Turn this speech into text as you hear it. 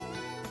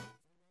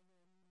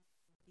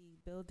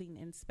Building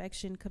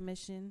Inspection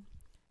Commission.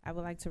 I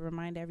would like to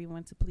remind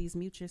everyone to please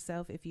mute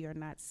yourself if you are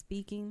not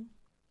speaking.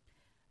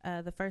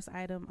 The first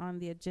item on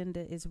the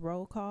agenda is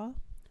roll call.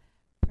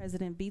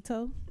 President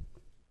Beto.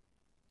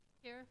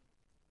 Here.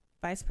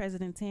 Vice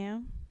President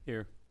Tam.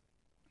 Here.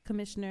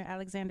 Commissioner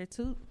Alexander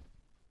Toot.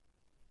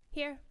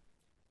 Here.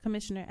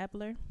 Commissioner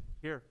Epler.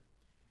 Here.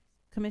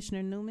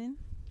 Commissioner Newman.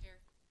 Here.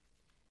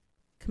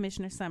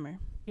 Commissioner Summer.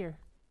 Here.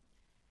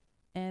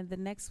 And the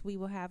next we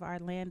will have our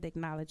land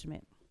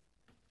acknowledgement.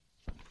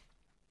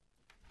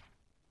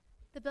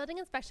 The Building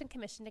Inspection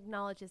Commission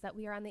acknowledges that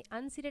we are on the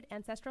unceded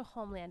ancestral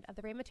homeland of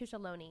the Ramaytush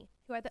Ohlone,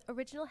 who are the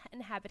original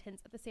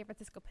inhabitants of the San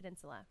Francisco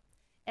Peninsula.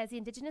 As the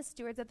indigenous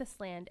stewards of this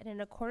land and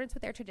in accordance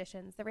with their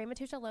traditions, the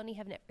Ramaytush Ohlone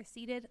have never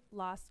ceded,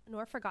 lost,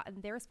 nor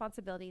forgotten their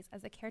responsibilities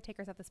as the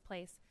caretakers of this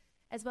place,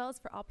 as well as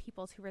for all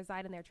peoples who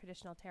reside in their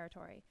traditional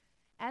territory.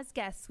 As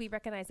guests, we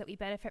recognize that we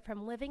benefit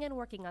from living and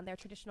working on their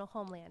traditional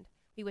homeland.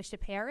 We wish to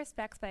pay our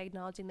respects by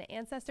acknowledging the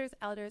ancestors,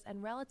 elders,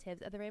 and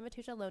relatives of the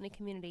Ramaytush Ohlone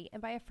community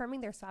and by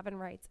affirming their sovereign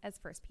rights as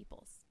First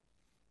Peoples.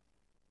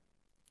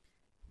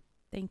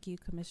 Thank you,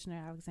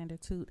 Commissioner Alexander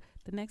Toot.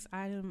 The next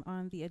item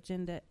on the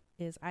agenda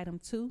is item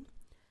 2,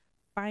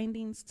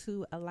 findings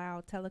to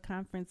allow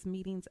teleconference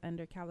meetings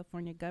under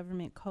California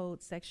Government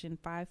Code Section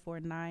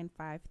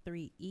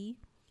 54953E,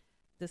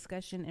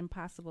 discussion and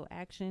possible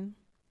action.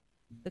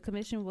 The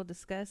Commission will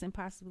discuss and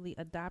possibly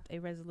adopt a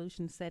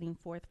resolution setting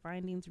forth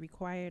findings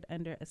required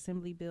under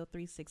Assembly Bill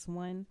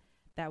 361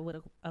 that would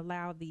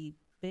allow the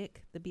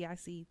BIC,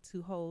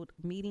 to hold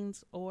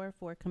meetings or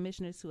for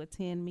commissioners to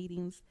attend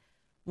meetings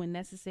when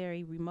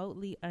necessary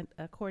remotely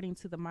according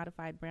to the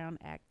modified Brown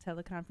Act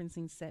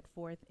teleconferencing set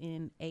forth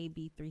in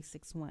AB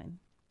 361.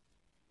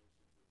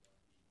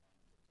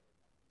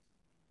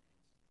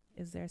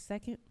 Is there a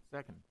second?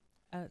 Second.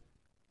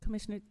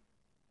 Commissioner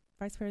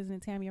Vice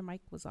President Tam, your mic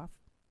was off.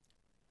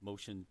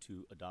 Motion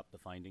to adopt the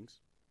findings.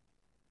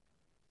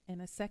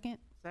 And a second?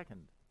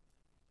 Second.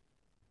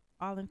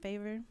 All in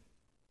favor?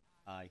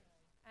 Aye.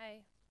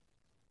 Aye.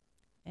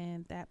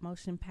 And that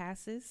motion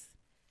passes.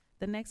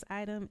 The next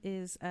item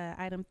is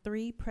item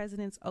 3,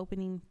 President's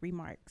opening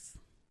remarks.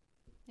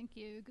 Thank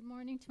you. Good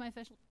morning to my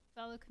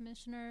fellow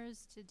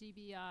commissioners, to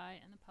DBI,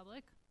 and the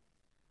public.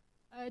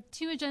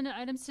 2 agenda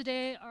items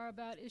today are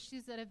about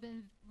issues that have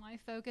been my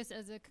focus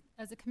as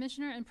a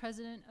commissioner and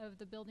president of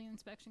the Building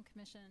Inspection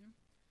Commission.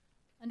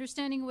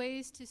 Understanding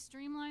ways to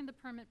streamline the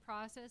permit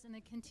process and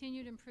the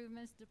continued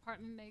improvements the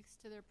department makes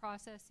to their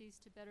processes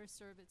to better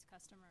serve its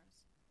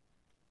customers.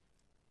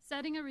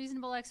 Setting a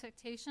reasonable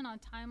expectation on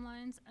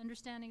timelines,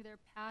 understanding their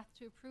path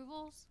to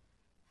approvals,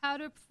 how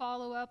to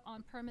follow up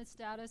on permit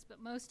status, but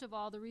most of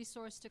all, the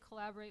resource to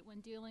collaborate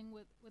when dealing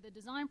with a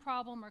design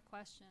problem or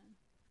question.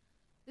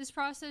 This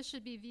process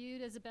should be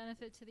viewed as a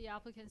benefit to the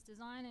applicant's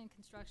design and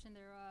construction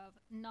thereof,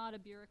 not a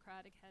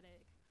bureaucratic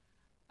headache.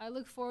 I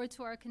look forward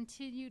to our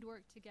continued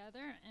work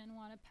together and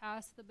want to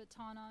pass the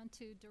baton on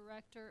to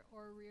Director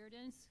Orr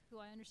Reardon, who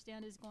I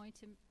understand is going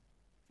to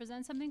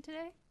present something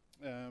today.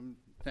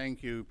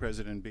 Thank you,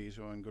 President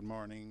Beto, and good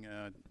morning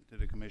to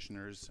the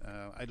commissioners.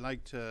 I'd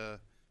like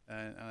to,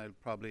 and I'll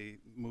probably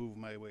move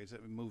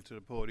to the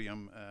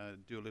podium,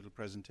 do a little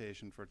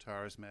presentation for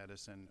Taurus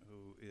Madison,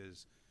 who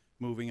is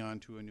moving on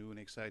to a new and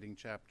exciting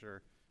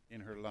chapter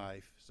in her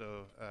life.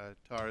 So,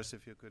 Taurus,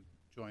 if you could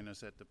join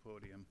us at the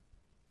podium.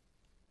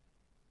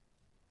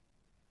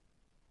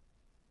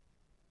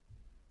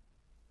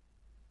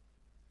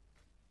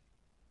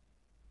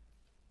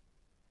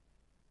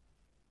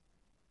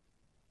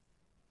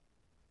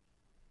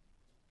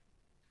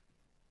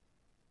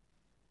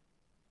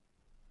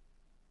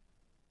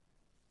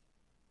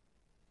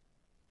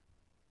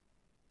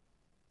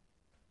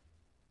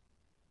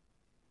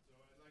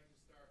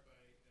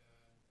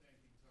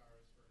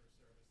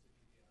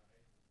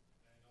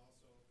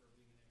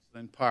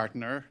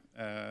 Partner,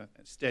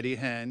 steady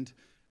hand,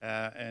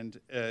 and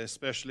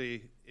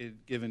especially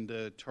given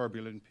the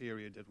turbulent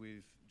period that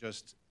we've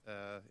just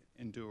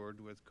endured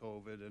with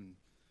COVID and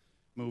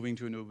moving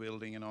to a new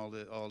building and all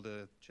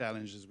the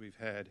challenges we've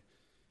had.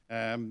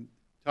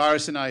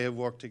 Taurus and I have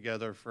worked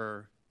together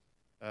for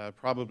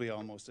probably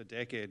almost a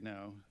decade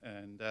now,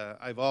 and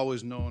I've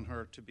always known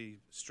her to be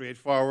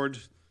straightforward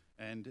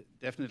and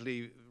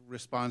definitely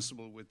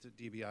responsible with the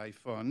DBI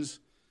funds.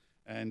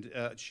 And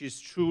she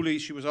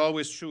was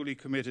always truly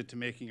committed to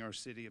making our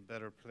city a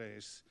better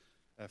place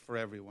for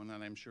everyone,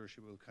 and I'm sure she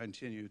will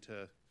continue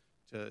to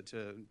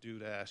do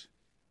that.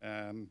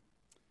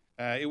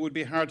 It would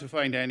be hard to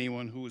find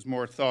anyone who is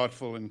more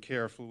thoughtful and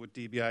careful with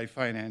DBI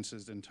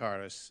finances than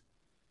Taurus,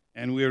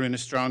 and we're in a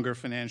stronger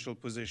financial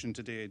position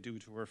today due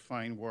to her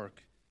fine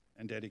work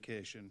and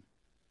dedication.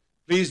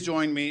 Please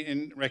join me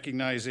in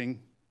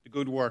recognizing the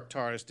good work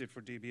Taurus did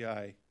for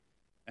DBI,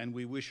 and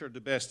we wish her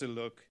the best of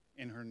luck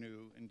in her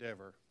new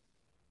endeavor.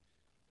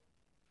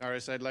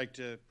 Taurus, I'd like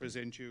to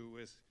present you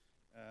with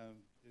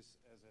this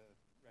as a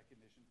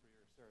recognition for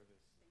your service.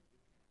 Thank you.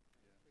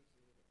 Yeah.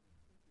 Appreciate it.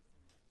 Thank you so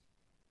much.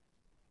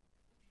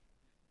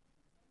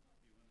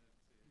 Do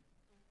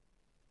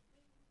you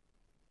want to say?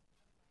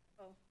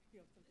 Oh,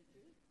 you have something to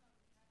do?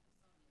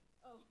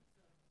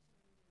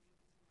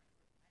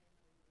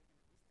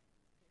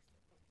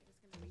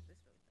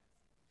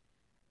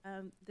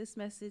 This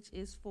message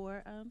is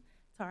for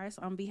Taurus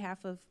on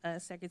behalf of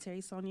Secretary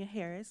Sonia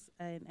Harris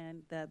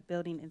and the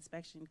Building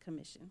Inspection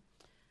Commission.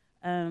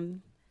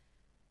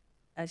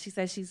 She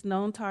says she's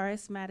known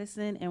Taurus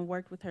Madison and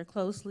worked with her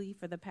closely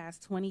for the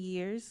past 20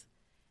 years.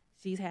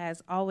 She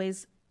was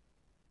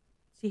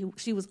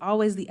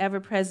always the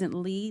ever-present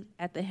lead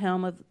at the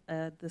helm of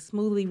the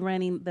smoothly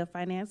running the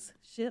finance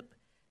ship.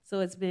 So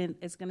it's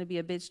going to be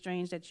a bit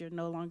strange that you're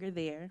no longer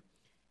there.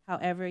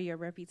 However, your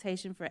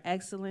reputation for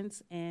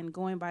excellence and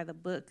going by the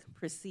book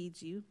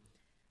precedes you.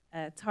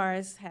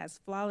 Taurus has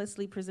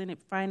flawlessly presented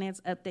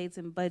finance updates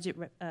and budget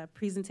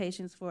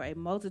presentations for a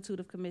multitude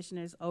of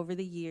commissioners over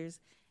the years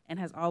and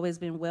has always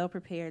been well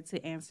prepared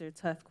to answer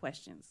tough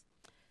questions.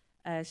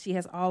 She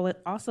has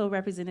also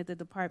represented the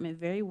department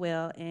very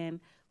well and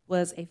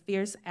was a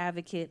fierce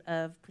advocate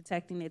of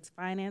protecting its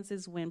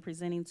finances when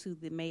presenting to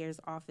the mayor's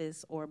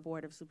office or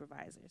board of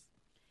supervisors.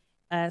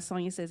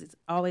 Sonia says it's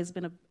always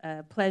been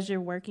a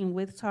pleasure working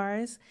with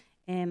Taurus,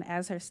 and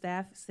as her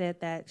staff said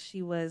that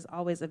she was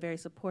always a very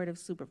supportive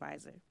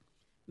supervisor.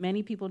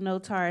 Many people know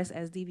Taurus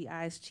as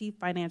DBI's Chief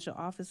Financial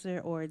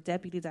Officer or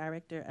Deputy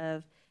Director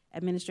of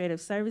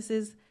Administrative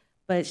Services,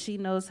 but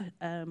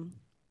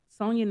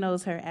Sonia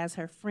knows her as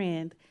her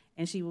friend,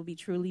 and she will be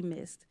truly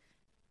missed.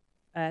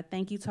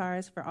 Thank you,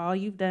 Taurus, for all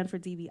you've done for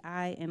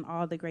DBI and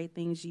all the great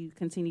things you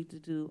continue to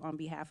do on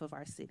behalf of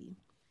our city.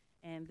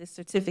 And this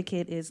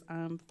certificate is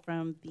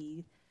from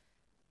the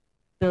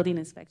Building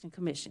Inspection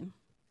Commission.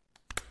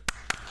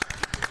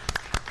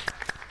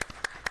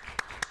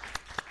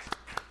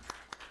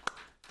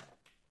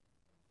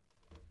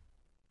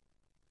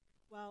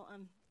 Well,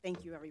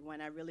 thank you,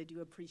 everyone. I really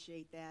do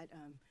appreciate that.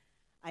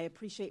 I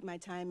appreciate my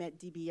time at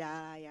DBI.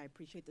 I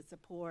appreciate the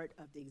support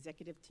of the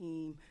executive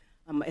team,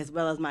 as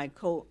well as my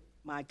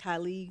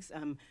colleagues.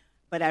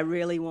 But I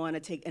really want to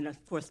take, and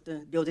of course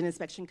the Building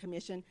Inspection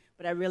Commission,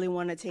 but I really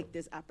want to take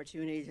this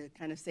opportunity to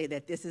kind of say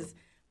that this is,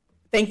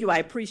 thank you, I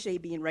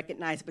appreciate being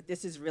recognized, but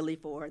this is really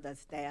for the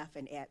staff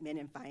and admin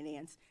and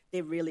finance.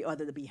 They really are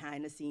the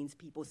behind the scenes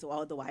people, so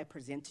although I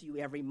present to you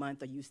every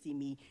month or you see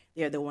me,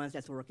 they're the ones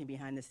that's working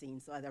behind the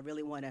scenes. So I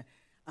really want to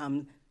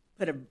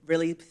put a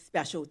really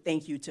special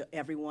thank you to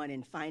everyone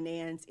in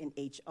finance, in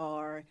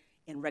HR,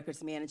 in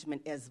records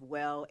management, as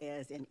well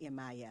as in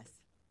MIS.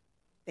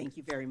 Thank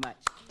you very much.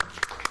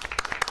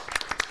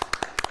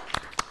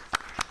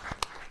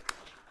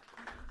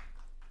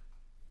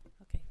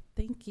 Okay,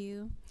 thank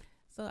you.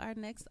 So our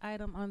next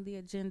item on the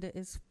agenda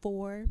is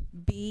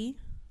 4B,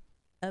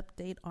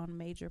 update on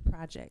major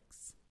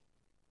projects.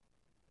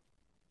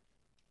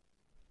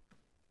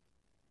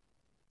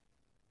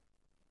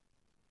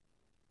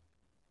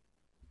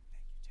 Thank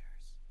you,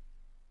 Terrace.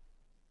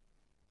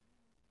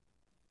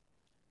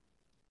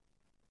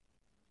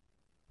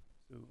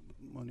 So,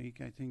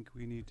 Monique, I think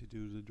we need to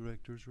do the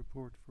director's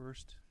report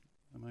first.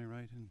 Am I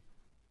right?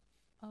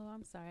 Oh,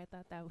 I'm sorry. I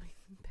thought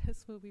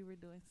that's what we were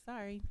doing.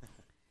 Sorry.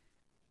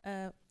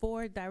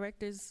 For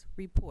director's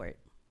report.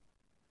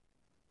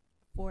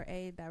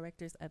 4A,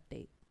 director's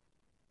update.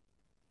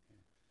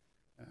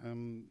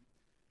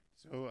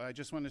 So I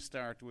just want to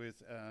start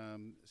with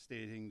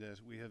stating that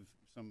we have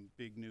some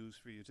big news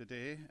for you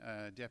today.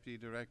 Deputy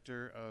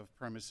Director of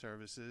Permit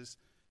Services,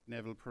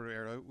 Neville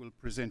Pereira, will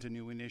present a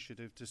new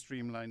initiative to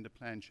streamline the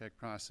plan check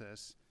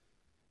process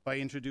by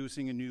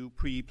introducing a new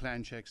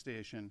pre-plan check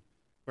station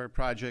where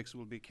projects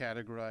will be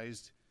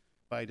categorized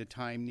by the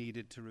time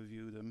needed to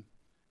review them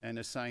and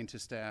assigned to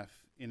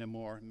staff in a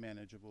more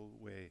manageable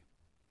way.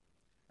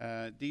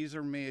 These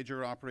are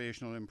major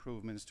operational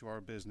improvements to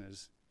our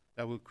business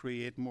that will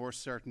create more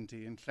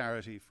certainty and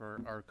clarity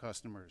for our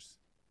customers.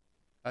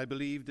 I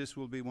believe this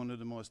will be one of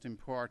the most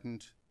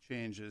important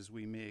changes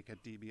we make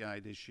at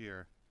DBI this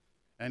year,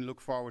 and look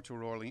forward to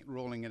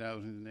rolling it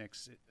out in the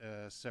next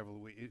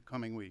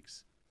coming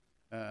weeks.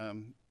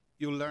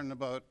 You'll learn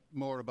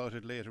more about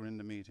it later in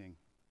the meeting.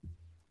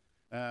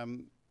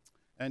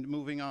 And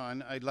moving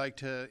on, I'd like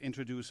to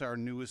introduce our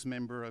newest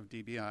member of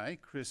DBI,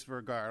 Chris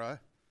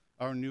Vergara,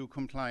 our new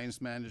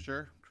compliance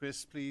manager.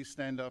 Chris, please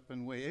stand up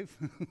and wave.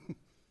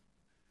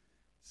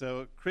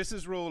 So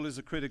Chris's role is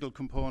a critical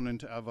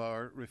component of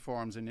our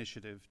reforms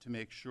initiative to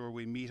make sure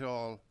we meet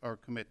all our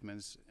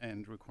commitments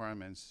and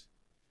requirements.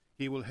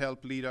 He will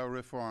help lead our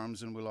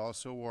reforms and will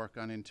also work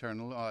on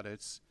internal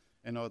audits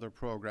and other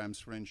programs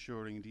for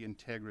ensuring the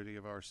integrity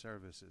of our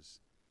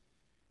services.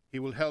 He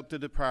will help the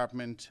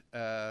department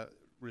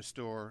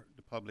restore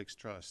the public's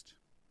trust.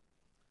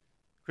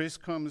 Chris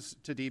comes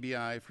to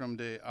DBI from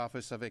the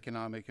Office of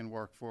Economic and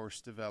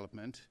Workforce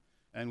Development,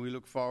 and we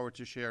look forward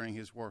to sharing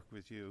his work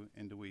with you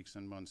in the weeks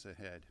and months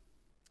ahead.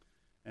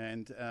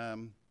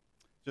 And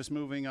just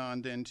moving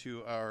on then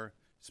to our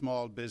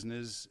Small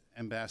Business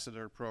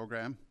Ambassador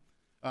Program.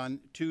 On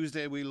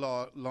Tuesday, we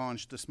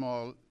launched the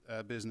Small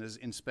Business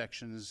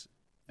Inspections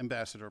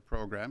Ambassador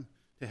Program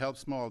to help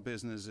small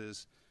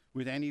businesses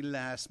with any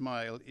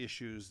last-mile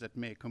issues that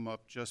may come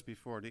up just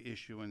before the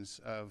issuance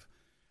of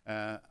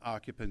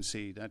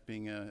occupancy, that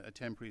being a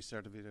temporary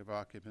certificate of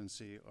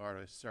occupancy or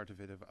a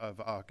certificate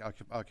of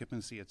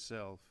occupancy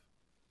itself.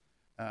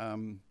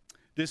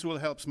 This will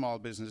help small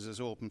businesses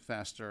open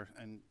faster,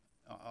 and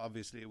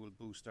obviously it will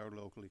boost our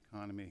local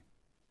economy.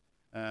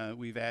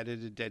 We've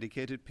added a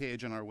dedicated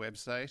page on our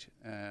website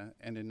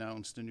and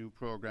announced a new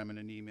program in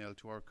an email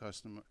to our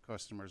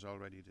customers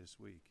already this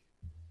week.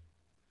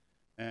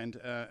 And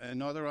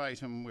another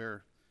item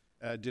we're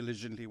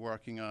diligently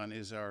working on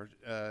is our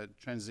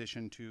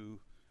transition to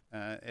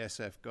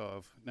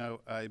SF.gov. Now,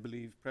 I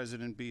believe,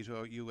 President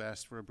Beto, you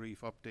asked for a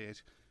brief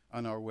update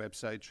on our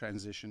website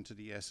transition to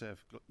the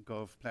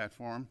SF.gov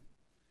platform.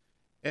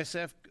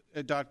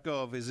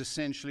 SF.gov is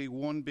essentially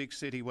one big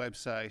city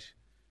website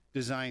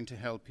designed to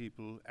help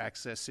people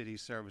access city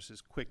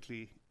services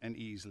quickly and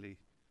easily.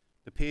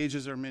 The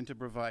pages are meant to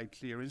provide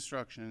clear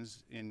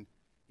instructions in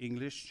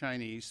English,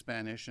 Chinese,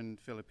 Spanish, and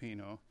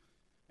Filipino,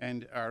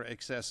 and are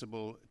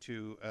accessible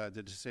to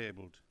the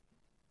disabled.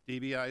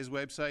 DBI's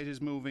website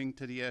is moving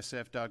to the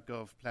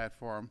SF.gov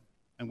platform,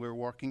 and we're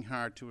working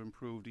hard to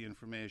improve the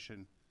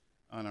information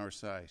on our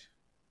site.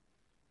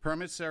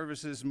 Permit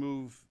services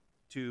move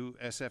to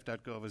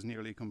SF.gov is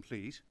nearly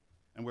complete,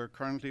 and we're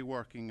currently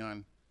working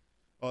on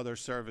other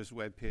service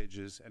web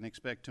pages and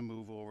expect to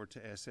move over to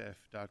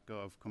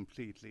SF.gov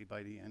completely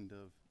by the end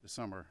of the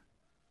summer.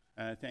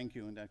 Thank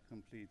you, and that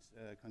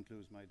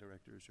concludes my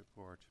director's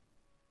report.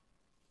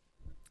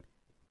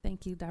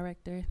 Thank you,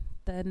 Director.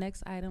 The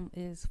next item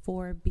is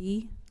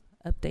 4B,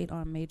 update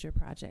on major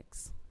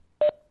projects.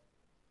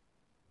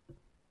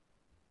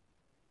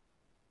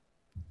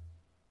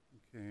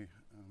 Okay.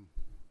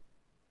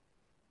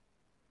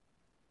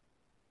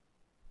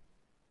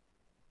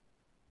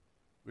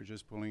 We're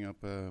just pulling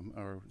up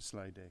our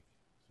slide deck,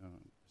 so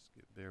just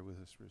bear with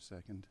us for a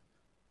second.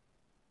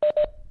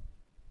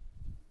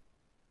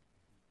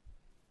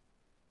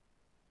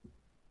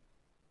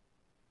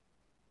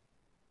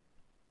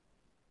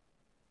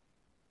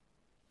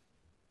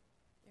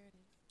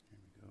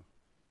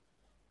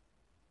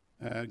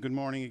 Good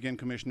morning again,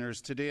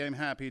 Commissioners. Today I'm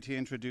happy to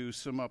introduce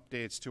some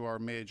updates to our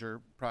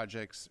major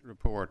projects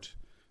report.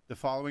 The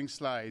following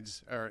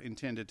slides are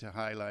intended to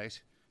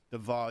highlight the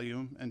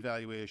volume and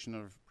valuation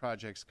of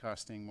projects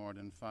costing more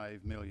than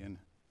 $5 million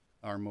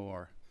or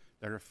more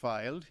that are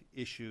filed,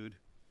 issued,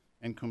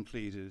 and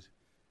completed,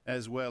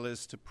 as well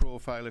as to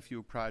profile a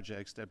few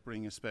projects that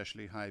bring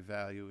especially high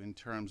value in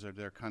terms of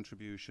their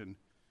contribution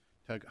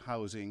to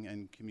housing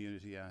and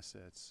community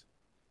assets.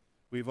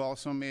 We've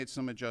also made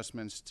some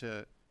adjustments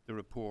to the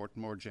report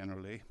more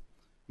generally.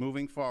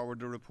 Moving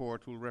forward, the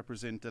report will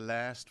represent the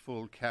last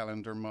full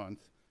calendar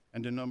month,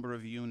 and the number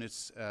of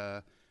units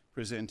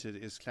presented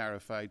is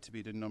clarified to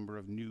be the number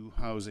of new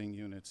housing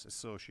units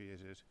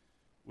associated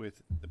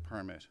with the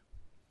permit.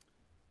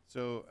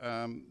 So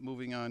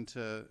moving on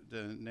to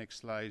the next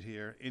slide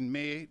here. In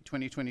May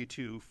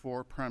 2022,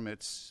 four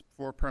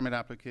permit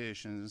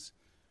applications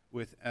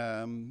with,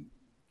 can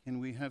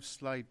we have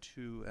slide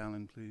 2,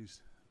 Alan,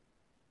 please?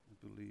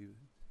 I believe.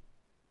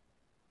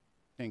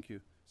 Thank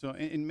you. So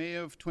in May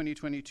of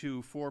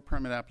 2022, 4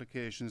 permit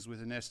applications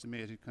with an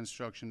estimated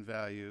construction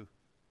value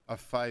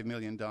of $5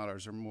 million or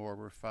more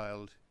were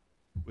filed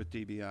with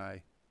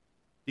DBI.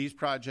 These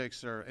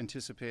projects are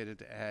anticipated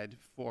to add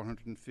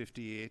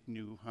 458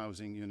 new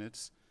housing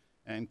units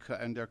and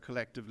they're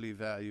collectively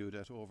valued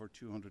at over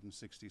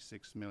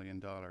 $266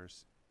 million.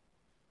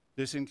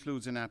 This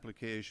includes an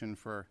application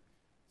for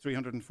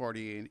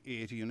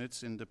 348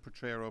 units in the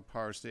Potrero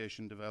Power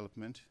Station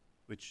development,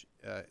 which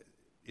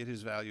it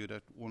is valued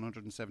at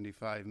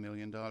 $175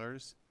 million.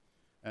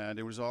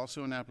 There was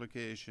also an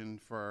application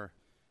for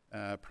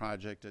a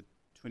project at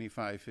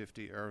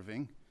 2550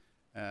 Irving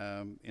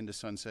in the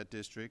Sunset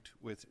District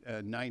with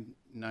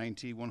 100%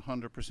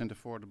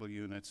 affordable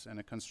units and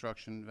a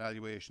construction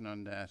valuation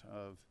on that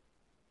of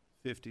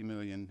 $50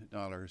 million.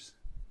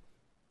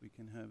 We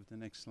can have the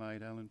next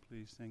slide, Alan,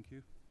 please. Thank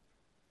you.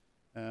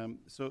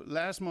 So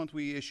last month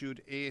we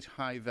issued 8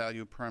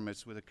 high-value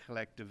permits with a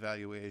collective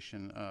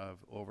valuation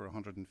of over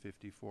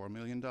 $154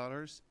 million.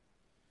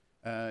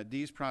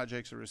 These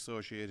projects are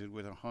associated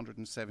with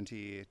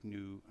 178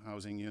 new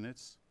housing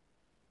units.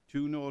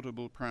 2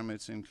 notable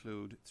permits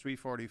include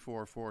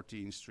 344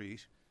 14th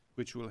Street,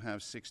 which will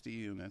have 60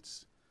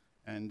 units,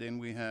 and then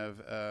we have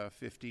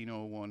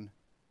 1501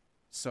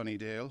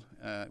 Sunnydale,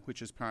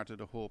 which is part of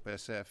the Hope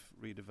SF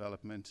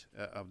redevelopment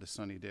of the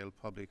Sunnydale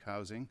public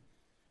housing.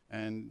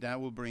 And that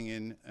will bring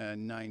in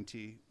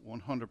 90,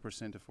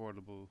 100%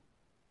 affordable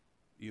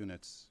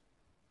units.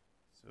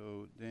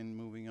 So then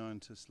moving on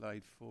to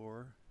slide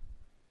 4.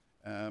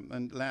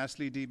 And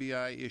lastly,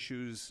 DBI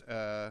issues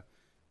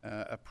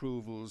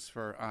approvals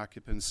for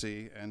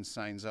occupancy and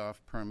signs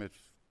off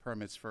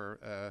permits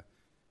for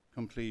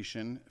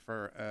completion.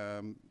 For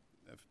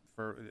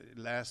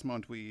last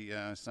month, we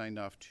signed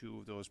off 2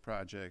 of those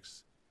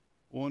projects.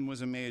 One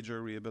was a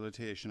major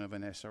rehabilitation of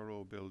an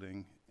SRO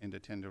building in the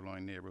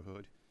Tenderloin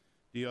neighborhood.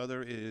 The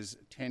other is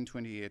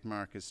 1028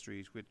 Market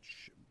Street,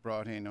 which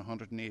brought in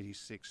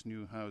 186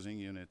 new housing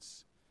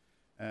units.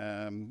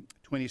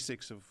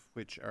 26 of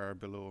which are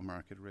below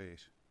market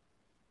rate.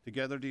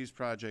 Together, these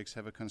projects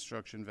have a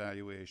construction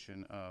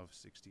valuation of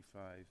 $65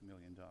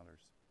 million.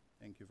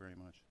 Thank you very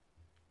much.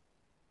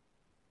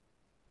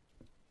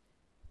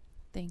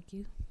 Thank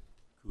you.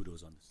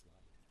 Kudos on the slide.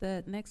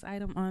 The next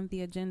item on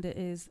the agenda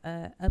is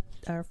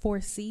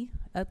 4C,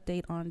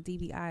 update on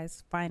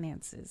DBI's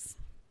finances.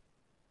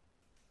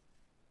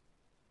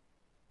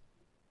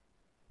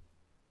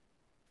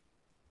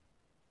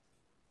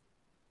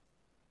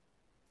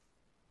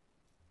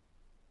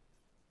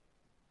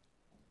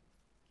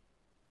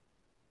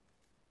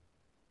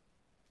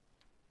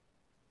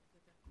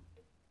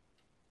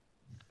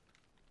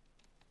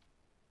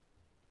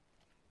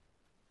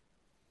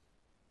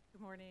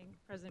 Good morning,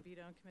 President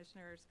Vito and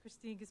Commissioners.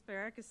 Christine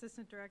Gasparek,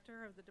 Assistant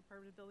Director of the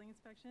Department of Building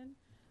Inspection.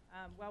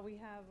 While we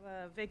have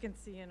a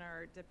vacancy in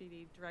our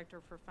Deputy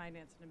Director for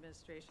Finance and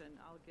Administration,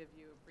 I'll give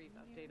you a brief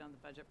update on the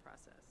budget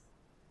process.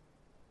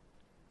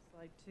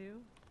 Slide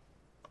 2.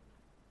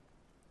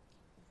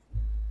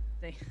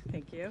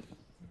 Thank you.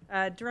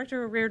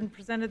 Director O'Riordan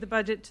presented the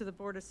budget to the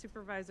Board of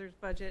Supervisors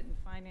Budget and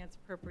Finance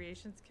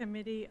Appropriations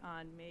Committee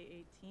on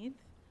May 18th.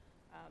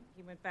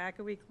 He went back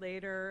a week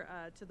later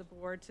to the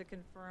board to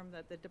confirm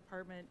that the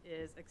department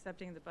is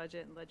accepting the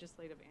budget and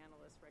legislative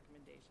analyst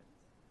recommendations.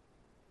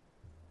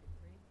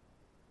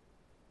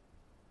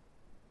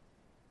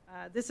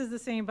 This is the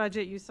same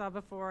budget you saw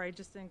before. I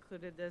just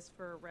included this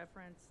for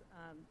reference.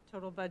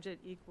 Total budget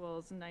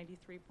equals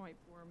 $93.4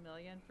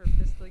 million for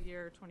fiscal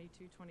year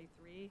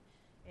 22-23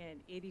 and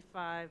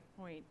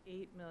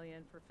 $85.8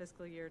 million for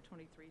fiscal year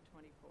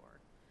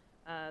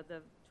 23-24.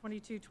 The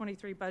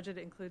 22-23 budget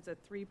includes a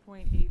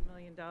 $3.8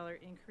 million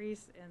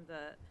increase, and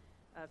the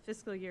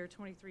fiscal year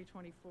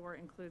 23-24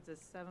 includes a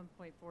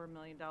 $7.4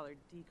 million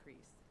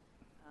decrease.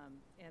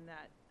 And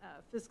that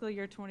fiscal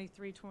year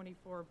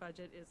 23-24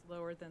 budget is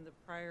lower than the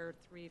prior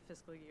 3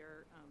 fiscal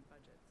year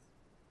budgets.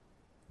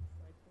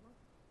 Slide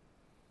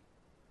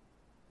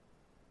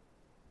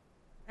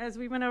 4. As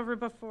we went over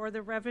before,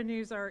 the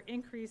revenues are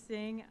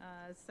increasing,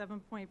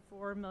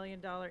 $7.4 million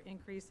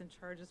increase in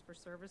charges for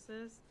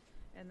services.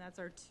 And that's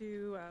our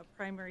 2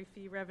 primary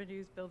fee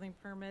revenues. Building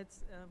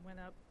permits went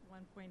up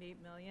 $1.8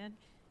 million,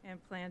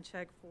 and plan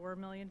check $4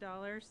 million.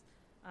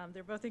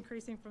 They're both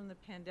increasing from the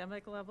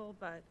pandemic level,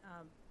 but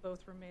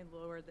both remain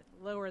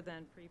lower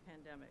than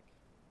pre-pandemic.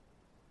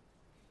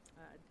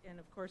 And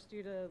of course,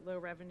 due to low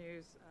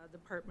revenues, the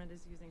department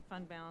is using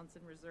fund balance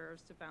and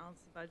reserves to balance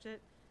the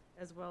budget,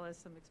 as well as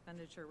some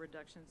expenditure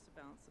reductions to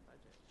balance the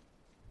budget.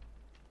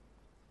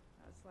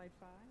 Slide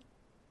 5.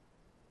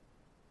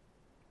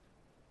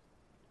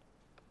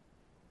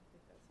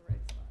 Right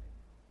slide.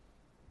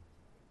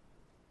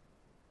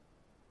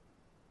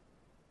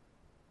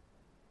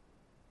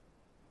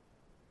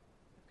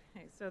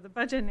 Okay, so the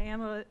budget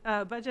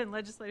and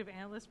legislative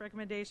analyst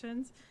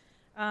recommendations.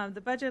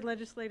 The budget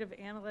legislative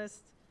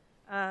analyst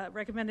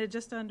recommended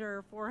just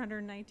under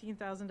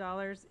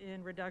 $419,000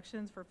 in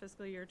reductions for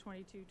fiscal year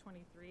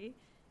 22-23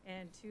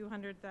 and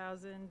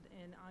 $200,000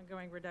 in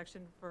ongoing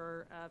reduction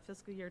for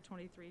fiscal year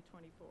 23-24.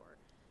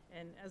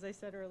 And as I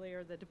said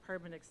earlier, the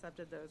department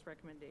accepted those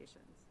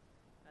recommendations.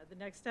 The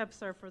next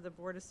steps are for the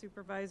Board of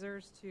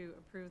Supervisors to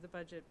approve the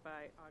budget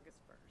by August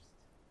 1st.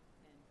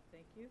 And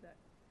thank you. That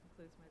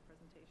concludes my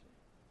presentation.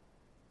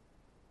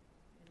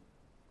 Any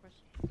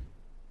questions?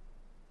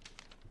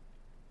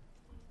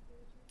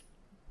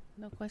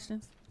 No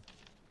questions?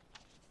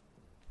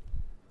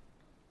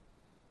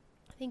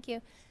 Thank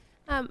you.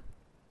 Can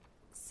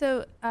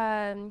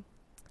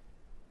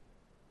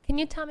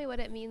you tell me what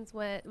it means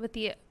when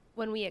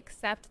we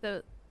accept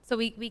the? So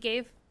we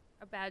gave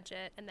a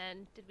budget, and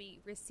then did we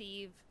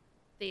receive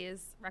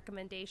these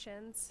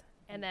recommendations?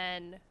 And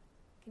then,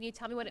 can you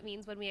tell me what it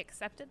means when we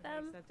accepted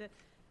them? Accept it?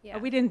 Yeah.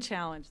 We didn't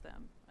challenge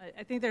them.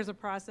 I think there's a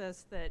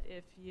process that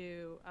if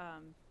you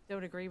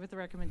don't agree with the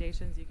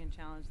recommendations, you can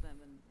challenge them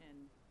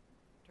and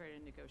try to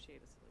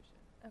negotiate a solution.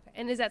 Okay.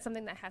 And is that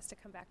something that has to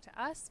come back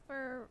to us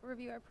for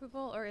review or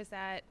approval, or is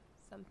that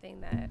something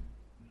that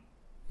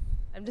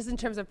I'm just in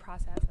terms of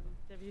process?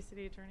 Deputy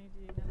City Attorney, do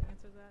you know the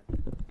answer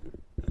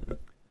to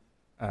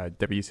that?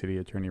 Deputy City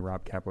Attorney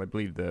Rob Capel, I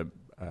believe the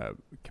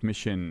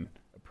commission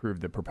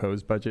approved the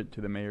proposed budget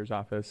to the mayor's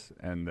office,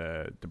 and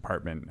the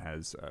department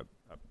has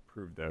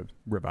approved the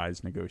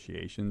revised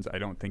negotiations. I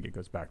don't think it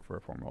goes back for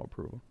a formal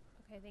approval.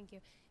 Okay, thank you.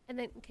 And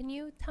then can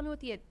you tell me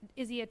what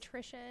is the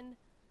attrition?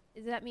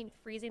 Does that mean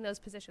freezing those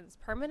positions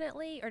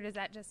permanently, or does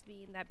that just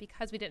mean that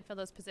because we didn't fill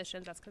those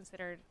positions, that's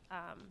considered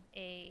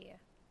a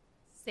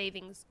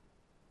savings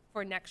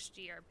for next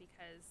year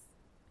because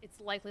it's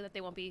likely that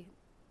they won't be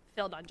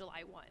filled on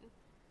July 1?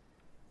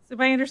 So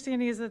my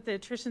understanding is that the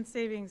attrition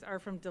savings are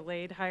from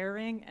delayed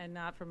hiring and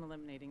not from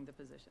eliminating the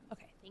positions.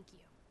 Okay, thank you.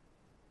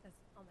 That's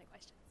all my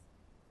questions.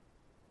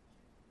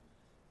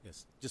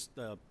 Yes, just,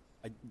 I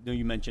know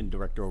you mentioned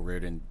Director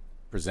O'Riordan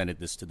presented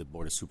this to the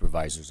Board of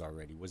Supervisors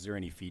already. Was there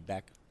any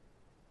feedback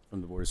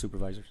from the Board of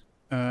Supervisors?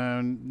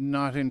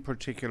 Not in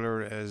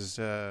particular as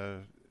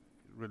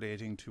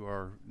relating to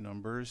our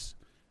numbers.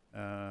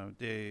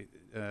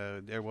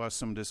 there was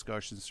some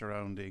discussion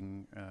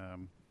surrounding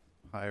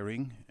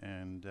hiring,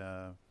 and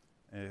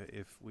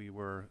if we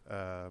were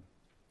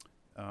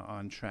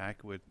on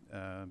track with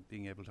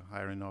being able to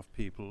hire enough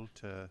people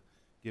to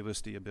give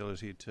us the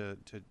ability to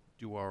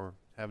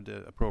have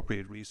the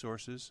appropriate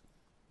resources.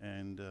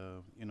 And,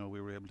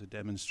 we were able to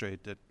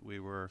demonstrate that we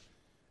were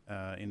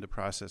in the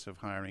process of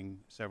hiring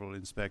several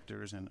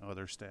inspectors and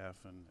other staff,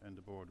 and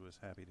the board was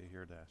happy to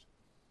hear that.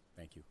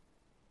 Thank you.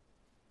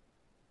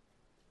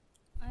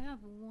 I have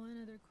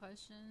one other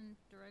question,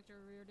 Director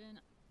Reardon.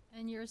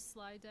 And your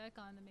slide deck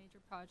on the major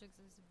projects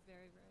is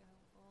very, very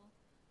helpful.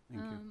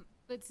 Thank you.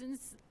 But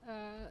since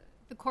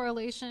the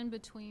correlation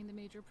between the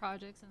major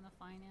projects and the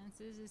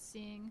finances is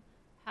seeing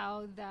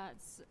how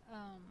that's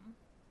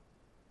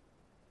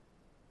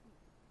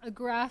a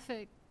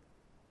graphic,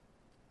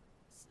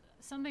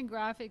 something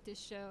graphic to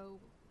show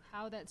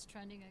how that's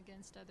trending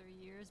against other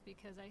years,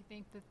 because I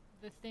think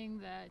the thing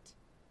that,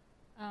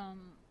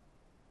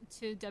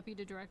 to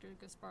Deputy Director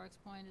Gasparik's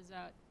point, is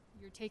that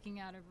you're taking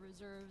out of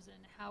reserves,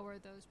 and how are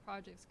those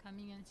projects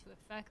coming in to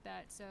affect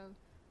that? So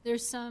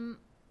there's some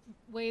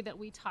way that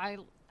we tie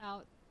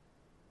out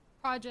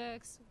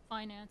projects,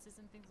 finances,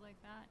 and things like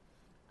that.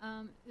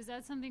 Is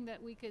that something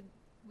that we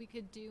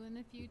could do in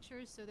the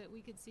future, so that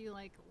we could see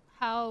like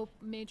how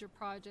major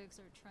projects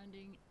are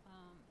trending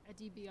at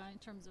DBI in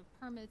terms of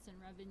permits and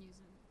revenues?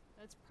 And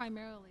that's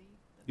primarily.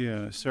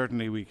 Yeah,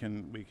 certainly we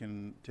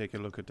can take a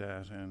look at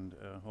that, and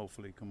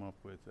hopefully come up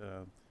with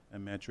a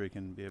metric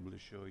and be able to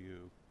show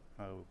you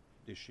how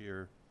this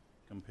year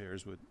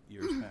compares with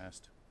years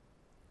past.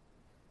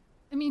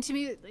 I mean, to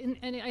me,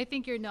 and I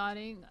think you're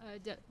nodding,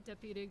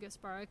 Deputy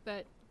Gasparik,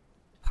 but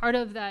part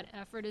of that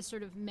effort is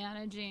sort of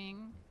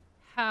managing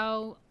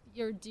how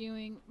you're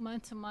doing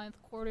month to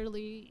month,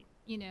 quarterly,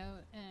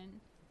 and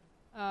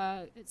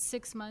it's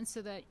 6 months,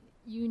 so that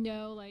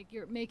like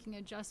you're making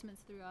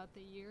adjustments throughout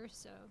the year.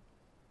 So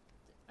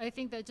I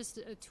think that's just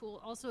a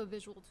tool, also a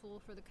visual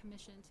tool for the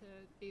commission to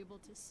be able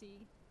to see.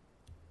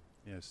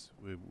 Yes,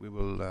 we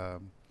will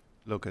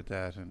look at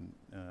that and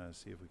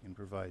see if we can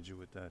provide you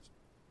with that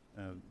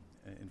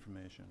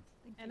information.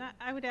 And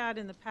I would add,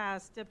 in the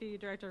past, Deputy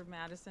Director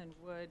Madison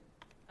would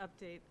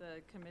update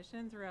the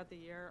commission throughout the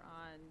year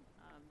on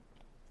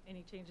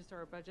any changes to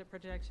our budget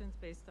projections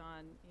based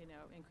on,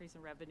 increase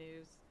in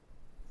revenues.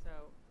 So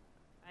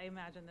I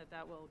imagine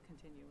that will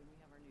continue when we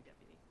have our new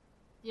deputy.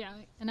 Yeah,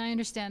 and I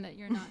understand that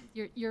you're not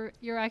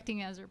you're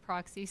acting as her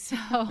proxy, so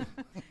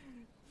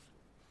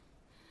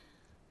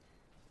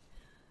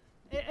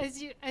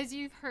as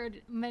you've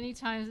heard many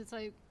times, it's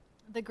like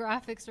the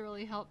graphics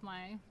really help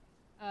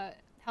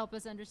help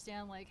us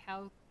understand like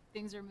how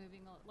things are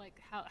moving, like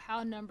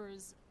how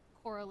numbers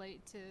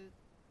correlate to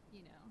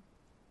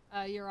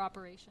your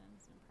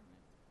operations and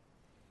permits.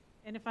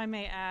 And if I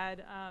may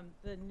add,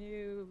 the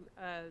new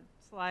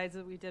slides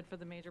that we did for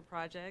the major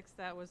projects,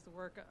 that was the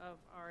work of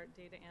our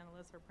data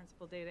analyst, our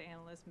principal data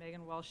analyst,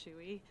 Megan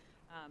Walshui,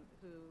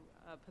 who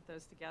put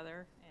those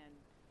together. And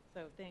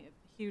so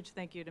huge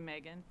thank you to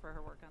Megan for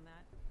her work on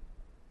that.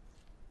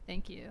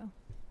 Thank you.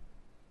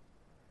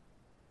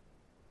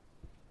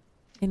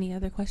 Any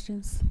other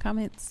questions,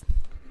 comments?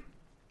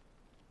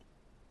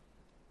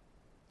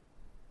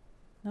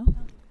 No?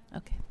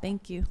 Okay,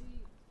 thank you.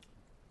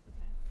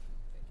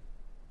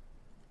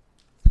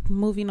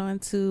 Moving on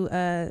to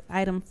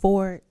item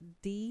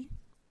 4D,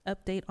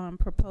 update on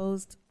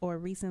proposed or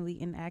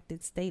recently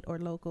enacted state or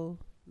local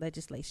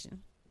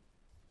legislation.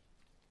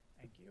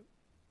 Thank you.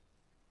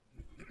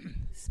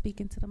 Speak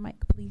into the mic,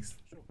 please.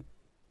 Sure.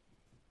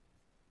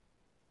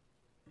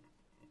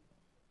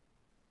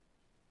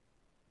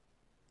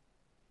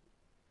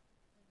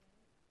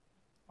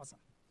 Awesome.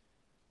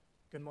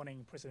 Good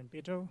morning, President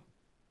Beto,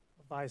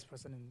 Vice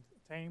President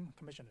Tame,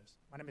 Commissioners.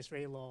 My name is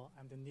Ray Law.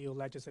 I'm the new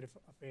Legislative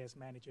Affairs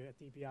Manager at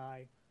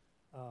DBI.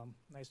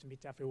 Nice to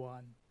meet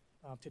everyone.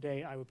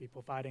 Today, I will be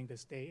providing the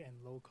state and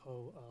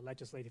local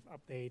legislative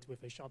update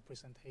with a short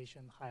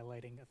presentation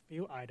highlighting a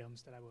few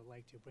items that I would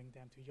like to bring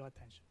them to your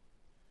attention.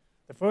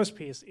 The first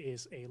piece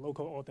is a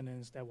local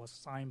ordinance that was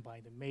signed by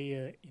the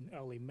mayor in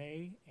early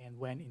May and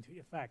went into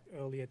effect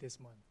earlier this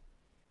month.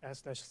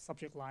 As the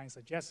subject line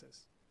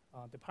suggests,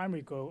 the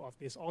primary goal of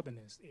this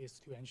ordinance is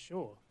to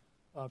ensure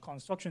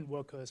construction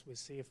workers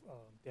receive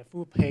their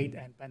full pay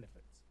and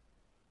benefits.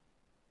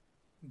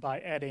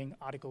 By adding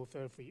Article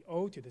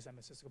 33O to the San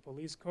Francisco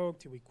Police Code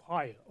to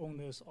require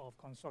owners of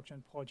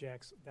construction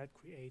projects that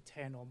create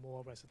 10 or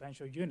more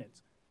residential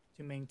units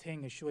to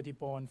maintain a surety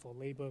bond for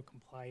labor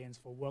compliance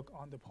for work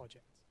on the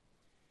projects.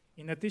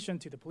 In addition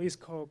to the police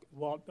code,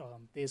 what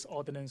this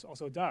ordinance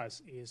also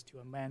does is to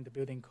amend the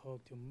building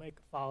code to make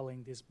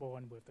filing this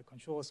bond with the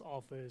Controller's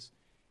Office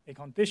a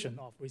condition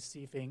of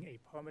receiving a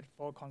permit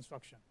for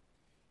construction.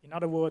 In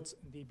other words,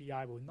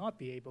 DBI will not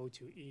be able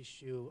to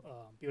issue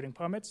building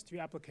permits to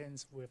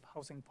applicants with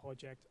housing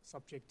projects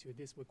subject to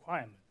this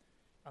requirement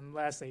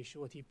unless a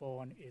surety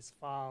bond is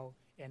filed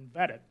and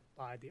vetted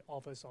by the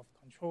Office of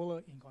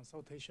Controller in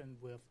consultation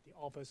with the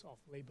Office of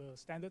Labor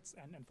Standards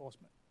and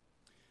Enforcement.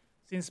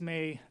 Since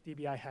May,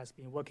 DBI has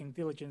been working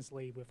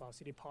diligently with our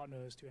city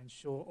partners to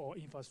ensure all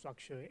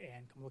infrastructure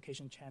and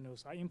communication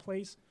channels are in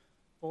place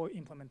for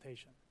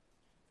implementation.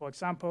 For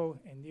example,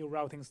 a new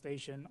routing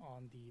station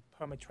on the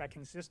permit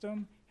tracking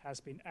system has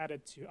been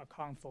added to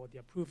account for the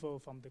approval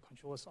from the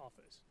Controller's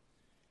Office.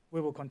 We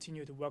will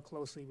continue to work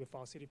closely with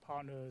our city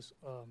partners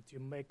to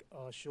make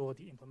sure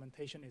the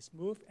implementation is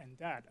smooth and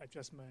that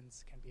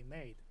adjustments can be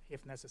made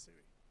if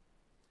necessary.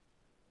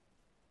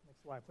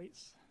 Next slide,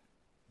 please.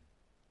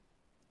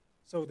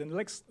 So the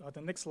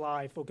next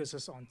slide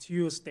focuses on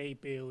two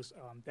state bills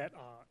that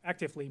are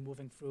actively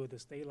moving through the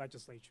state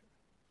legislature.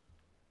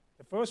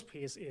 The first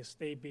piece is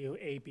State Bill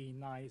AB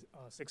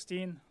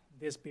 916.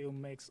 This bill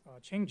makes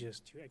changes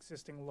to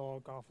existing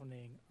law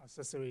governing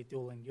accessory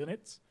dwelling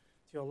units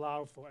to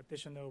allow for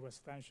additional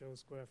residential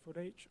square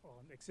footage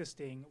on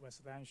existing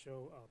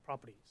residential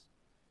properties.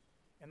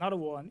 Another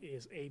one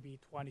is AB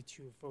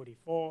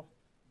 2244.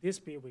 This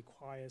bill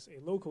requires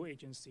a local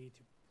agency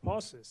to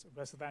process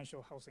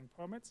residential housing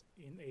permits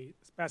in a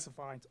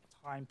specified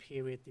time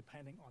period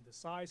depending on the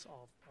size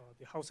of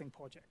the housing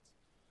project.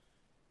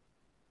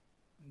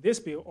 This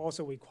bill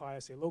also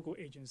requires a local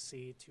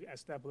agency to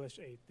establish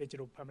a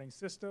digital permitting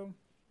system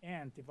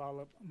and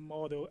develop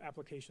model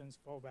applications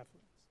for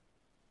reference.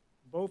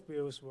 Both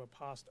bills were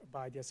passed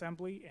by the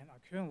Assembly and are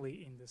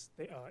currently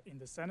in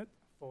the Senate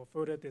for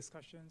further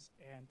discussions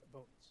and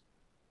votes.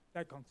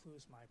 That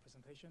concludes my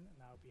presentation,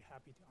 and I'll be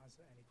happy to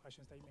answer any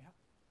questions that you may have.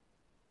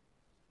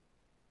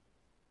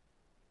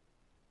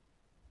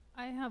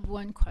 I have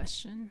one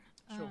question.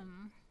 Sure.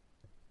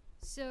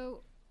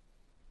 So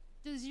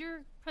does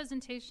your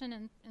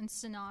presentation and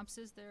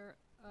synopsis there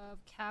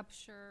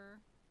capture,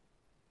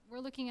 we're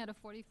looking at a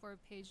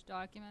 44-page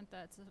document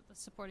that's a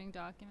supporting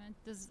document.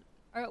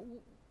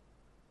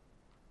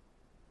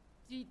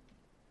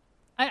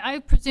 I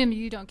presume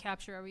you don't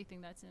capture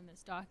everything that's in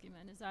this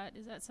document. Is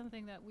that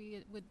something that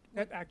we would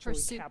That actually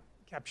pursue?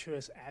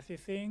 captures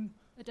everything.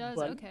 It does?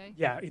 But Okay.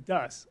 yeah, it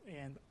does.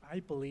 And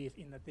I believe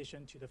in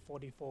addition to the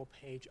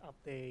 44-page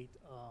update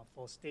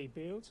for state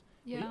bills,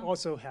 we Yeah.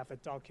 also have a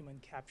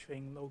document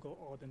capturing local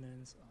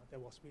ordinance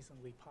that was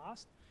recently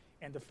passed.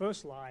 And the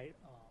first slide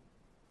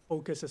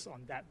focuses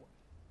on that one,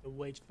 the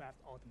wage theft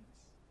ordinance.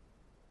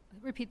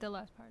 Repeat the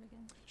last part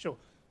again. Sure.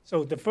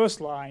 So the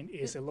first line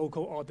is a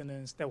local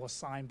ordinance that was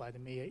signed by the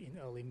mayor in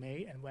early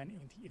May and went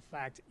into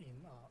effect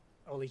in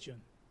early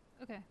June.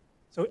 Okay.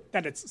 So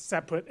that is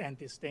separate and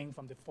distinct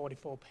from the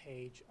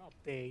 44-page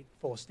update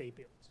for state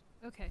bills.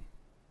 Okay.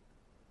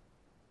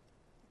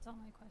 That's all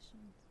my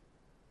questions.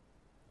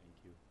 Thank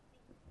you.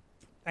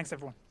 Thanks,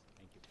 everyone.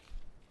 Thank you.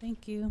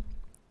 Thank you.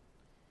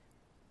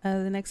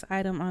 The next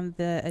item on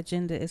the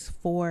agenda is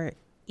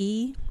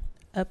 4E,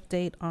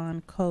 update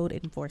on code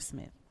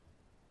enforcement.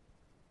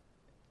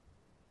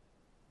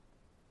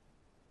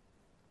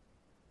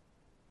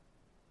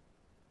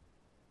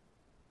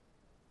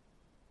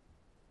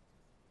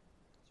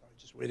 Sorry,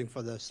 just waiting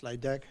for the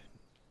slide deck.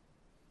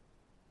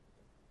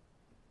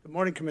 Good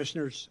morning,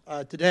 Commissioners.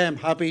 Today I'm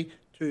happy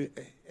to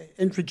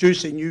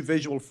introduce a new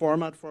visual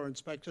format for our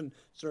inspection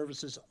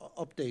services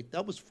update.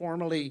 That was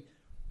formerly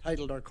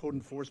titled our Code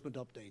Enforcement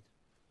Update,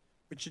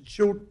 which should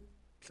show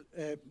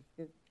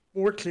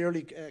more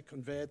clearly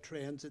convey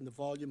trends in the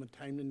volume and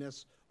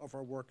timeliness of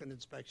our work and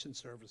inspection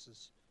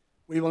services.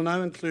 We will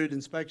now include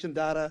inspection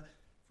data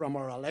from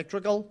our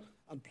electrical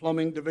and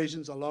plumbing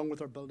divisions along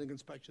with our building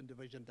inspection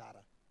division data.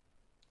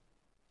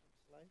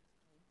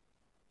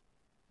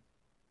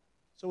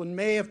 So in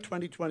May of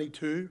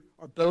 2022,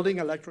 our building,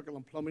 electrical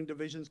and plumbing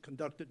divisions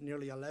conducted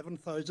nearly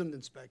 11,000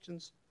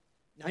 inspections.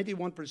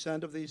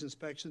 91% of these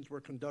inspections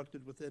were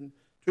conducted within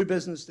 2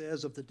 business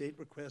days of the date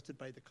requested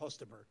by the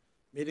customer,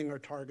 meeting our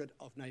target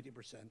of 90%.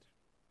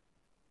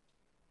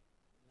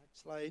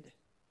 Next slide.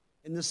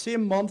 In the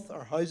same month,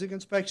 our housing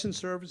inspection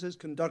services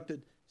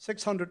conducted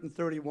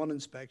 631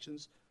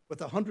 inspections,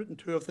 with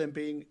 102 of them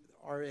being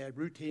our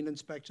routine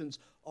inspections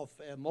of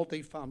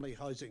multi-family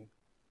housing.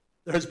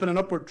 There has been an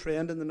upward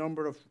trend in the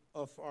number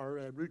of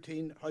our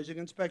routine housing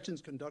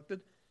inspections conducted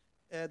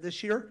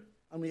this year,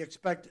 and we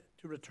expect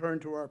to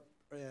return to our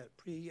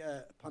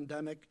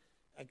pre-pandemic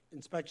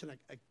inspection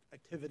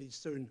activities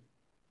soon.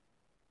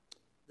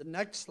 The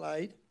next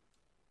slide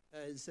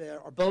is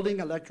our building,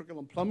 electrical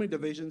and plumbing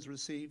divisions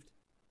received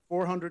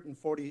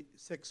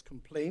 446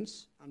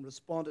 complaints and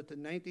responded to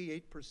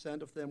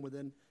 98% of them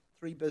within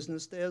 3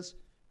 business days,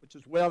 which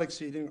is well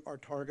exceeding our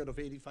target of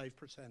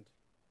 85%.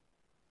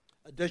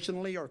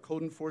 Additionally, our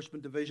Code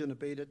Enforcement Division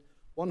abated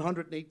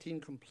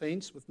 118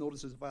 complaints with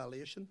notices of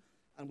violation,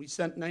 and we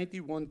sent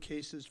 91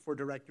 cases for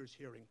director's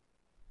hearing.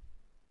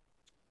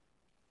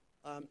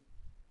 The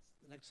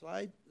next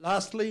slide.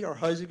 Lastly, our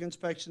housing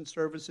inspection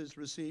services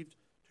received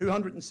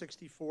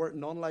 264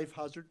 non-life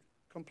hazard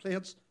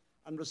complaints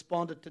and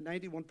responded to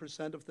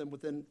 91% of them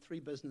within 3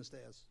 business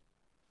days.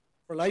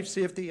 For life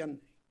safety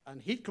and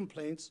heat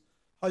complaints,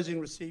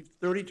 housing received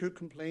 32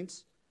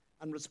 complaints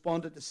and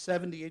responded to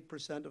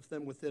 78% of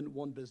them within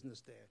 1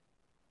 business day.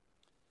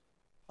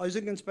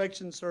 Housing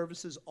inspection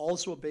services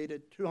also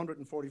abated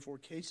 244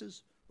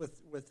 cases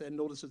with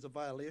notices of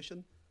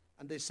violation,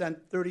 and they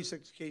sent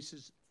 36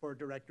 cases for a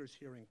director's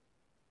hearing.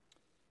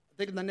 I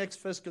think in the next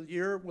fiscal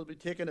year, we'll be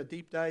taking a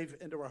deep dive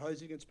into our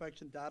housing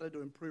inspection data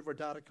to improve our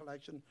data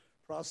collection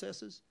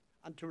processes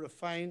and to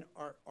refine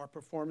our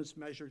performance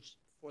measures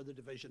for the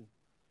division.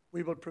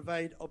 We will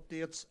provide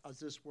updates as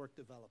this work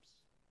develops.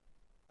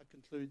 That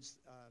concludes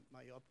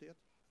my update.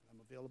 I'm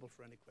available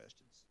for any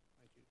questions.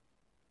 Thank you.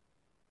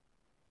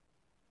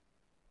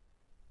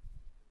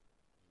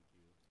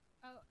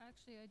 Oh,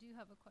 actually, I do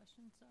have a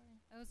question. Sorry,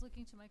 I was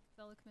looking to my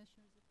fellow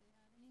commissioners if they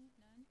had any.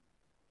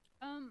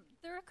 None.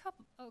 There are a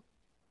couple. Oh,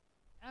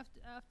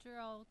 after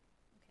I'll.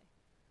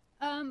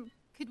 Okay.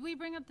 Could we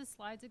bring up the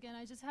slides again?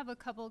 I just have a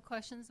couple of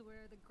questions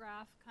where the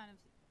graph kind of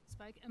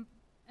spike.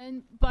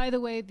 And by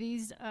the way,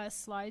 these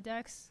slide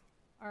decks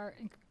are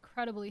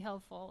incredibly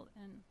helpful.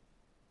 And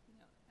you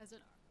know, as a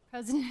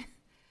president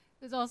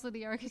who's also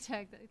the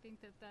architect, I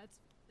think that that's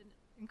been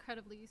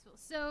incredibly useful.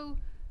 So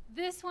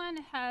this one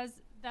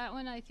has that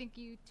one. I think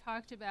you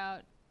talked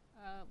about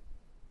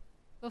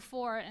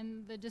before,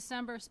 and the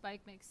December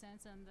spike makes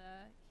sense. And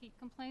the heat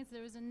complaints.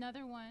 There was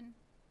another one.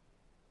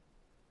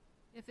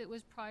 If it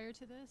was prior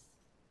to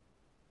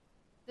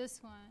this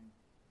one,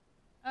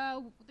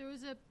 there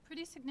was a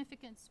pretty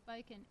significant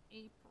spike in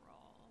April.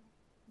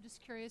 I'm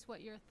just curious what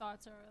your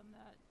thoughts are on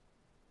that.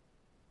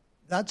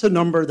 That's a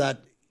number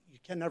that you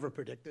can never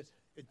predict it.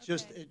 It's Okay.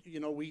 just, you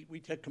know, we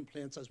take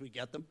complaints as we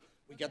get them.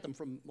 We get them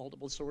from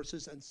multiple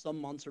sources, and some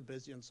months are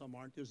busy and some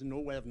aren't. There's no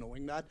way of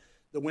knowing that.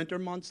 The winter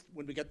months,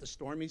 when we get the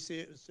stormy,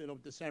 you know,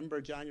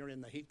 December, January,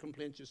 and the heat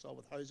complaints you saw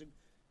with housing,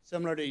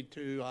 similarly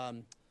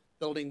to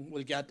building,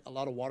 will get a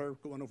lot of water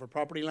going over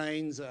property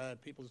lines,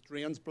 people's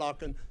drains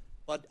blocking.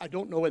 But I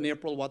don't know in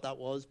April what that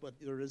was, but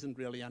there isn't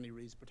really any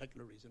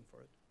particular reason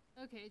for it.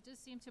 Okay, it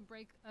just seemed to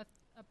break a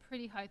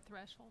pretty high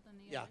threshold in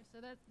the Yeah. other,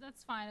 so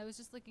that's fine. I was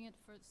just looking at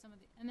for some of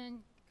the, and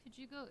then could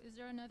you go? Is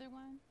there another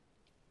one?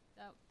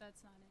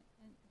 That's not it.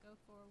 And go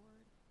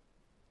forward.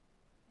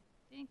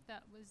 I think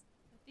that was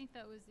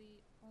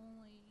the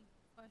only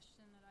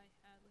question that I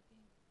had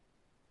looking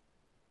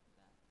at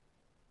that.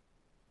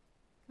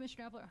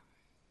 Commissioner Abler.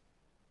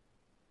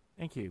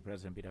 Thank you,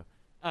 President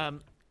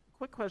Beto.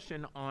 Quick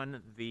question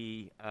on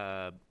the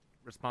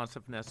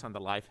responsiveness on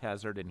the life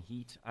hazard and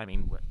heat. I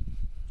mean,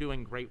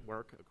 doing great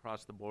work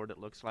across the board, it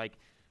looks like.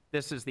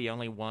 This is the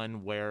only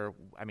one where,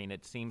 I mean,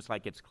 it seems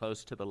like it's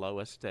close to the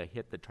lowest to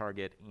hit the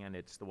target, and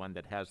it's the one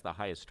that has the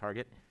highest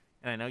target.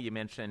 And I know you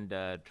mentioned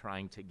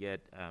trying to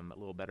get a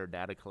little better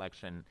data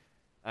collection.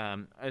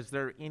 Is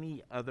there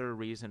any other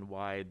reason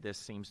why this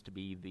seems to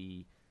be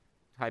the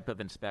type of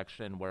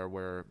inspection where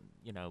we're,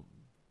 you know,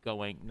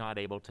 not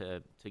able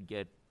to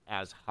get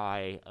as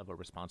high of a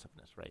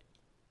responsiveness rate?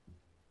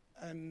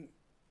 It's a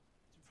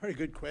very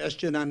good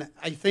question, and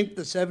I think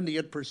the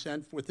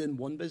 78% within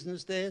one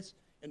business days,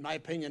 in my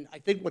opinion, I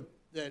think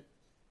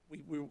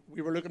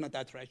we were looking at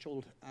that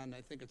threshold, and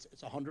I think it's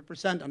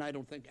 100%, and I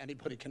don't think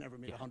anybody can ever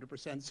meet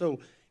 100%. So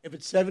if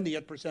it's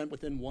 78%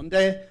 within one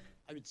day,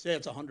 I would say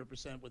it's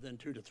 100% within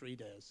 2 to 3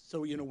 days.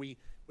 So, you know,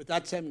 with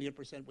that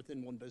 78%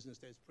 within one business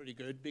day is pretty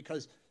good,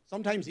 because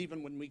sometimes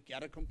even when we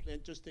get a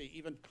complaint, just to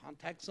even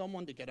contact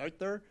someone to get out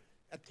there,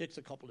 it takes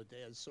a couple of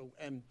days. So,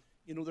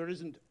 you know, there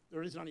isn't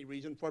any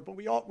reason for it, but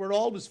we're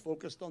always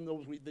focused on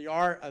those. They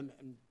are, and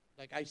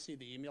like I see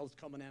the emails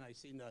coming in, I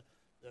see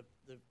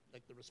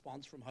the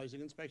response from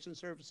housing inspection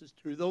services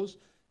to those.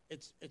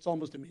 It's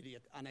almost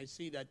immediate, and I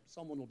see that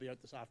someone will be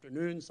out this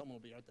afternoon, someone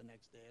will be out the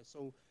next day.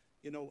 So,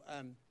 you know,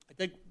 I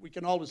think we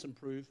can always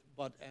improve,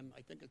 but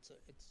I think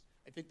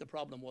I think the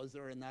problem was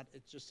there in that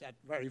it's just set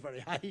very, very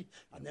high,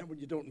 and then when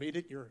you don't meet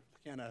it, you're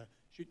kind of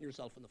shooting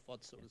yourself in the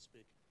foot, so to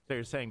speak. So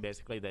you're saying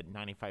basically that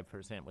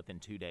 95% within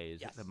 2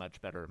 days Yes. is a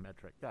much better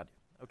metric. Got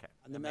it. Okay.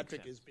 And the That makes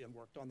metric sense. is being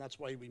worked on. That's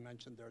why we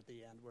mentioned there at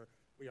the end where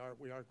we are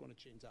going to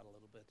change that a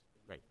little bit.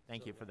 Great.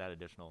 Thank you for that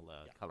additional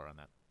color on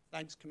that.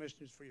 Thanks,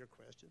 commissioners, for your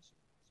questions.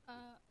 I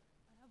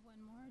have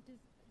one more.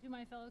 Do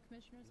my fellow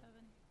commissioners have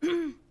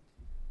any?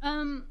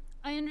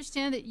 I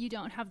understand that you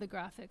don't have the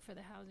graphic for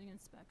the housing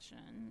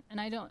inspection,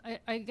 and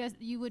I guess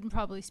you wouldn't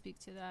probably speak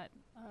to that.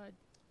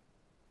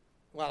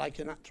 Well, I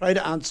can try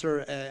to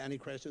answer any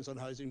questions on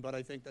housing, but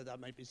I think that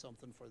might be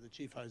something for the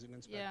chief housing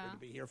inspector Yeah. to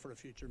be here for a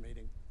future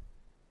meeting.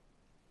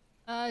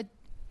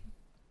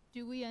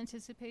 Do we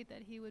anticipate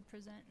that he would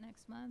present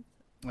next month?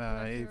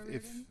 Director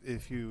O'Riordan?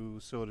 If you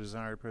so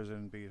desire,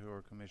 President Beto,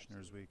 or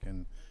commissioners, we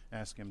can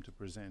ask him to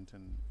present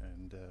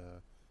and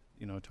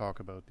you know,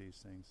 talk about these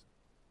things.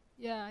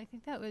 Yeah, I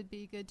think that would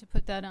be good to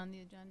put that on the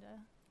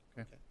agenda.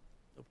 No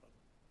problem.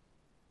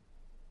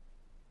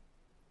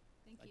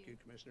 Thank Thank you,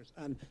 commissioners.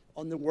 And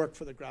on the work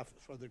for the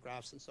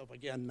graphs and stuff,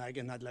 again,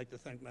 Megan, I'd like to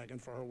thank Megan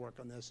for her work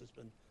on this. It's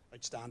been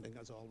outstanding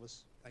as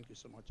always. Thank you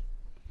so much.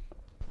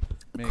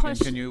 Megan,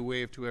 Question- can you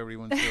wave to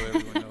everyone so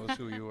everyone knows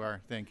who you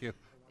are? Thank you.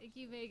 Thank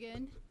you,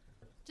 Megan.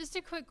 Just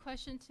a quick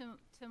question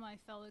to my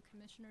fellow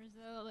commissioners,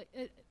 though.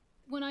 Like,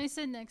 when I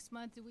said next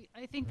month,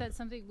 I think that's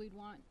something we'd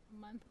want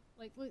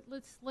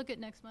let's look at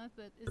next month,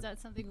 but is that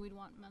something we'd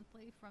want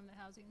monthly from the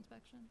housing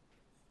inspection?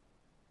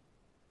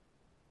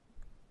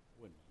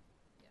 Wouldn't mind.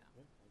 Yeah.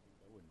 Yeah,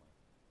 I wouldn't mind.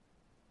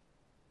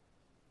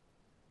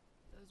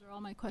 Those are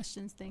all my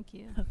questions. Thank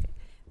you. Okay,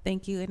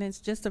 thank you. And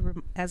it's just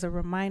as a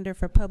reminder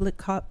for public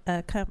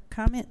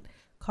comment,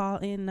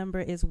 call-in number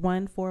is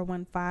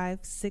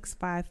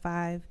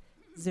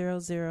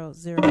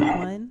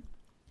 1-415-655-0001,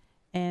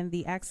 and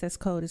the access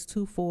code is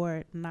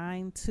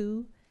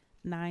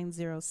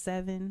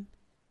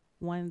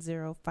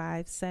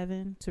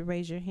 2492-907-1057. To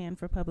raise your hand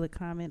for public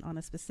comment on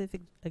a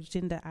specific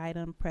agenda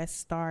item,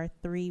 press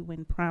 *3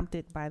 when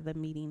prompted by the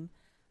meeting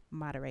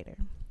moderator.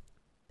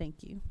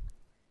 Thank you.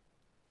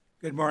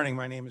 Good morning.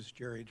 My name is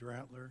Jerry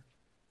Drantler.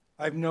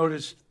 I've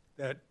noticed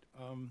that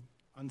on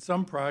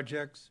some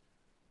projects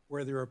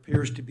where there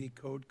appears to be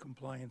code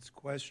compliance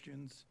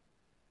questions,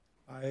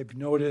 I've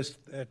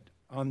noticed that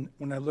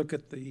when I look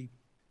at the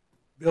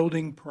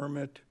building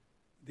permit,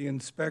 the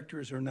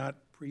inspectors are not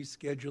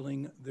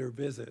pre-scheduling their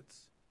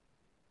visits.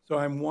 So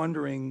I'm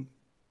wondering,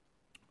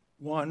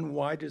 one,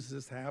 why does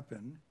this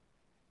happen?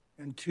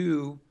 And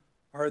two,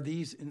 are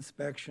these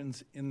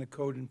inspections in the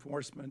code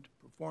enforcement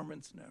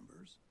performance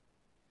numbers?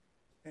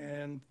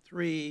 And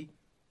three,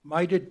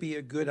 might it be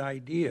a good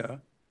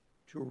idea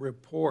to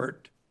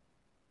report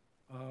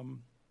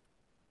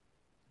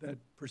that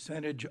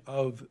percentage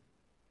of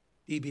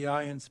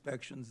DBI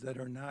inspections that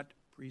are not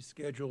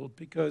pre-scheduled,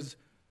 because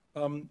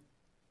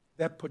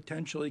that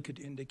potentially could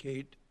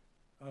indicate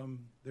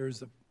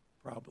there's a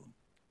problem.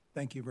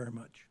 Thank you very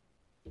much.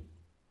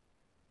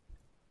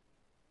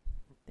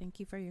 Thank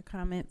you for your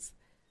comments.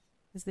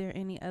 Is there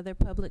any other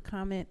public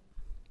comment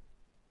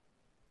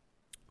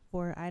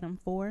for item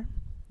 4,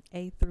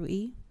 A through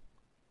E?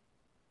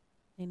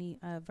 Any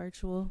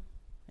virtual,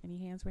 any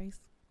hands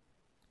raised?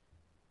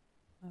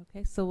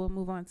 Okay, so we'll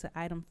move on to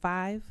item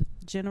 5,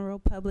 general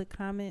public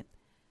comment.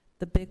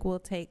 The BIC will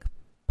take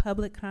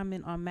public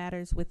comment on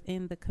matters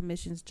within the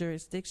commission's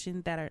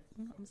jurisdiction that are,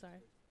 I'm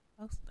sorry.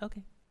 Oh,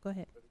 okay, go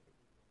ahead.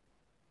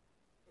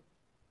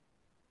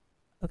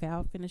 Okay,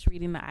 I'll finish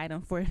reading the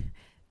item for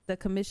the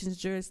commission's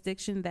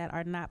jurisdiction that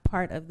are not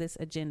part of this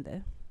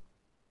agenda.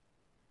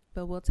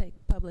 But we'll take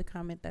public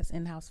comment that's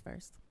in-house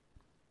first.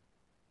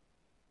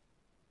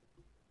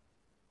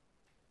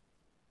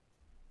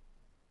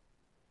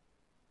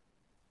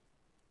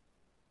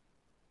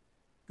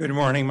 Good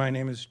morning. My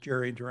name is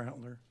Jerry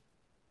Drantler.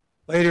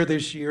 Later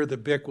this year, the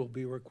BIC will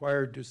be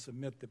required to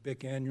submit the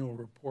BIC annual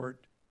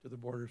report to the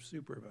Board of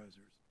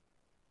Supervisors.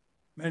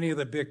 Many of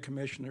the BIC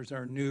commissioners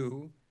are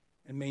new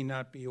and may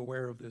not be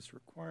aware of this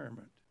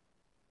requirement.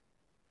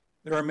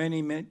 There are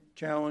many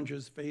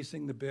challenges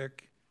facing the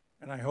BIC,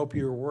 and I hope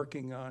you're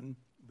working on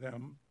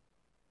them,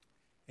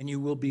 and you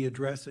will be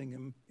addressing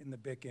them in the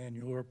BIC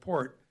annual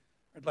report.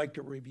 I'd like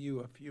to review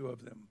a few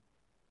of them.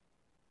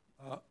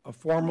 A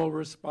formal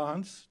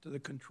response to the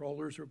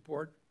Controller's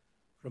report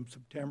from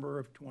September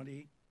of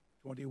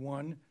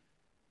 2021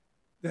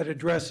 that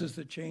addresses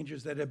the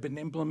changes that have been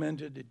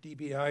implemented at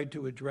DBI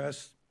to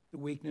address the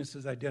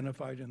weaknesses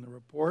identified in the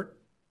report.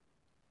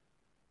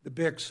 The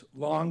BIC's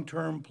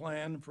long-term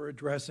plan for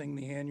addressing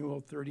the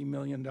annual $30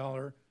 million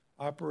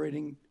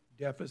operating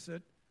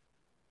deficit.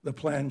 The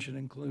plan should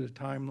include a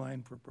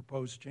timeline for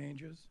proposed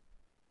changes.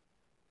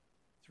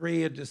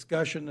 3, a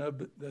discussion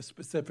of the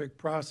specific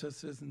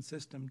processes and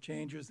system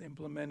changes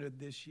implemented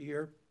this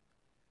year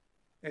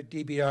at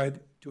DBI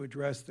to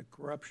address the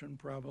corruption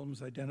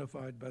problems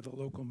identified by the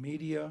local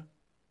media.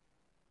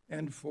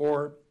 And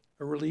 4,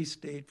 a release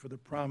date for the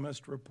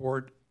promised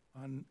report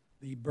on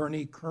the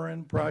Bernie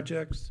Curran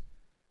projects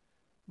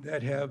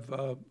that have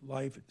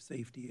life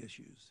safety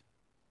issues.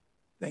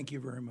 Thank you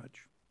very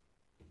much.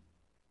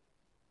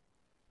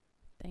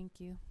 Thank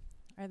you.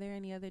 Are there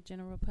any other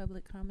general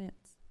public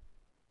comments?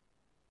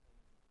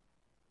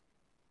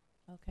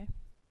 Okay.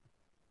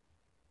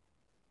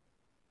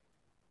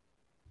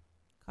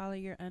 Caller,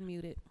 you're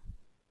unmuted.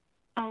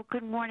 Oh,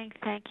 good morning.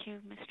 Thank you,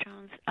 Ms.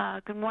 Jones.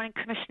 Good morning,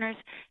 Commissioners.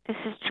 This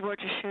is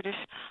Georgia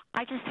Shudish.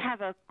 I just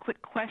have a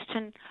quick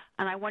question,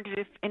 and I wondered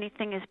if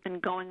anything has been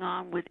going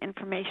on with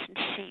information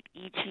sheet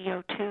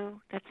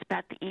EGO2. That's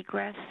about the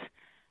egress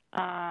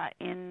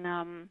in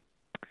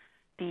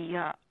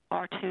the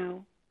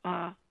R2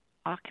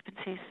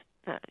 occupancies,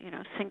 the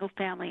single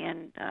family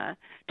and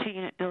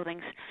 2-unit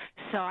buildings.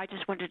 So I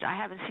just wondered, I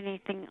haven't seen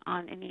anything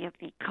on any of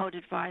the code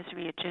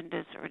advisory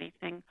agendas or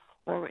anything,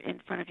 or in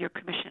front of your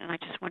commission, and I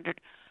just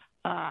wondered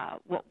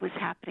what was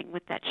happening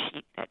with that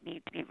sheet that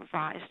needed to be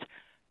revised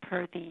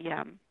per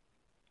the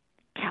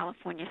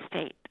California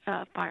State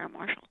Fire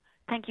Marshal.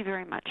 Thank you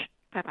very much.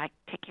 Bye-bye.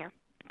 Take care.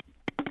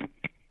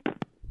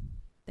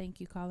 Thank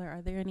you, caller.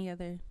 Are there any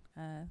other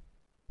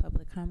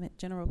public comment,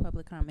 general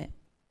public comment?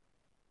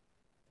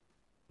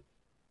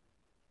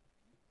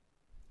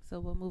 So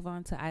we'll move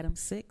on to item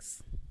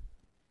 6,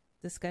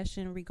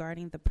 discussion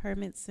regarding the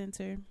permit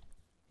center,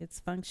 its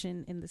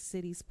function in the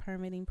city's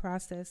permitting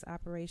process,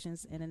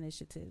 operations, and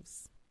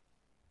initiatives.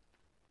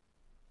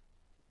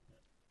 I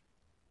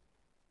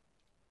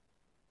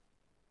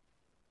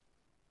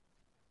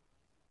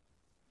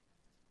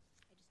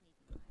just need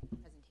my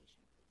presentation,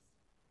 please.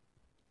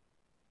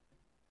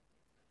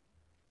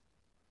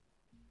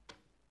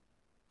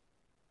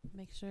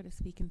 make sure to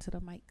speak into the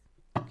mic.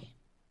 Okay.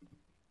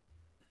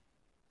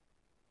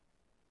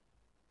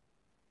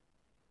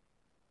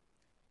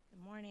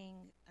 Good morning,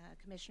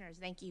 Commissioners.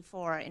 Thank you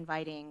for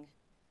inviting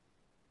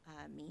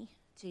me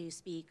to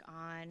speak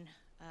on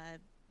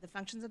the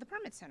functions of the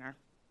Permit Center.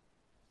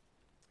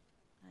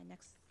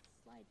 Next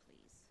slide, please.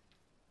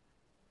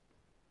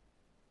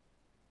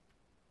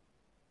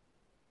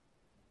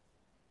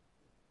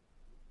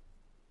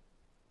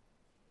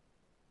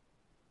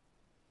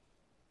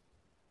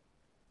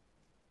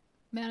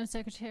 Madam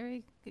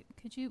Secretary,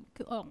 could you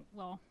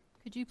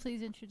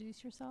please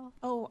introduce yourself?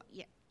 Oh,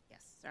 yeah,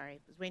 yes,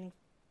 sorry. I was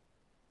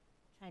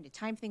trying to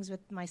time things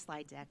with my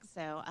slide deck.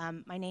 So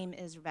my name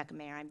is Rebecca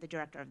Mayer. I'm the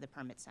director of the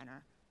Permit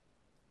Center.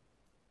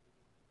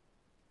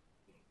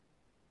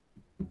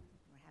 We're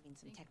having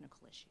some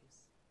technical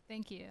issues.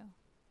 Thank you.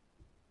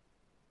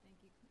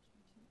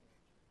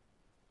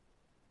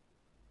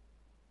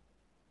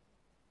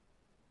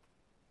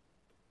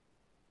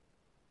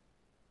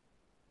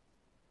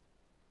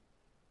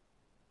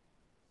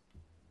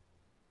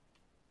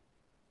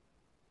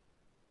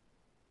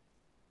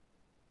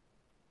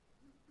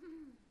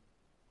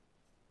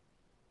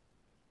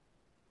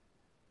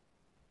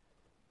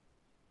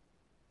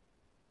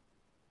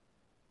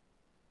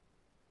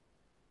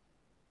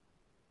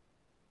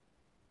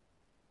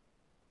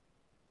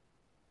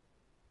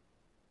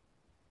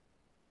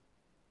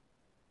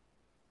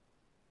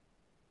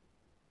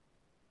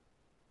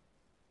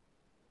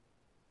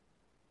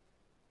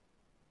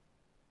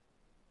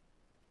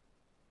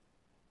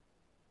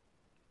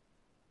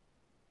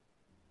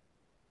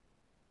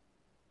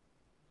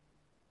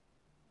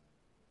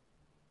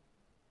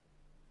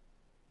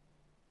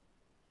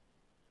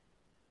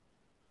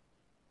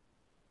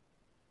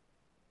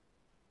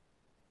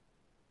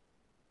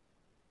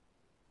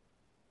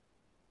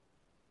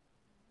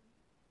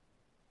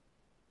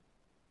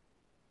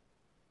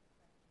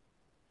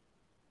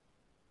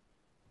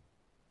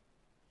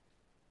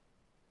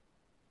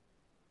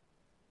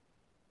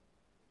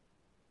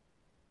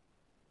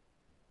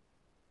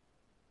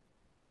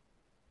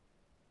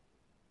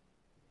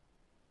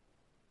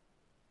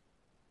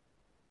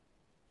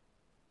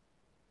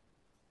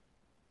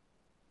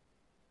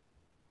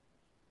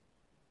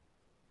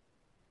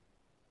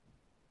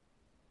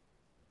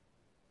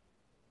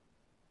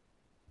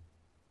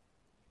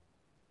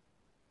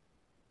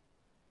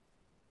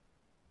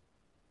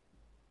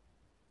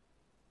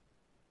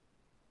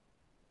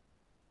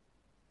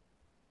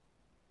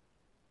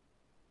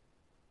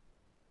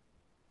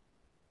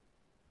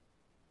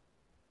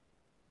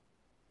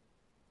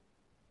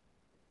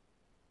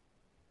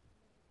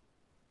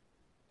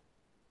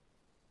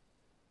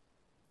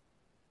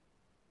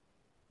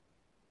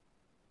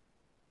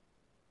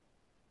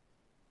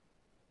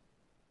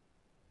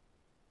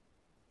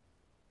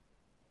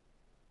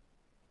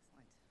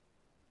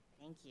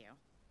 Thank you.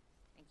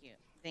 Thank you.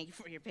 Thank you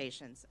for your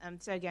patience.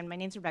 So again, my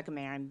name's Rebecca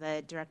Mayer. I'm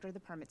the director of the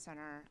Permit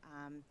Center.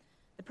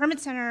 The Permit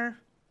Center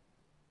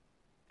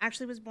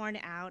actually was born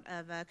out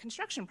of a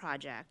construction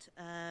project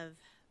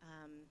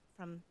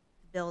from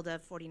the build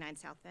of 49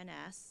 South Van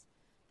Ness.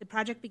 The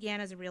project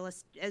began as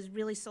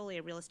really solely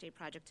a real estate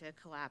project to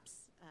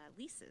collapse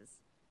leases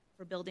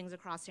for buildings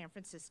across San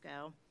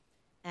Francisco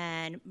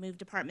and move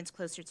departments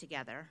closer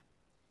together.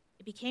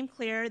 It became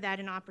clear that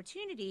an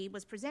opportunity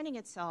was presenting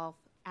itself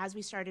as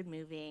we started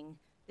moving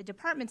the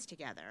departments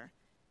together,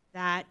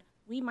 that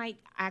we might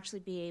actually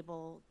be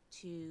able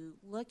to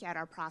look at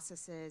our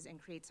processes and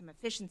create some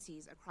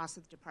efficiencies across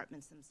the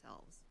departments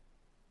themselves.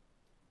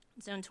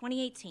 So in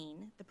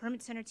 2018, the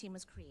Permit Center team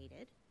was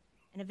created,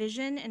 and a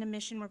vision and a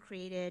mission were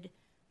created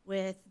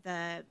with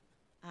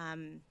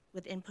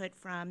input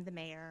from the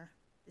mayor,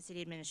 the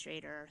city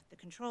administrator, the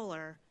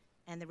controller,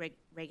 and the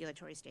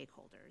regulatory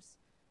stakeholders.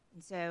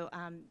 And so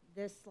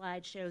this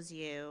slide shows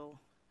you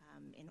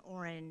in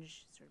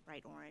orange, sort of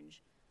bright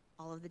orange,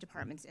 all of the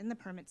departments in the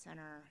Permit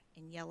Center.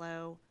 In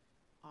yellow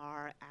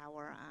are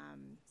our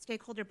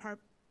stakeholder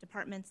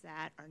departments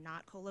that are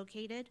not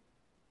co-located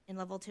in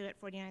Level 2 at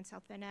 49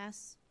 South Van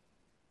Ness,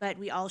 but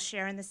we all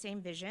share in the same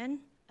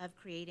vision of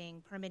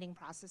creating permitting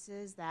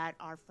processes that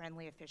are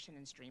friendly, efficient,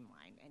 and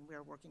streamlined, and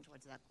we're working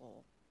towards that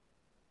goal.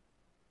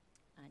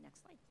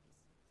 Next slide, please.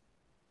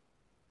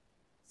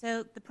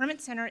 So the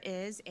Permit Center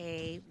is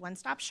a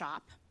one-stop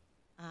shop,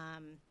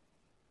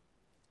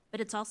 but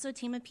it's also a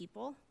team of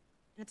people,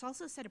 and it's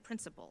also a set of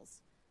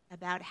principles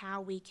about how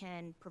we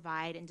can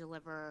provide and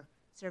deliver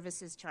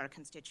services to our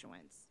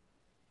constituents.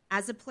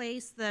 As a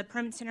place, the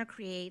Permit Center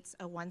creates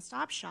a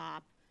one-stop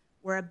shop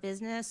where a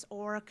business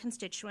or a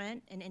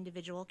constituent, an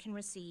individual, can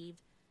receive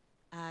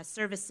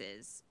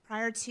services.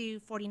 Prior to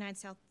 49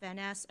 South Van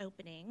Ness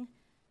opening,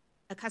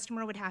 a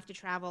customer would have to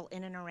travel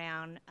in and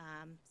around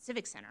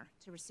Civic Center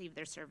to receive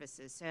their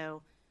services.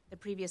 So the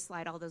previous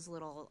slide, all those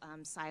little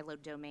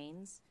siloed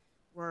domains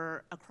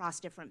were across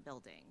different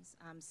buildings.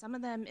 Some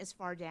of them as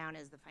far down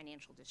as the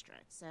financial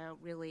district. So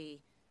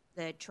really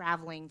the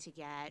traveling to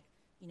get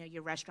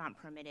your restaurant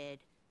permitted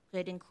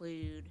could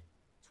include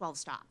 12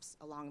 stops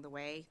along the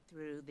way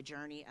through the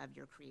journey of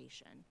your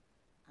creation.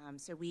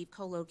 So we've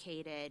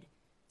co-located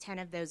 10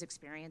 of those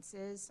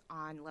experiences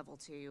on level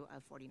 2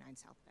 of 49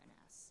 South Van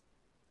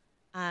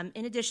Ness.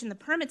 In addition, the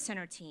Permit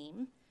Center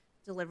team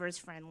delivers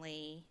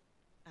friendly,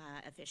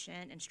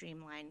 efficient, and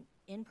streamlined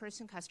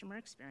in-person customer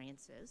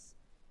experiences.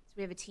 So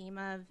we have a team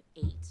of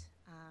 8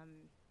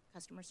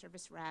 customer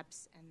service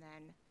reps and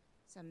then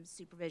some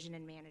supervision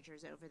and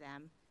managers over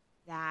them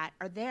that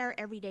are there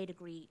every day to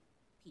greet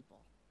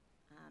people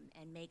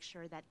and make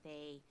sure that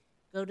they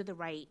go to the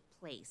right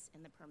place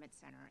in the Permit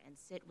Center and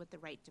sit with the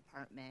right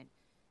department.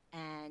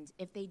 And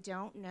if they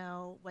don't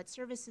know what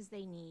services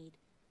they need,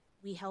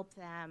 we help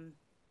them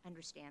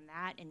understand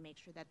that and make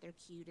sure that they're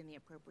queued in the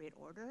appropriate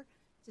order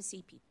to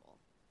see people.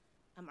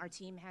 Our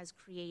team has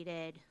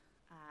created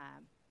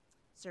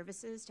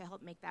services to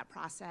help make that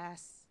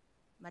process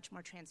much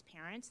more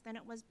transparent than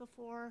it was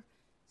before.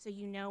 So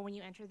you know when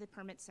you enter the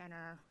Permit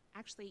Center,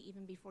 actually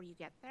even before you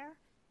get there,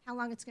 how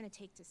long it's going to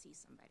take to see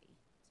somebody.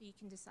 So you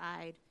can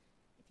decide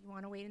if you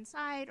want to wait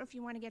inside or if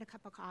you want to get a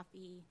cup of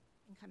coffee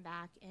and come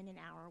back in an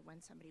hour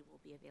when somebody will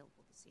be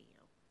available to see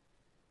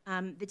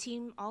you. The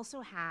team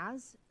also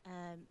has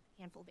a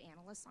handful of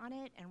analysts on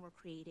it, and we're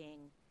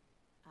creating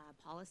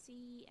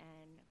policy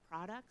and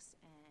products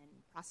and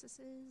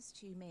processes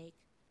to make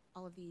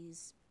all of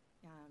these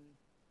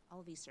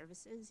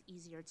services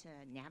easier to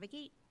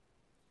navigate.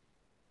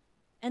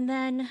 And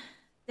then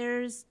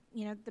there's,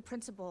 the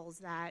principles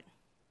that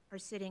are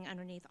sitting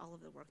underneath all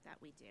of the work that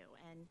we do.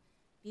 And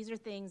these are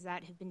things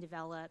that have been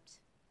developed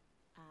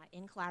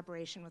in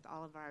collaboration with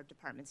all of our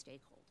department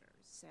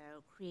stakeholders. So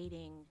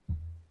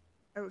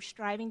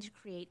striving to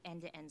create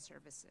end-to-end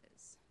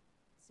services.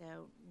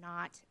 So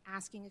not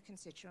asking a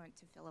constituent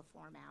to fill a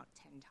form out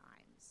 10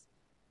 times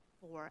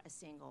for a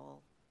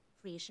single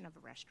creation of a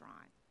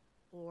restaurant,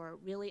 or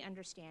really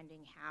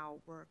understanding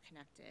how we're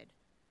connected.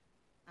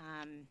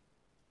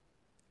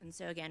 And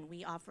so again,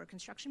 we offer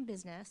construction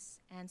business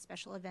and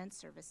special event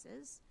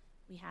services.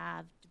 We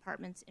have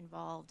departments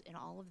involved in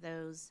all of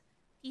those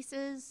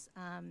pieces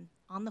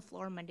on the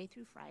floor Monday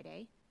through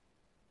Friday.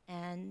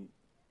 And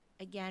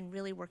again,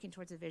 really working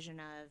towards a vision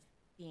of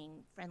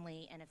being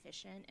friendly and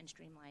efficient and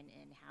streamlined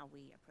in how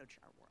we approach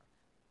our work.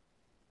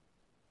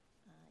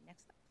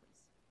 Next slide, please.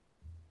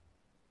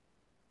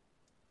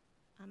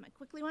 I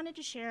quickly wanted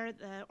to share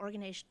the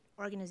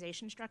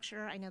organization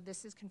structure. I know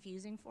this is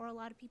confusing for a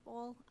lot of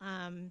people.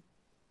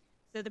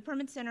 So the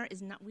Permit Center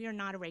we are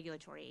not a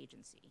regulatory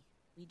agency.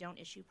 We don't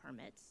issue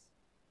permits,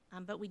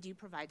 but we do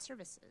provide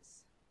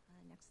services.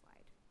 Next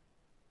slide.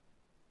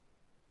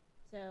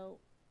 So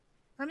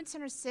Permit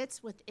Center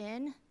sits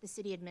within the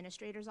city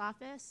administrator's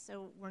office,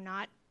 so we're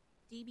not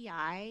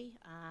DBI,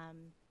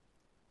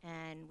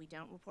 and we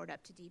don't report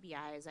up to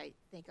DBI, as I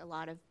think a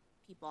lot of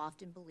people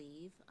often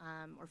believe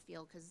or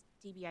feel, because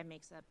DBI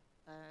makes up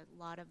a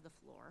lot of the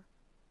floor.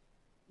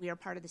 We are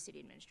part of the city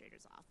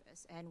administrator's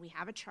office, and we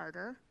have a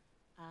charter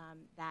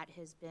that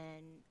has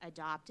been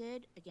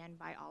adopted, again,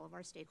 by all of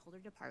our stakeholder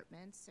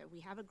departments. So we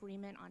have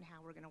agreement on how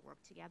we're going to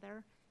work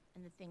together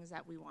and the things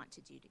that we want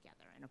to do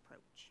together and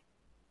approach.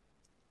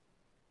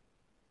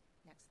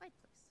 Next slide,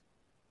 please.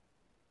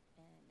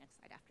 And next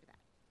slide after that.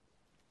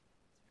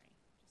 Sorry,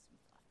 just some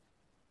fluff.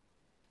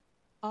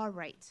 All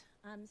right,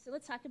 so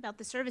let's talk about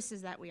the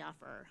services that we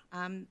offer.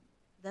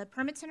 The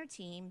Permit Center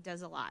team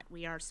does a lot.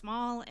 We are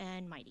small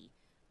and mighty.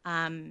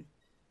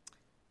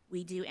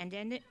 We do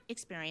end-to-end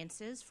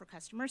experiences for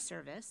customer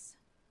service,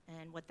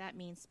 and what that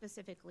means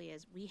specifically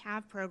is we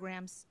have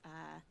programs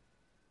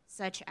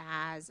such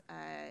as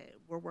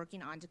we're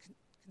working on to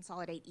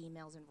consolidate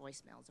emails and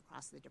voicemails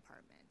across the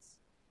departments.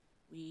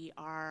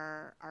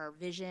 Our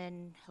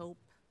vision, hope,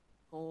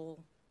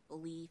 goal,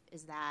 belief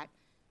is that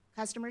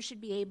customers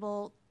should be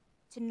able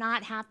to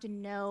not have to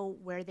know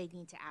where they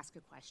need to ask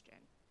a question.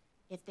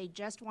 If they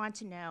just want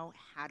to know,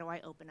 how do I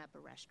open up a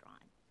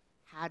restaurant?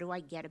 How do I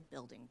get a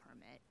building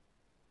permit?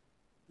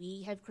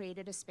 We have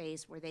created a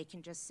space where they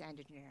can just send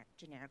a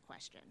generic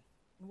question,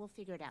 and we'll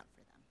figure it out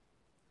for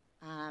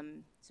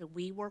them. So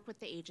we work with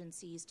the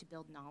agencies to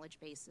build knowledge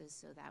bases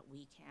so that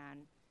we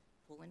can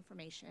pull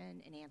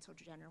information and answer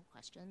general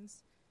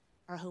questions.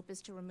 Our hope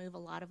is to remove a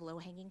lot of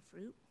low-hanging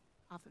fruit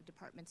off of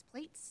departments'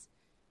 plates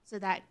so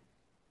that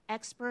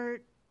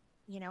expert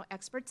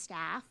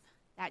staff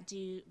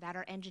that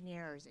are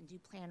engineers and do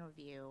plan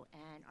review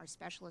and are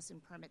specialists in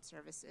permit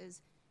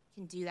services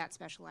can do that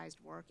specialized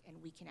work, and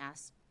we can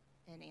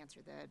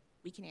answer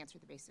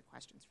the basic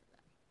questions for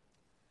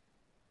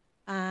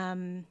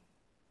them.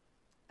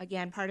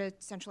 Again, part of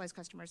centralized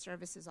customer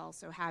service is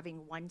also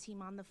having one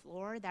team on the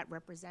floor that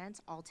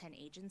represents all 10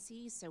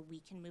 agencies, so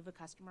we can move a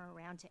customer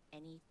around to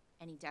any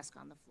desk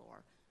on the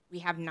floor. We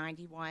have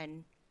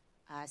 91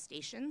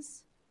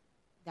 stations.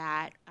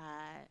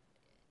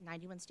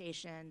 91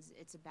 stations.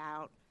 It's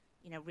about,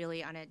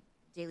 really on a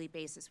daily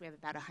basis, we have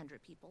about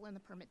 100 people in the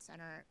Permit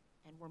Center,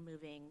 and we're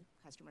moving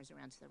customers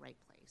around to the right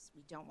place.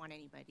 We don't want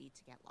anybody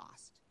to get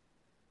lost.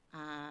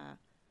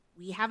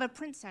 We have a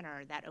print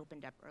center that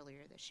opened up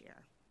earlier this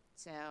year.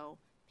 So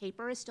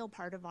paper is still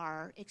part of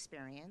our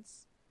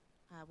experience.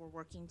 We're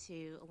working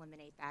to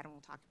eliminate that, and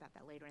we'll talk about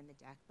that later in the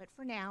deck. But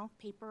for now,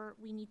 paper,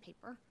 we need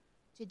paper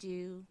to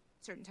do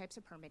certain types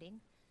of permitting.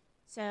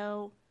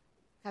 So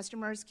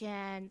customers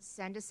can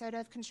send a set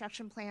of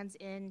construction plans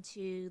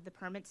into the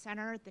permit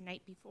center the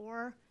night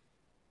before.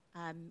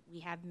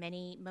 We have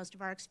most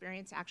of our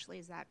experience actually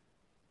is that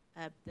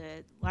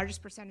the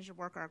largest percentage of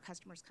work are our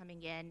customers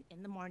coming in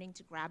the morning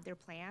to grab their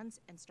plans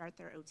and start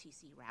their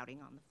OTC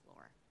routing on the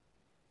floor.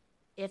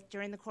 If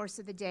during the course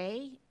of the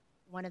day,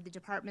 one of the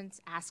departments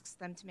asks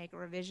them to make a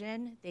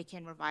revision, they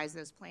can revise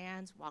those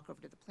plans, walk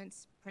over to the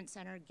print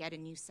center, get a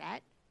new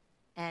set,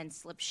 and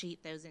slip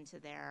sheet those into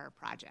their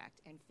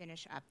project and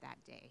finish up that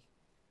day.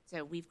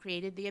 So we've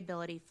created the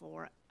ability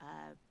for a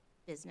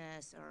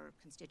business or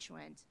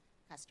constituent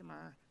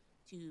customer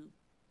to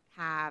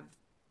have,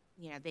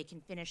 they can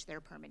finish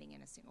their permitting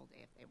in a single day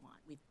if they want.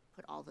 We've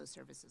put all those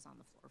services on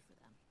the floor for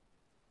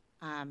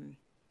them.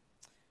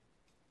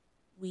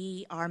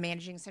 We are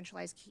managing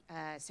centralized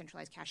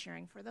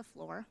cashiering for the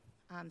floor.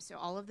 So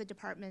all of the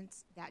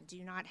departments that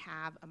do not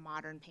have a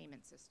modern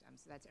payment system,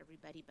 so that's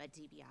everybody but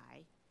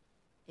DBI,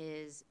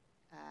 is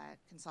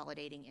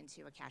consolidating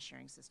into a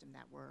cashiering system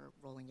that we're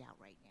rolling out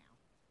right now.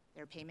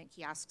 There are payment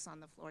kiosks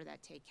on the floor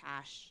that take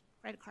cash,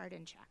 credit card,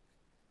 and check,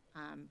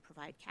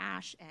 provide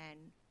cash, and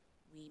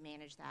we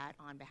manage that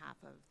on behalf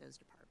of those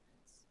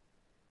departments.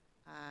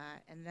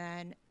 And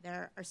then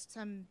there are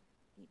some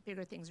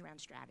bigger things around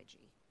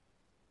strategy.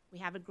 We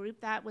have a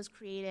group that was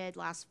created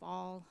last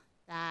fall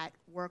that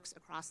works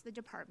across the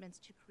departments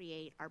to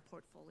create our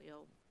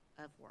portfolio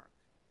of work,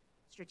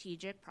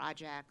 strategic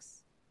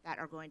projects that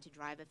are going to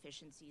drive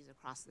efficiencies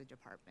across the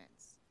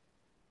departments.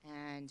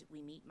 And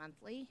we meet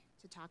monthly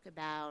to talk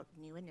about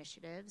new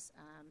initiatives.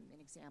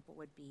 An example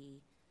would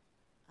be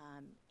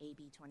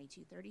AB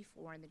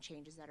 2234 and the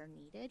changes that are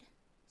needed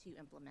to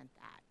implement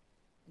that.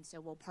 And so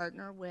we'll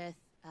partner with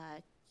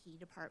key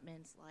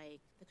departments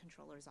like the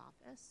Controller's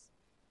Office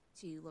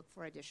to look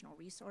for additional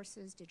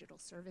resources, digital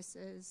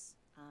services,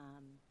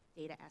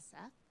 data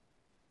SF,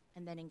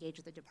 and then engage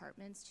with the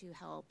departments to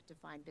help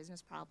define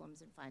business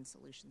problems and find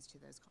solutions to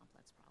those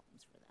complex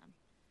problems for them.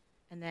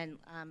 And then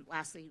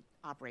lastly,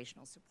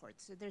 operational support.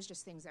 So there's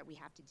just things that we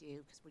have to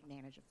do because we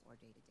manage a floor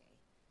day to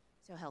day.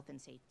 So health and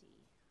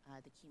safety,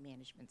 the queue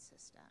management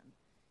system,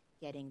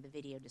 getting the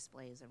video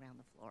displays around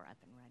the floor up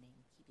and running,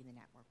 keeping the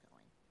network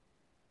going.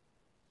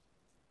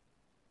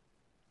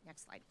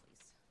 Next slide,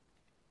 please.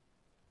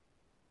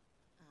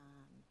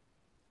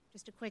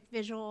 Just a quick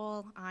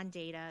visual on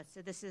data.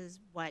 So this is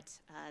what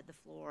the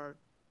floor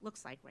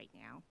looks like right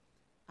now.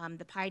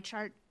 The pie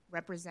chart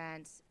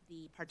represents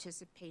the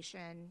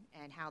participation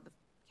and how the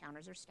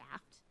counters are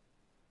staffed.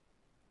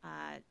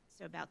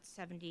 So about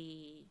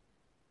 74%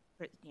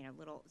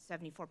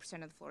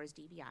 of the floor is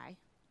DBI.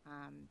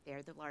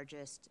 They're the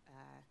largest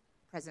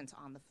presence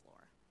on the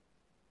floor.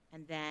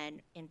 And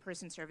then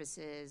in-person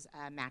services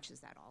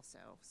matches that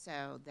also.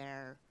 So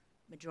their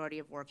majority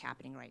of work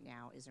happening right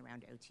now is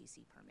around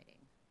OTC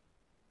permitting.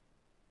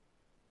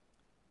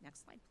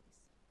 Next slide,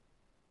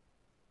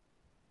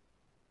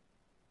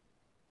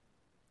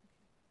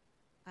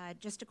 please.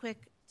 Just a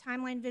quick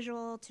timeline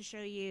visual to show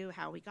you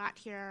how we got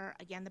here.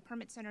 Again, the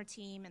Permit Center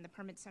team and the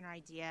Permit Center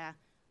idea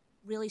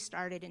really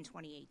started in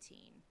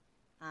 2018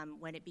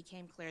 when it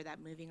became clear that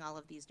moving all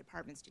of these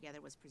departments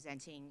together was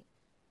presenting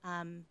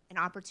an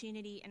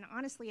opportunity and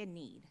honestly a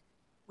need.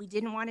 We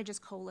didn't want to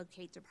just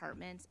co-locate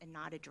departments and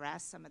not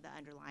address some of the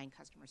underlying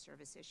customer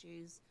service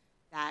issues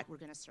that were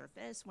going to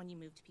surface when you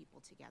moved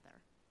people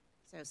together.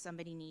 So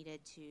somebody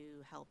needed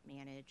to help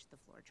manage the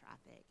floor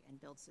traffic and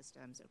build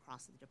systems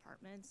across the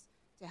departments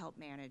to help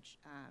manage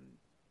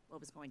what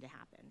was going to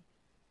happen.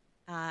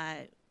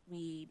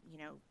 We,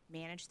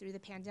 managed through the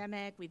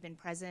pandemic. We've been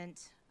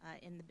present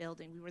in the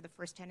building. We were the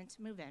first tenant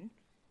to move in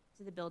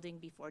to the building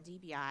before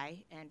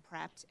DBI and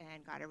prepped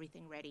and got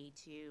everything ready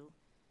to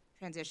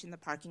transition the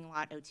parking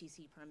lot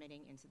OTC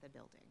permitting into the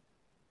building.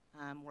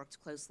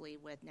 Worked closely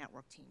with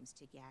network teams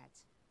to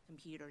get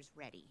computers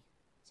ready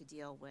to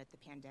deal with the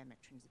pandemic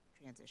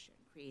transition,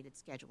 created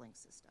scheduling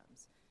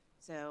systems.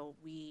 So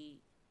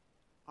we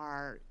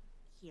are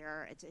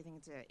here, I think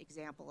it's an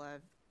example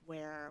of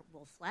where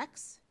we'll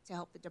flex to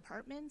help the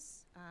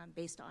departments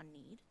based on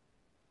need.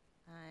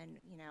 And,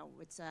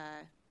 it's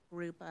a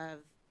group of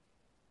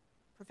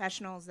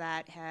professionals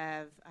that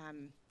have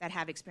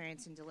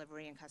experience in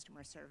delivery and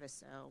customer service,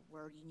 so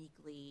we're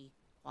uniquely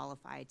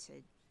qualified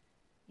to,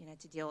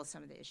 to deal with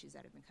some of the issues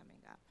that have been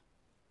coming up.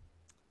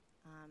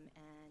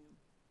 And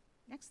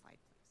next slide,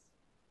 please.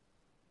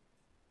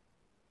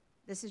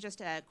 This is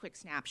just a quick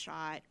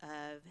snapshot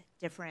of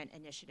different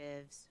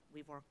initiatives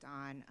we've worked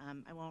on.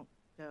 I won't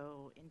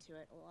go into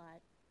it a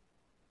lot,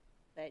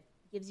 but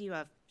gives you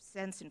a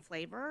sense and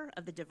flavor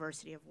of the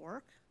diversity of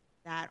work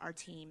that our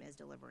team is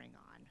delivering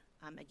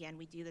on. Again,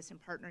 we do this in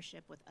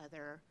partnership with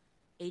other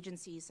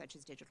agencies such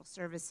as Digital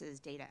Services,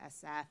 Data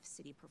SF,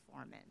 City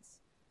Performance,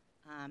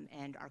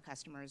 and our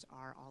customers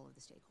are all of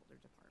the stakeholder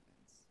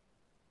departments.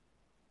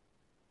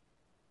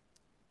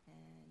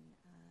 And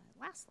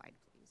last slide,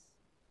 please.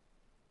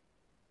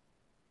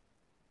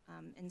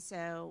 And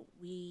so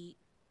we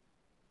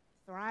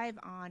thrive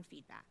on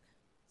feedback.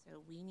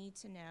 So we need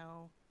to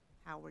know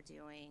how we're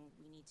doing.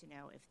 We need to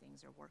know if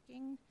things are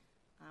working.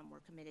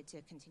 We're committed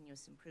to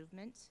continuous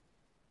improvement.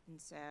 And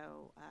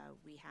so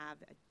we have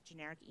a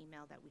generic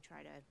email that we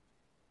try to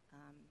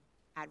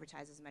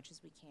advertise as much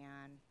as we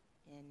can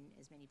in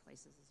as many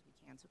places as we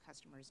can so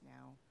customers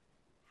know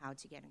how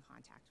to get in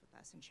contact with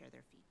us and share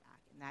their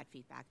feedback. And that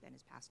feedback then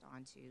is passed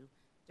on to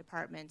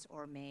departments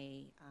or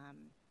may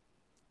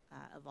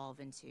evolve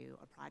into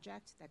a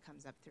project that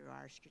comes up through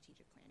our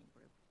strategic planning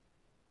group.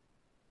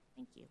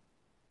 Thank you.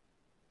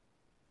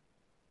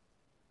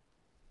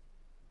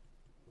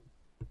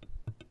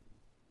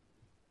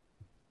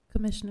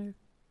 Commissioner,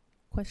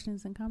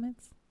 questions and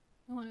comments?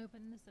 I want to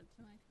open this up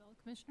to my fellow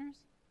commissioners.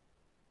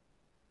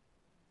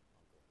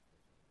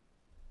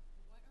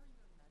 What are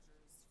your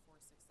measures for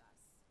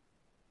success?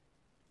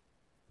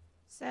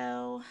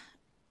 So,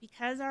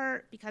 because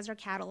our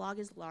catalog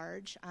is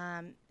large,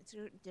 it's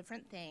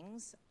different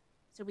things.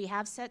 So we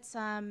have set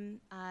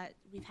some.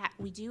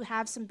 We do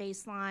have some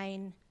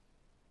baseline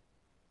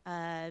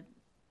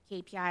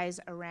KPIs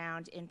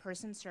around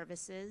in-person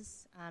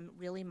services,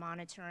 really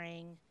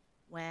monitoring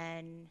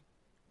when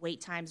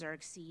wait times are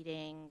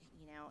exceeding.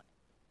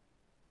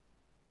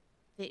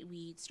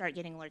 We start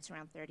getting alerts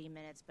around 30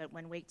 minutes, but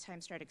when wait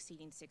times start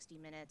exceeding 60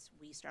 minutes,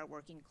 we start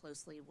working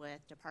closely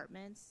with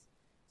departments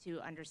to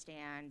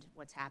understand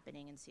what's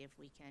happening and see if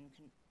we can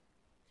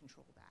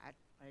control that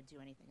or do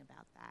anything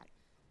about that.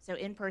 So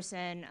in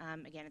person,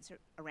 again, it's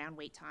around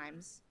wait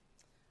times.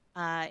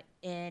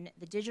 In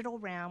the digital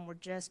realm, we're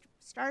just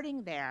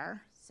starting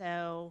there.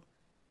 So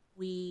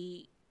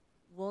we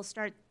will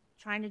start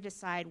trying to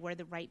decide where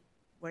the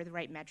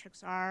right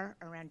metrics are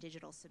around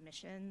digital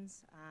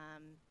submissions,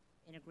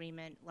 in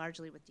agreement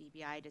largely with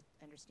DBI to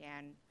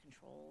understand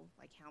control,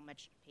 like how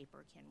much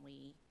paper can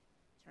we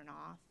turn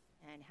off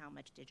and how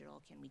much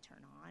digital can we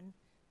turn on.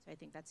 So I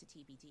think that's a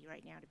TBD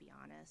right now, to be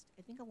honest.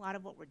 I think a lot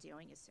of what we're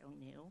doing is so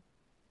new.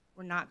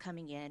 We're not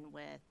coming in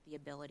with the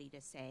ability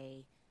to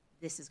say,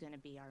 this is going to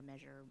be our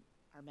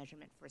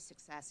measurement for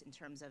success in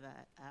terms of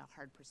a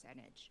hard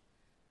percentage.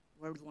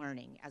 We're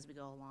learning as we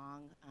go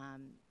along.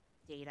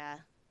 Data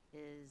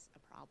is a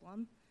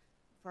problem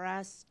for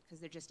us because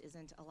there just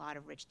isn't a lot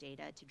of rich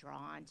data to draw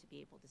on to be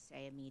able to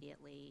say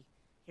immediately,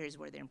 here's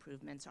where the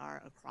improvements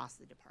are across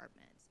the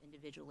departments.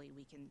 Individually,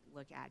 we can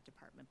look at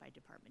department by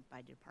department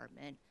by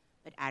department,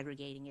 but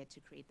aggregating it to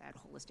create that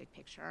holistic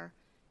picture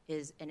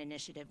is an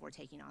initiative we're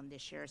taking on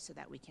this year so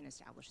that we can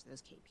establish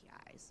those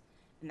KPIs.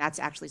 And that's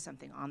actually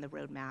something on the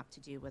roadmap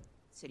to do with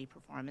city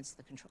performance,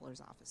 the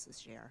controller's office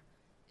this year,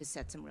 is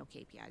set some real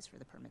KPIs for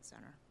the permit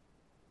center.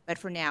 But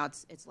for now,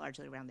 it's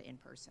largely around the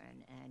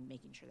in-person and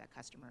making sure that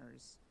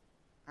customers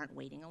aren't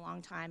waiting a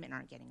long time and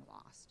aren't getting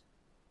lost.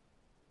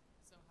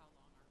 So how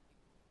long are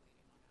people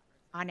waiting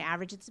on average? On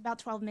average, it's about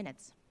 12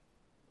 minutes.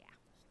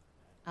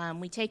 Yeah.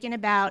 We take in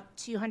about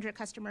 200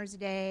 customers a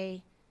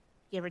day,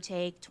 give or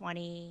take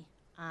 20.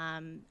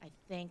 I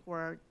think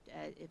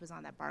it was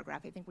on that bar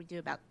graph, I think we do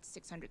about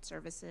 600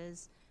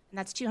 services, and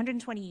that's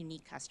 220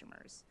 unique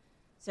customers.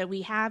 So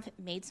we have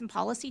made some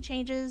policy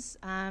changes,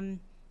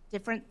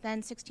 different than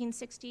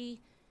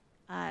 1660.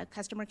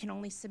 Customer can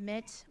only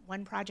submit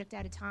one project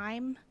at a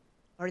time,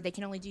 or they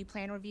can only do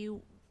plan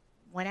review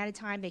one at a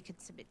time. They could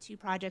submit 2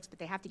 projects, but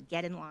they have to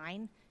get in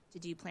line to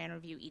do plan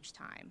review each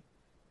time.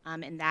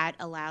 And that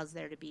allows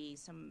there to be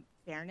some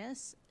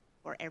fairness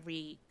for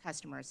every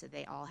customer so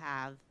they all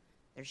have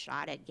their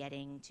shot at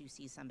getting to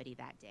see somebody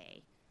that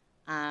day.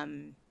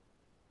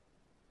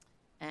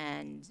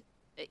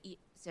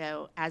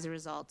 So as a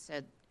result,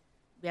 so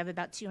we have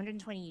about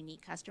 220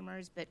 unique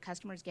customers, but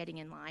customers getting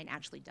in line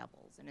actually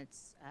doubles, and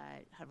it's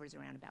hovers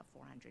around about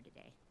 400 a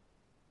day.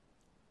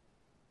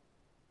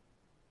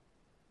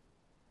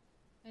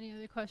 Any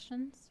other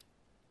questions?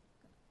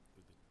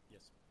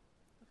 Yes.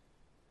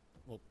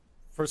 Well,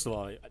 first of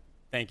all,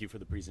 thank you for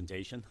the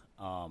presentation.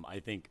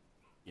 I think,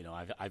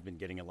 I've been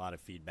getting a lot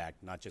of feedback,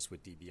 not just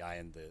with DBI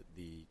and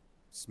the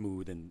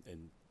smooth and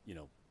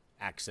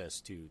access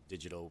to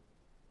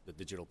the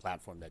digital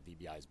platform that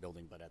DBI is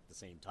building, but at the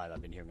same time,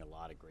 I've been hearing a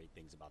lot of great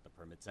things about the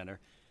permit center.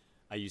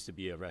 I used to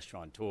be a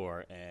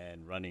restaurateur,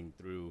 and running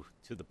through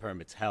to the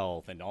permits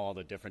health and all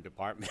the different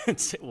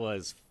departments, it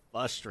was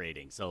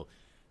frustrating. So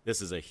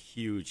this is a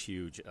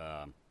huge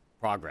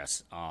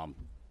progress.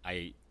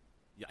 I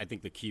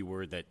think the key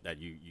word that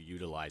you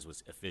utilized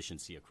was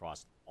efficiency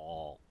across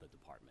all the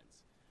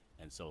departments.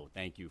 And so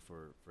thank you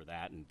for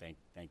that, and thank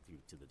you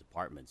to the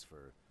departments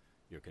for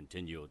your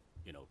continued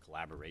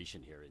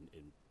collaboration here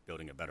in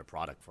building a better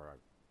product for our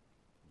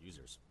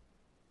users.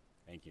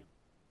 Thank you.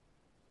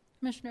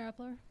 Commissioner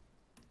Epler.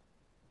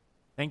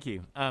 Thank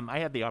you. I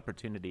had the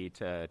opportunity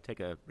to take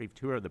a brief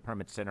tour of the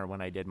permit center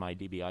when I did my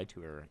DBI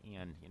tour,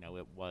 and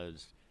it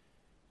was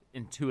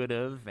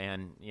intuitive,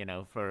 and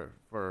for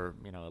a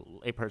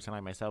layperson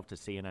like myself to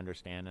see and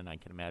understand, and I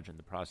can imagine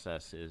the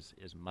process is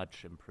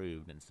much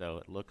improved, and so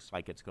it looks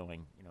like it's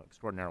going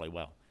extraordinarily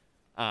well.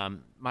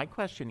 My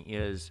question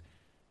is,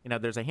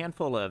 there's a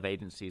handful of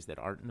agencies that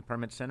aren't in the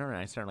permit center, and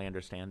I certainly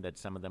understand that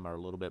some of them are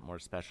a little bit more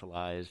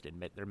specialized,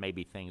 and there may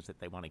be things that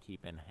they want to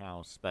keep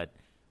in-house, but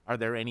are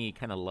there any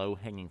kind of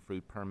low-hanging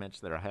fruit permits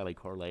that are highly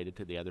correlated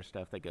to the other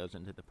stuff that goes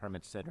into the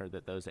permit center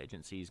that those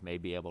agencies may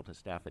be able to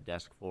staff a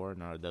desk for,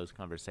 and are those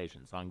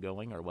conversations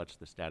ongoing, or what's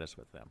the status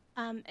with them?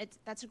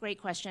 That's a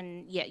great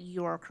question. Yeah,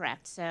 you're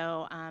correct.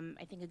 So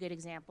I think a good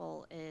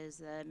example is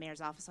the Mayor's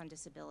Office on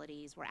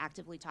Disabilities. We're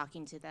actively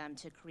talking to them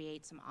to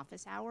create some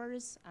office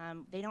hours.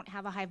 They don't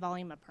have a high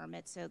volume of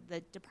permits, so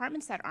the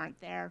departments that aren't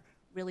there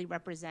really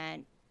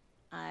represent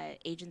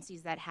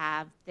agencies that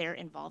they're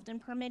involved in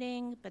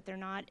permitting, but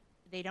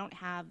they don't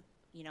have,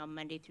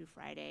 Monday through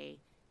Friday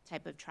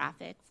type of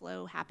traffic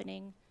flow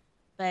happening.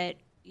 But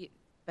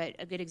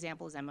a good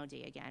example is MOD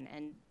again.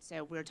 And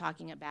so we're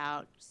talking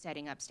about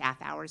setting up staff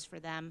hours for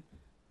them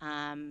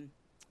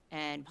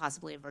and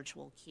possibly a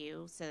virtual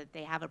queue so that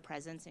they have a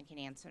presence and can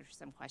answer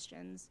some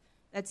questions.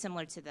 That's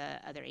similar to the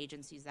other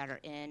agencies that are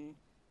in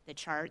the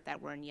chart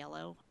that were in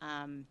yellow.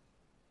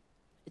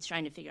 It's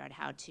trying to figure out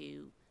how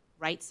to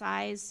right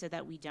size so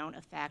that we don't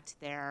affect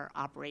their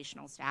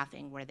operational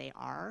staffing where they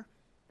are,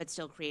 but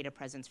still create a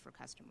presence for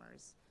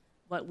customers.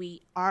 What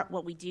we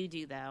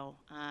do though,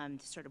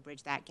 to sort of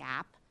bridge that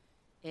gap,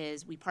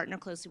 is we partner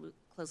closely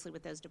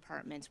with those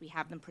departments. We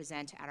have them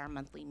present at our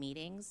monthly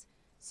meetings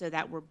so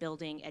that we're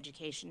building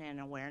education and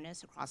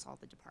awareness across all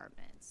the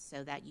departments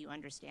so that you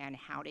understand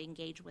how to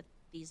engage with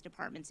these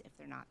departments if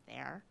they're not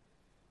there.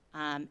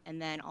 And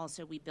then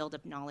also we build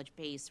up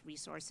knowledge-based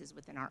resources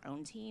within our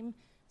own team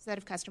so that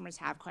if customers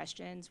have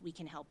questions, we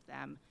can help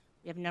them.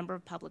 We have a number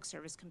of public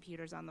service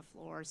computers on the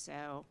floor,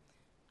 so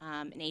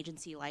an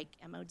agency like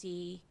MOD,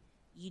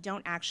 you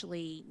don't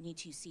actually need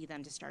to see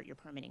them to start your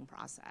permitting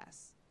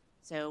process.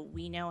 So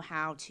we know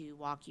how to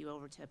walk you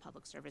over to a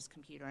public service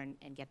computer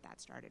and get that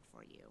started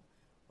for you.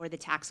 Or the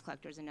tax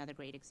collector is another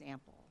great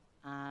example.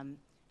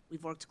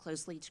 We've worked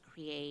closely to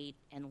create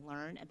and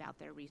learn about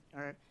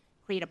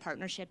create a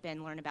partnership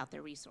and learn about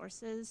their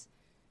resources.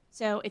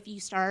 So if you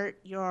start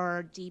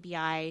your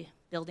DBI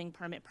building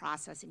permit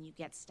process and you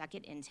get stuck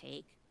at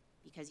intake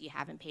because you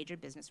haven't paid your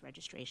business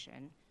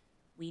registration,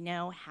 we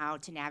know how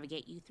to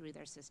navigate you through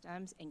their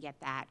systems and get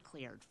that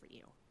cleared for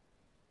you.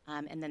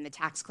 And then the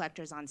tax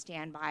collector's on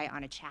standby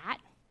on a chat,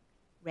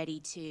 ready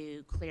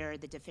to clear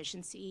the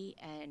deficiency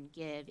and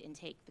give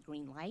intake the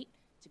green light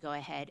to go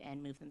ahead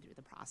and move them through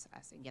the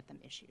process and get them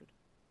issued.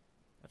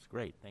 That's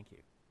great. Thank you.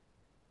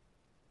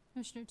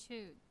 Commissioner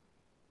Toot.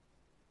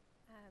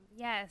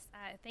 Yes,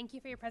 thank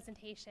you for your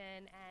presentation,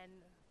 and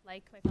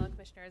like my fellow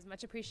commissioners,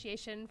 much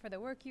appreciation for the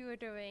work you are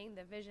doing,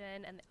 the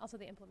vision, and also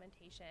the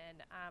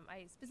implementation.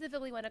 I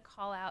specifically want to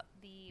call out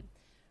the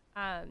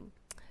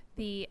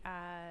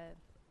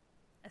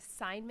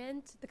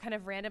assignment, the kind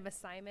of random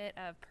assignment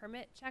of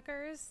permit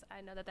checkers.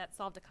 I know that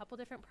solved a couple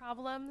different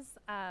problems,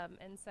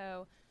 and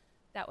so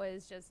that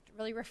was just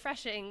really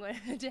refreshing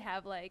to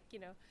have, like,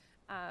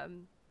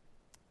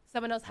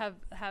 someone else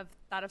have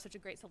thought of such a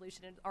great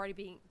solution and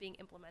already being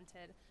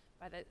implemented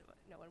by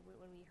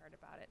when we heard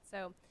about it.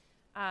 So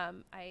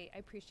I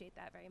appreciate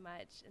that very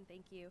much, and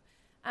thank you.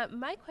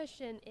 My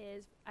question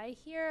is, I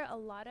hear a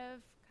lot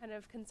of kind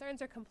of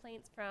concerns or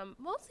complaints from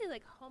mostly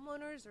like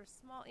homeowners or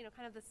small,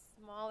 kind of the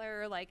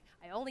smaller, like,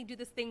 I only do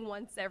this thing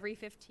once every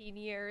 15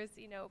 years,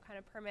 kind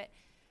of permit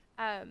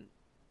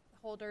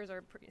holders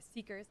or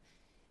seekers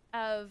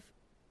of,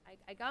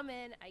 I come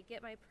in, I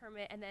get my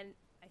permit, and then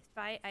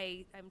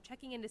I'm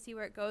checking in to see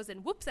where it goes,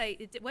 and whoops,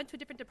 it went to a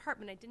different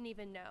department I didn't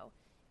even know.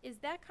 Is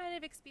that kind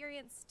of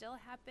experience still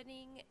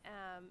happening?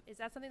 Is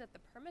that something that the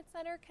permit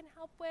center can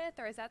help with,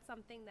 or is that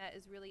something that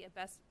is really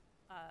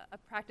a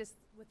practice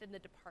within the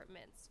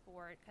departments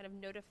for kind of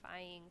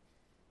notifying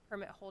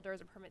permit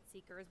holders or permit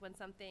seekers when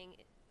something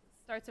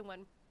starts in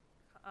one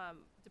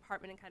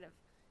department and kind of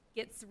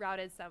gets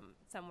routed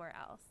somewhere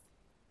else?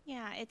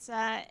 Yeah, it's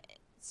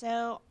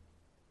so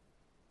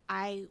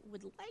I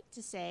would like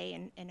to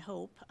say and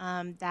hope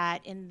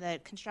that in the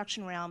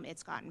construction realm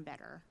it's gotten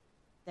better.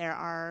 There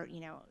are,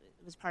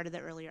 it was part of the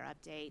earlier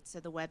update,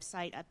 so the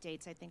website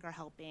updates I think are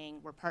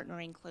helping. We're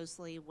partnering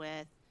closely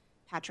with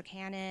Patrick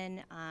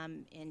Hannon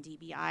in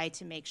DBI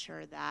to make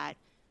sure that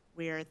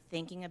we're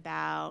thinking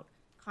about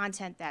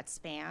content that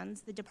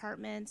spans the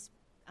departments,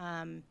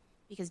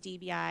 because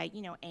DBI,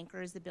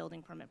 anchors the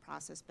building permit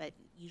process, but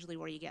usually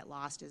where you get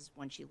lost is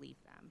once you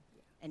leave them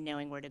and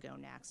knowing where to go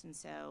next. And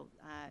so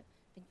I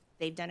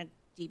think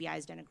DBI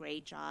has done a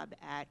great job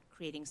at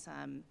creating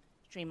some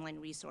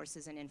streamlined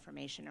resources and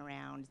information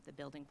around the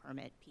building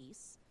permit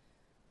piece.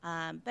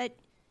 But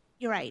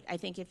you're right. I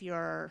think if you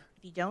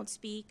don't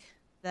speak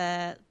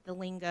the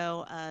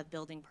lingo of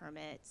building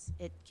permits,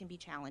 it can be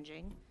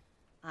challenging.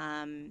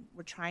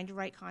 We're trying to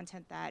write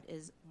content that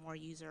is more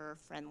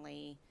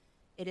user-friendly.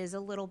 It is a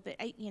little bit,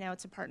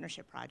 it's a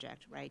partnership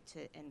project, right,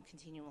 and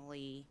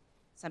continually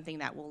something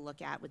that we'll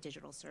look at with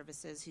digital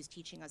services, who's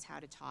teaching us how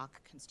to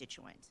talk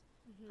constituent,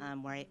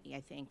 where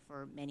I think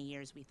for many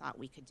years we thought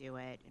we could do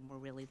it, and we're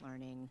really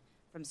learning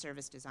from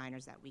service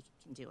designers that we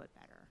can do it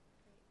better.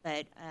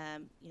 but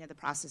the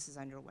process is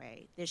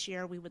underway. This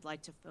year, we would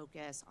like to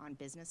focus on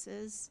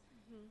businesses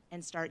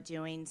and start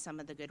doing some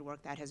of the good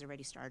work that has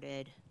already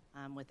started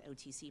with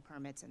OTC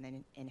permits and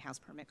then in-house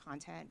permit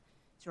content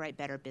to write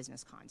better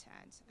business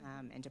content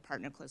and to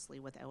partner closely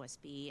with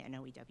OSB and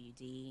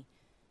OEWD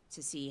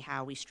to see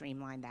how we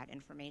streamline that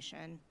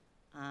information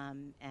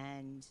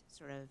and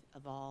sort of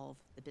evolve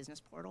the business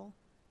portal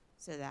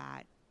so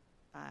that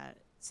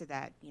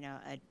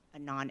a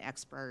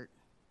non-expert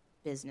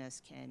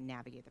business can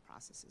navigate the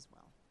process as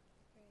well.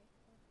 Great.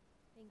 Well,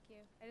 thank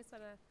you. I just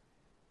want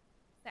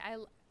to say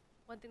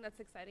one thing that's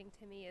exciting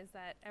to me is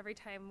that every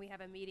time we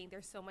have a meeting,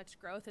 there's so much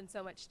growth and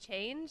so much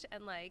change,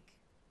 and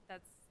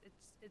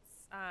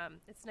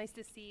it's nice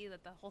to see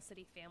that the whole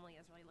city family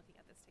is really looking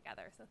at this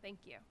together. So thank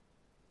you.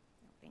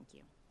 Thank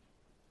you.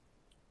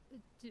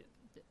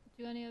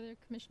 Do any other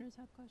commissioners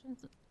have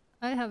questions?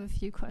 I have a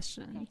few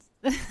questions.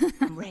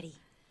 I'm ready.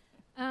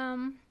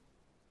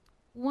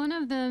 One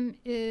of them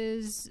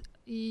is,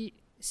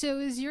 so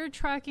is your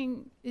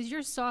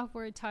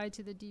software tied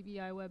to the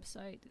DBI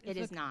website? It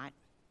is not.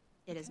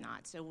 It is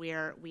not. So we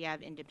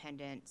have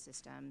independent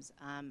systems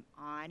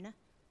on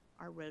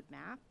our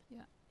roadmap.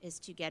 Yeah. Is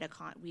to get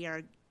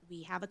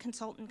we have a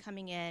consultant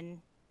coming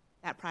in.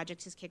 That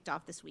project has kicked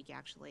off this week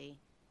actually,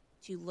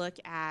 to look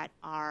at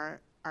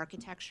our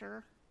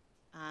architecture,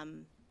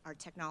 our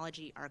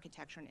technology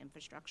architecture and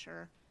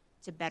infrastructure,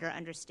 to better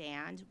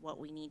understand what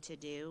we need to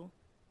do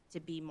to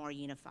be more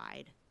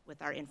unified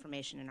with our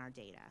information and our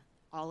data.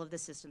 All of the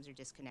systems are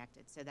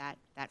disconnected. So that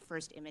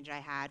first image I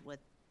had with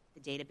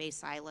the database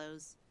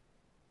silos,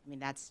 I mean,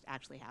 that's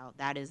actually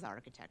that is the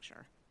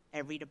architecture.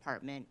 Every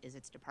department is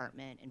its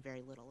department, and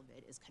very little of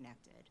it is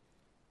connected.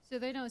 So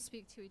they don't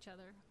speak to each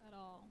other at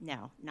all?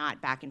 No, not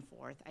back and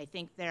forth. I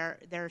think there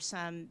are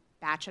some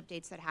batch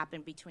updates that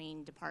happen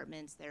between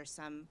departments. There's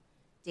some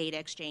data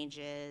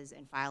exchanges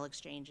and file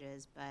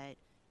exchanges, but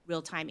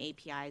real-time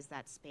APIs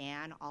that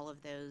span all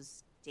of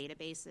those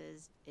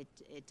databases,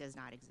 it does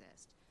not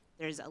exist.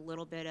 There's a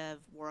little bit of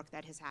work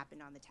that has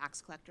happened on the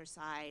tax collector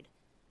side,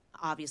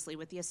 obviously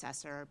with the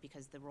assessor,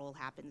 because the role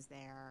happens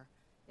there.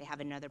 They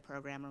have another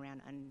program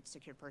around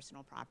unsecured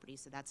personal property,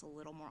 so that's a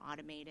little more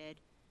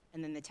automated.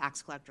 And then the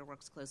tax collector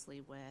works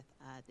closely with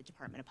the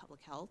Department of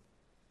Public Health.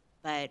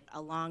 But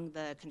along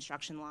the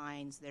construction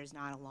lines, there's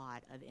not a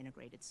lot of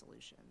integrated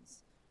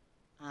solutions.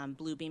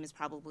 Bluebeam is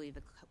probably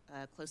the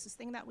closest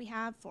thing that we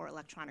have for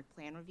electronic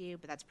plan review,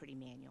 but that's pretty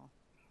manual.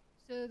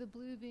 So the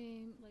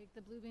Bluebeam, like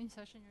the Bluebeam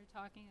session you're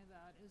talking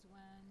about is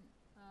when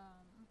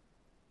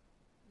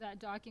that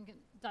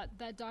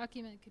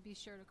document could be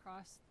shared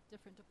across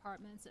different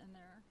departments and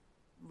their...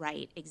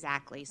 Right,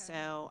 exactly. Okay.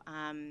 So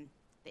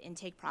the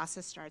intake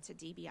process starts at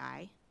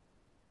DBI,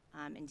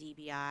 and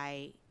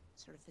DBI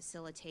sort of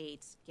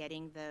facilitates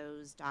getting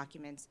those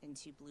documents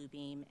into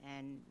Bluebeam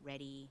and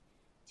ready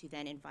to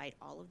then invite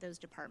all of those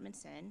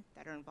departments in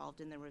that are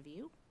involved in the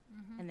review,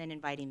 and then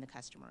inviting the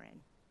customer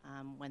in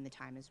when the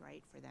time is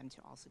right for them to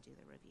also do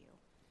the review.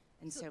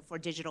 And so for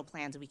digital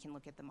plans, we can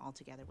look at them all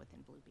together within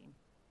Bluebeam.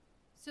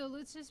 So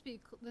let's just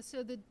be,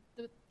 so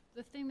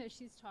the thing that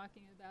she's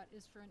talking about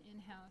is for an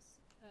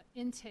in-house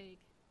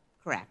intake.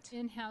 Correct.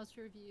 In-house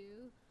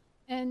review.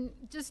 And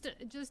just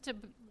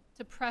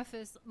to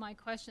preface my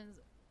questions,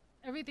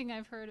 everything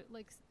I've heard,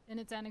 and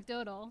it's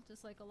anecdotal,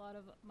 just like a lot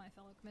of my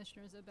fellow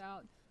commissioners,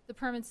 about the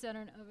permit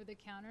center and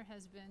over-the-counter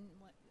has been,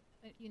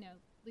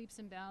 leaps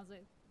and bounds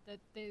that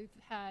they've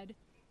had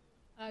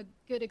a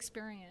good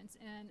experience,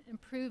 and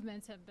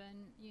improvements have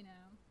been,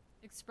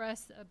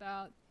 expressed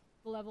about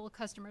the level of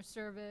customer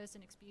service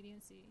and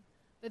expediency.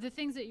 But the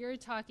things that you're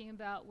talking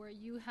about, where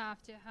you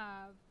have to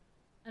have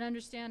an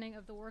understanding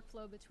of the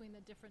workflow between the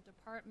different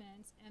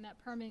departments and that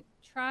permit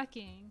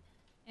tracking,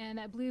 and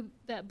that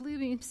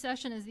Bluebeam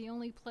session is the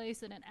only place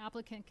that an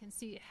applicant can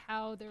see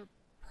how their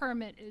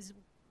permit is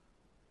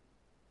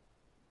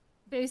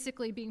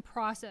basically being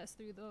processed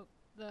through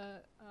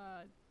the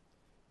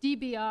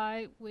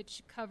DBI,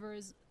 which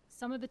covers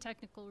some of the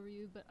technical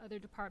review, but other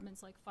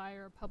departments like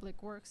fire or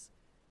public works.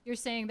 You're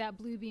saying that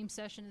Bluebeam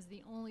session is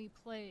the only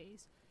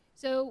place.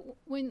 So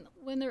when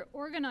they're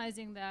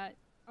organizing that,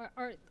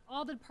 are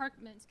all the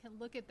departments can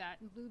look at that,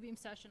 and Bluebeam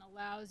session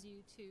allows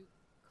you to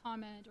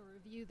comment or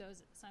review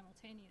those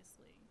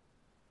simultaneously?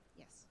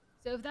 Yes.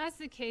 So if that's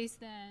the case,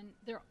 then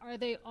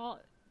they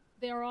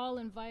are all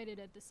invited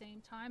at the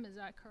same time. Is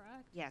that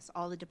correct? Yes,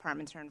 all the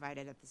departments are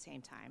invited at the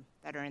same time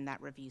that are in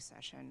that review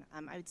session.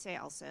 I would say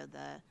also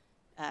the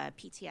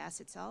PTS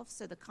itself,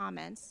 so the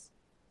comments,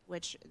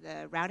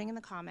 the routing and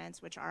the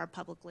comments, which are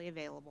publicly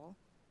available,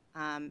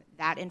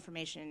 that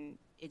information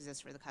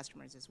exists for the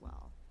customers as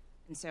well.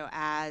 And so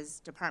as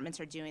departments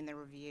are doing the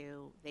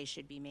review, they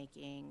should be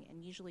making,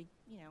 and usually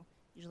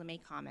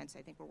make comments.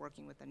 I think we're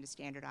working with them to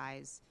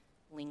standardize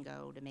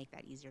lingo to make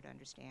that easier to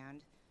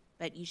understand.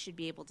 But you should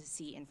be able to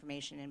see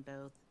information in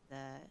both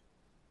the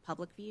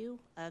public view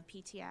of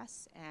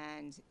PTS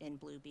and in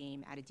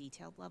Bluebeam at a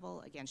detailed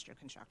level against your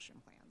construction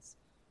plans.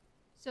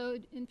 So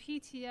in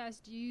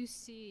PTS, do you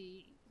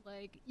see,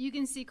 like, you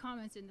can see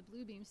comments in the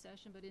Bluebeam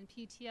session, but in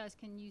PTS,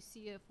 can you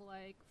see if,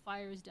 like,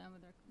 fire is done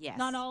with their? Yes.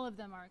 Not all of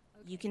them are.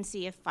 Okay. You can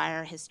see if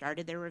fire has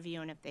started their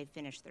review and if they've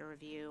finished their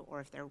review or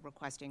if they're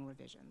requesting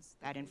revisions.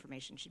 That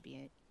information should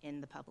be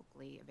in the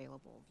publicly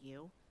available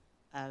view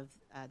of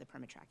the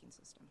permit tracking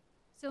system.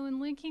 So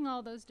in linking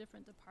all those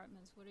different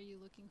departments, what are you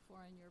looking for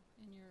in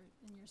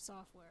your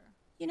software?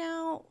 You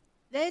know,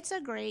 that's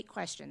a great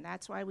question.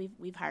 That's why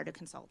we've hired a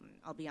consultant,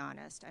 I'll be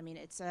honest. I mean,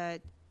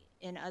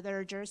 in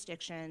other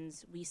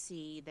jurisdictions, we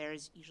see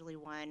there's usually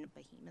one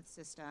behemoth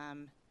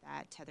system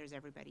that tethers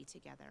everybody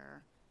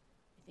together.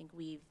 I think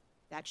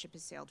that ship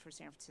has sailed for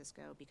San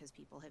Francisco because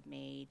people have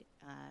made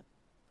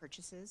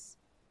purchases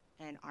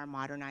and are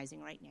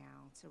modernizing right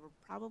now. So we're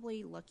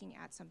probably looking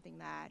at something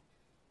that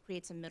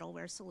creates a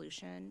middleware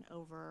solution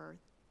over,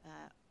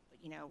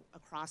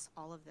 across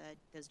all of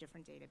those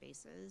different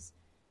databases,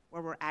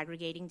 where we're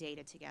aggregating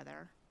data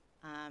together,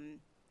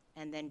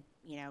 and then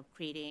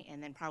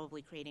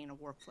probably creating a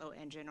workflow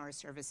engine or a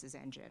services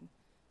engine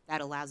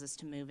that allows us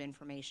to move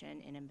information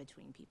in and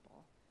between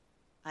people.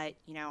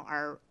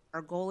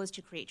 Our goal is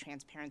to create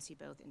transparency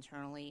both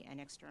internally and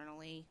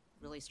externally,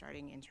 really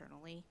starting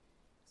internally,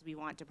 because we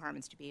want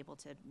departments to be able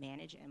to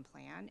manage and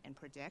plan and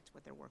predict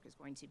what their work is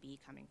going to be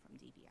coming from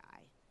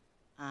DBI.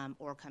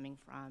 Or coming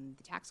from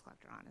the tax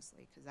collector,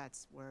 honestly, because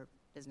that's where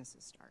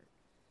businesses start.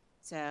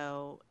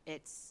 So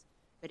it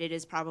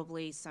is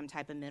probably some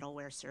type of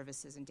middleware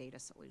services and data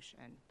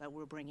solution, but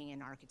we're bringing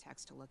in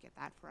architects to look at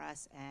that for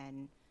us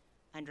and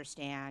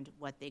understand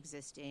what the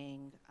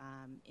existing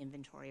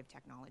inventory of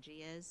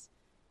technology is,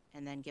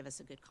 and then give us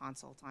a good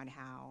consult on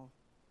how,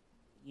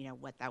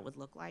 what that would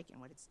look like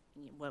and what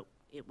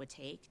it would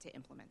take to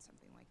implement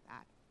something like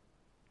that.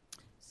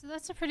 So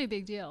that's a pretty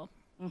big deal.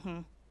 Mm-hmm.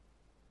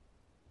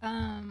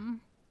 I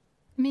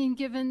mean,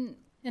 given,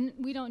 and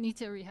we don't need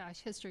to rehash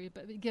history,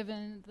 but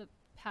given the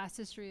past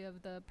history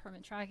of the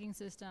permit tracking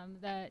system,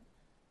 that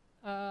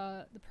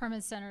the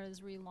Permit Center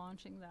is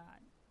relaunching that.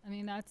 I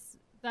mean, that's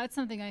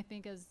something I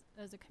think as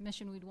a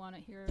commission we'd want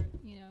to hear,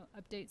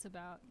 updates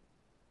about.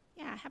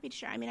 Yeah, happy to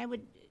share. I mean, I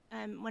would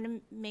want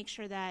to make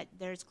sure that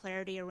there's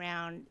clarity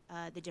around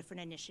the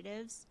different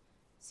initiatives.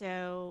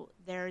 So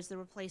there's the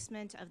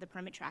replacement of the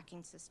permit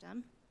tracking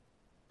system.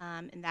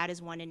 And that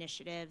is one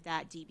initiative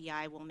that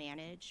DBI will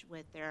manage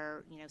with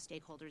their,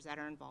 stakeholders that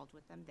are involved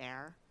with them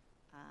there.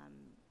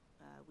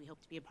 We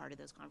hope to be a part of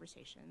those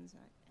conversations.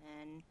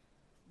 And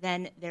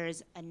then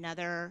there's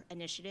another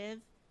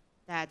initiative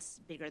that's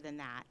bigger than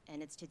that,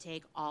 and it's to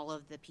take all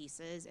of the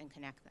pieces and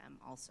connect them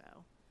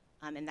also.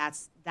 And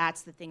that's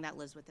the thing that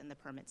lives within the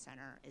Permit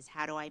Center, is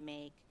how do I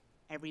make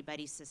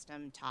everybody's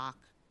system talk,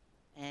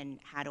 and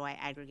how do I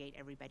aggregate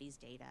everybody's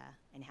data,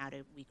 and how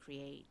do we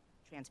create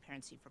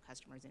transparency for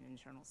customers and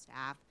internal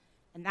staff.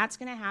 And that's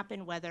going to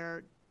happen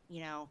whether,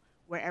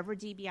 wherever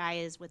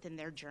DBI is within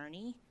their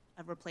journey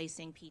of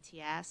replacing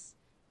PTS,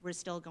 we're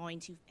still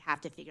going to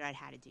have to figure out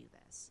how to do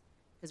this,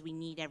 because we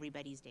need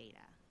everybody's data.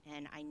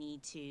 And I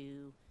need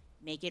to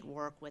make it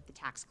work with the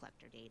tax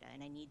collector data,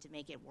 and I need to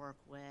make it work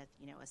with,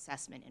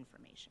 assessment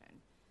information.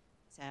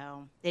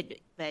 So,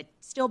 but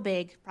still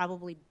big,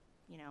 probably,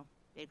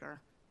 bigger.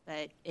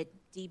 But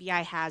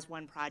DBI has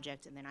one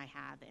project, and then I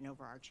have an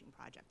overarching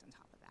project on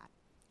top of that.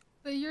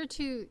 But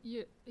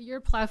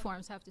your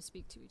platforms have to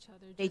speak to each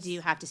other. They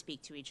do have to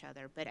speak to each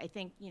other. But I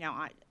think,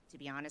 to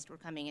be honest, we're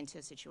coming into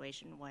a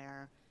situation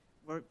where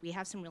we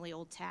have some really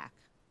old tech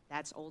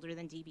that's older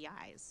than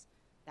DBI's.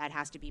 That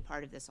has to be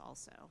part of this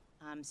also.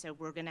 So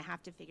we're going to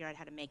have to figure out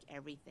how to make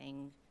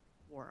everything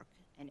work,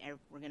 and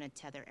we're going to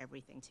tether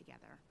everything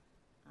together.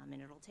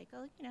 And it'll take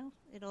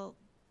it'll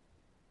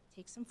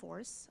take some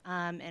force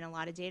and a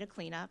lot of data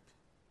cleanup.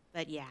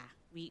 But yeah,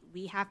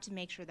 we have to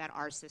make sure that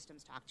our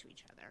systems talk to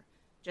each other.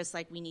 Just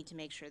like we need to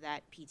make sure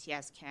that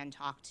PTS can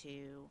talk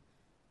to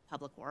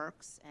Public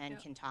Works and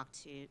can talk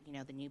to,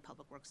 the new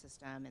Public Works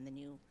system and the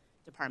new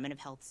Department of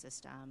Health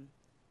system.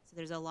 So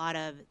there's a lot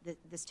of,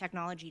 this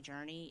technology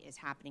journey is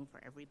happening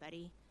for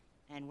everybody,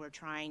 and we're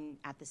trying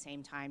at the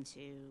same time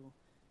to,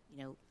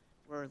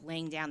 we're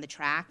laying down the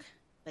track,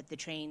 but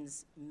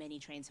many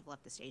trains have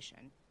left the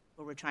station,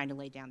 but we're trying to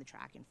lay down the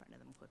track in front of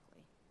them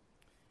quickly.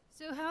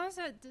 So how is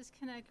that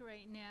disconnect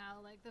right now?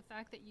 Like the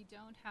fact that you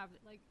don't have,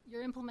 like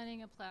you're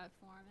implementing a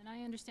platform, and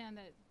I understand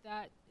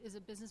that is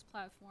a business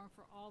platform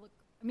for all the,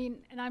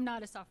 and I'm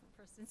not a software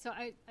person, so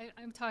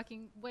I'm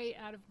talking way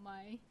out of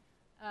my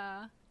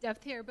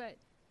depth here, but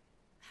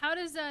how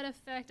does that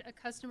affect a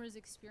customer's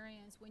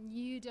experience when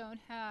you don't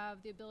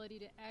have the ability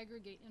to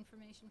aggregate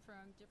information from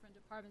different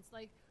departments?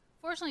 Like,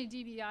 fortunately,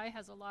 DBI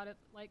has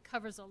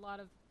covers a lot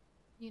of,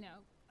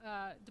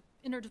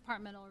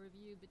 interdepartmental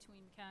review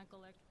between mechanical,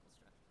 electrical,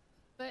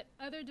 but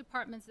other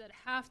departments that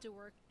have to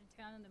work in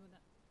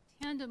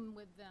tandem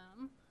with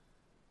them,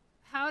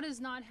 how does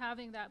not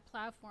having that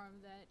platform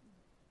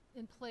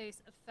in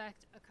place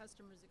affect a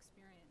customer's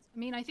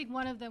experience? I think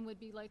one of them would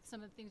be like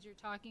some of the things you're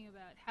talking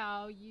about,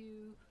 how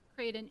you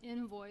create an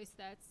invoice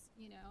that's,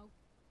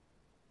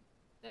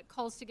 that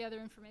calls together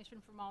information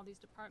from all these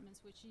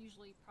departments, which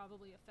usually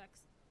probably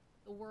affects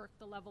the work,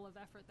 the level of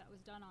effort that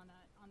was done on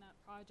that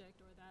project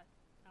or that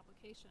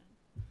application.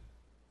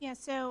 Yeah,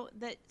 so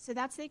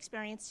that's the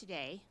experience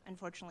today,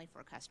 unfortunately, for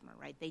a customer,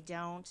 right? They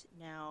don't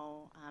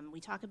know. We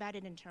talk about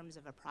it in terms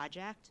of a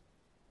project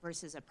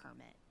versus a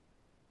permit.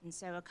 And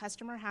so a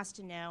customer has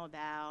to know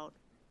about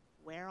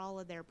where all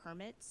of their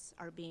permits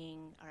are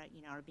being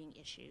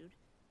issued,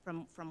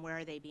 from where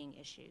are they being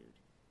issued.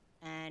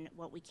 And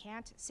what we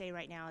can't say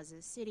right now as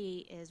a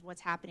city is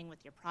what's happening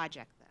with your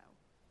project, though.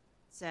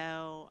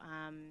 So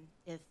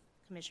if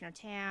Commissioner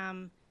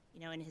Tam,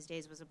 in his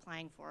days was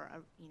applying for,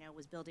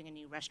 was building a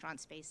new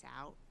restaurant space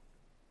out,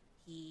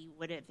 he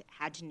would have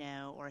had to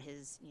know, or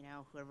his,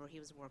 whoever he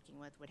was working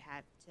with would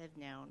have to have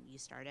known, you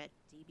start at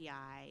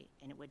DBI,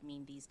 and it would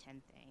mean these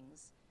 10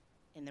 things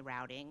in the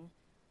routing.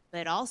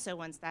 But also,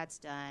 once that's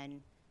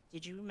done,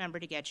 did you remember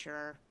to get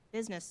your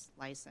business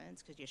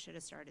license? Because you should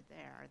have started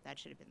there. That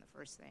should have been the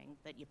first thing,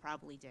 but you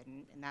probably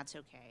didn't, and that's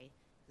okay,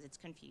 because it's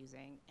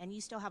confusing. And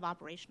you still have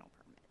operational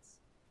permits.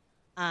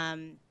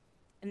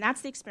 And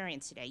that's the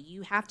experience today.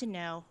 You have to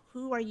know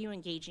who are you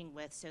engaging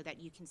with so that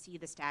you can see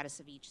the status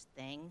of each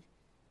thing.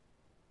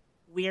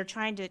 We're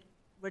trying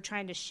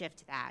to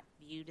shift that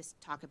view to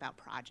talk about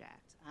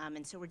project.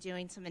 And so we're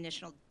doing some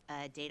initial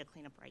data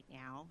cleanup right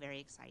now, very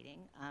exciting.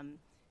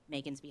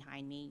 Megan's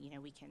behind me.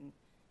 We can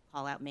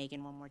call out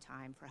Megan one more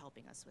time for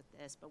helping us with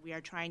this. But we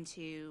are trying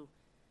to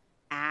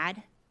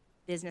add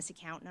business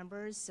account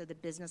numbers, so the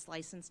business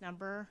license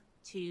number,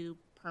 to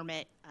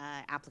permit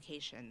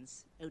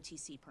applications,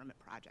 OTC permit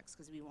projects,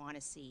 because we want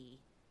to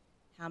see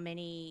how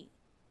many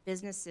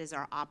businesses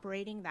are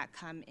operating that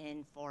come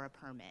in for a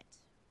permit.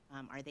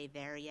 Are they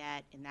there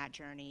yet in that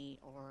journey,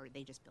 or are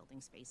they just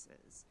building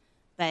spaces?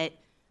 But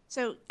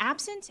so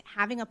absent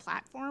having a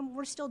platform,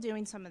 we're still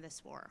doing some of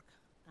this work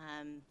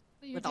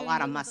with a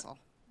lot of muscle.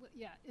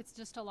 Yeah, it's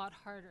just a lot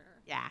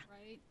harder. Yeah,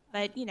 right.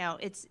 But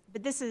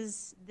this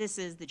is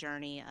the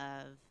journey.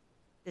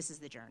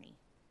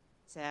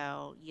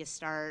 So you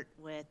start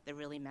with the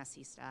really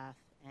messy stuff,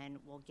 and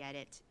we'll get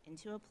it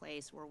into a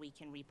place where we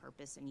can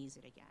repurpose and use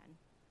it again.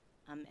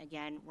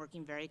 Again,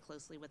 working very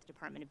closely with the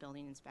Department of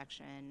Building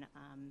Inspection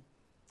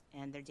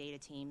and their data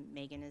team.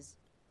 Megan is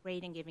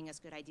great in giving us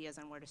good ideas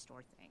on where to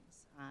store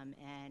things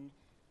and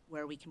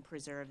where we can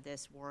preserve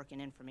this work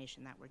and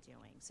information that we're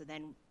doing. So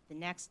then the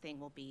next thing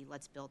will be,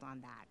 let's build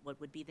on that. What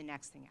would be the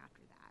next thing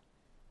after that?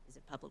 Is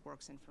it Public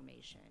Works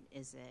information?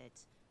 Is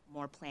it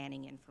more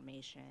planning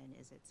information?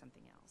 Is it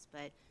something else?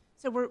 But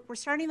so we're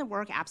starting the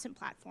work absent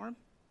platform,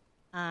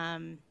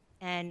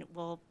 and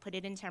we'll put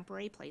it in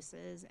temporary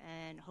places,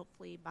 and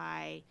hopefully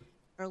by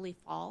early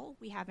fall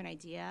we have an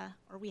idea,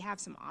 or we have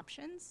some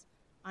options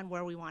on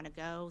where we want to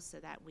go, so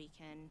that we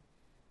can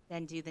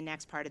then do the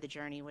next part of the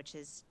journey, which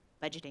is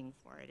budgeting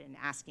for it and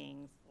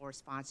asking for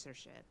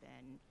sponsorship,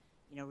 and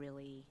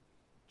really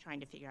trying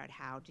to figure out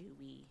how do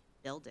we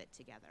build it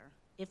together,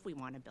 if we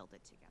want to build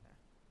it together.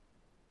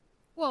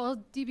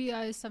 Well,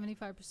 DBI is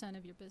 75%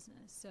 of your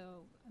business.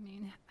 So, I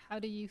mean, how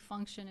do you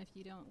function if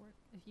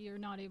you're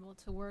not able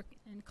to work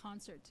in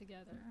concert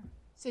together?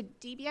 So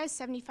DBI is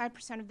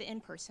 75% of the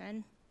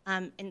in-person,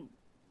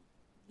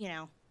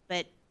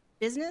 but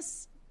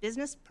business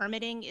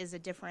permitting is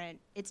different.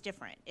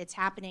 It's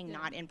happening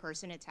not in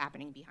person, it's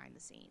happening behind the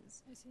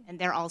scenes. I see. And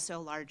they're also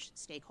a large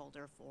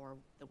stakeholder for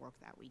the work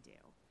that we do.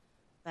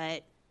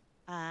 But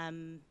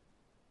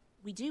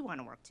we do want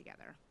to work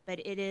together,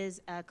 but it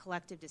is a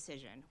collective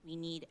decision. We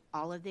need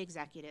all of the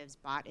executives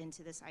bought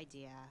into this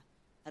idea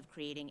of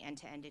creating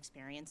end-to-end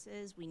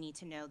experiences. We need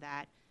to know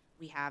that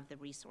we have the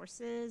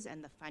resources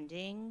and the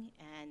funding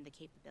and the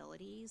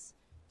capabilities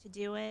to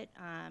do it,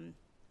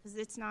 because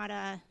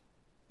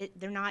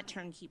they're not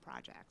turnkey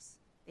projects.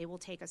 They will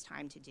take us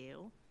time to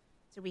do.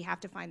 So we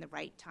have to find the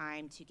right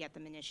time to get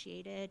them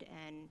initiated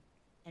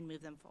and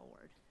move them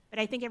forward. But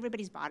I think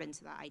everybody's bought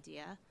into the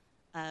idea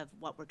of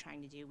what we're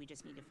trying to do. We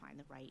just need to find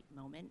the right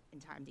moment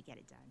and time to get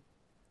it done.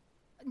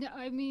 No,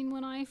 I mean,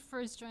 when I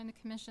first joined the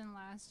commission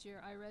last year,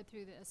 I read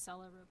through the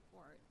Acela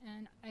report,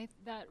 and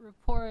that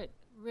report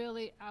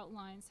really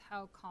outlines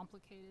how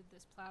complicated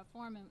this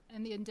platform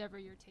and the endeavor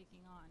you're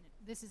taking on.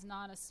 This is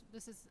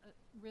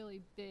a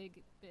really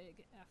big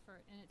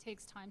effort, and it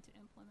takes time to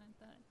implement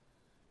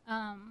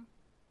that.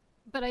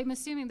 But I'm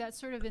assuming that's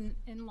sort of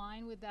in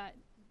line with that,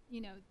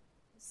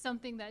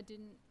 something that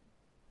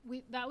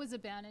that was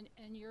abandoned,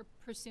 and you're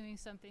pursuing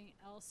something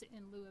else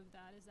in lieu of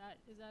that. Is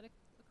that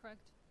correct?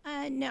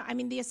 No, I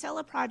mean, the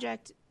Acela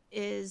project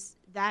is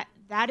that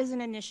is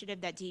an initiative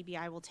that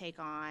DBI will take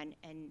on,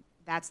 and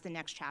that's the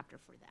next chapter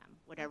for them,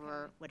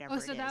 whatever it is. Oh,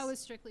 so that was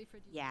strictly for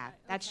DBI. Yeah,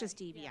 that's Okay, just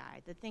DBI. yeah.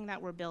 The thing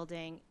that we're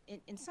building,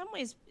 in some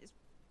ways,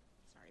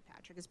 sorry,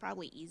 Patrick, is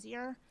probably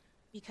easier,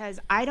 because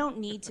I don't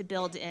need to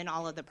build in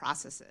all of the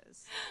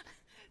processes.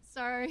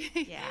 Sorry.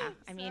 Yeah,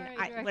 I mean,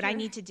 Sorry, what I Director.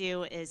 need to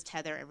do is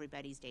tether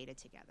everybody's data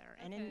together.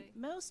 And in Okay.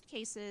 most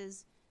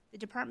cases, the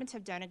departments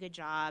have done a good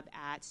job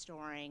at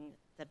storing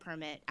the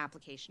permit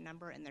application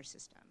number in their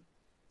system,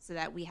 so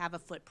that we have a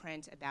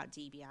footprint about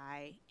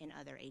DBI in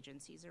other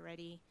agencies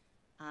already.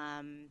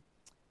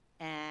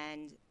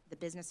 And the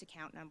business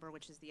account number,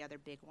 which is the other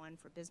big one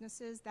for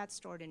businesses, that's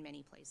stored in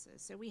many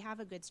places. So we have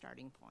a good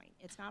starting point.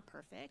 It's not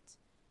perfect,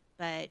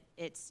 but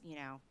it's,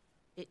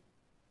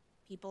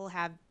 people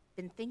have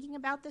been thinking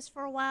about this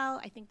for a while.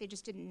 I think they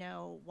just didn't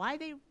know why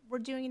they were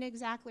doing it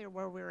exactly or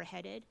where we were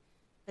headed,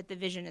 but the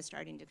vision is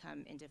starting to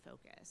come into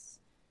focus.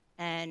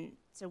 And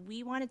so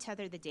we want to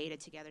tether the data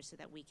together so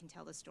that we can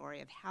tell the story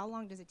of how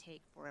long does it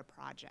take for a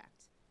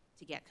project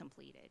to get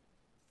completed.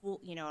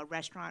 A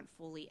restaurant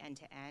fully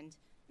end-to-end.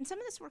 And some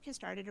of this work has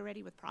started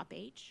already with Prop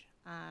H,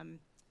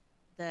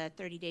 the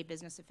 30-day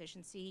business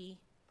efficiency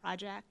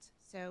project.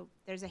 So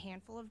there's a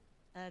handful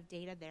of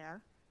data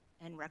there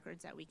and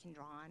records that we can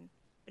draw on.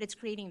 But it's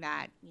creating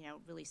that,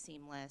 really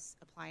seamless,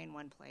 apply in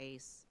one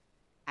place,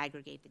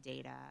 aggregate the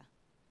data,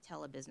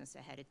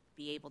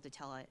 be able to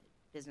tell a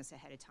business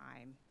ahead of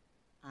time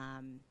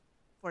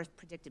for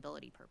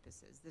predictability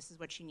purposes. This is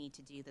what you need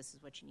to do. This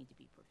is what you need to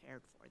be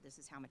prepared for. This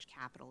is how much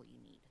capital you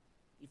need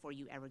before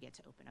you ever get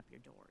to open up your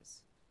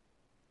doors.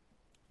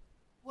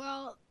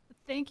 Well,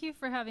 thank you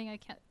for having a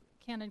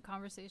candid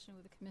conversation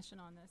with the commission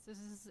on this. This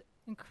is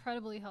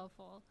incredibly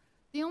helpful.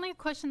 The only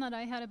question that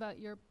I had about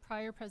your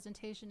prior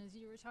presentation is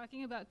you were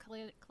talking about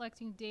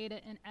collecting data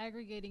and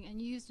aggregating,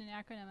 and you used an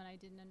acronym, and I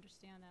didn't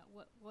understand that.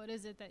 What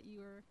is it that you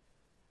were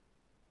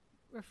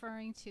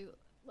referring to?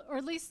 Or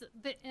at least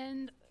the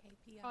end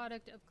KPI.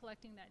 Product of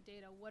collecting that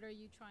data. What are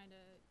you trying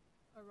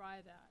to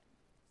arrive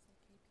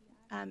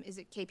at? Is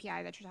it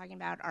KPI that you're talking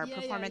about?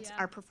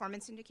 Our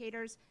performance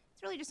indicators.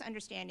 It's really just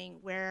understanding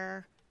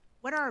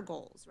what are our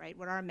goals, right?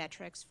 What are our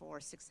metrics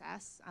for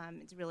success?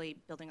 It's really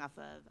building off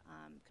of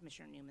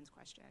Commissioner Newman's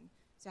question.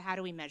 So how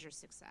do we measure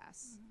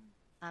success?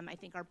 I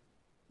think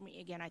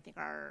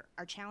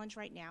our challenge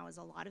right now is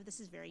a lot of this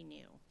is very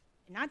new,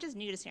 and not just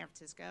new to San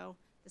Francisco.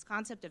 This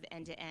concept of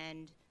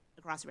end-to-end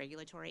across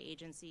regulatory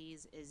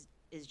agencies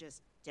is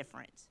just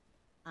different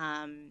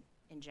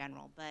in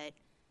general. But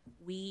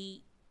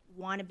we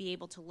want to be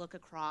able to look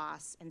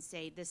across and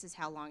say, this is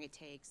how long it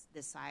takes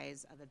this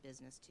size of a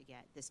business to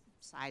get, this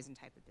size and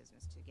type of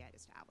business to get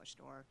established,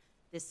 or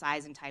this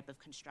size and type of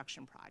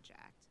construction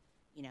project,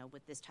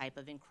 with this type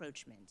of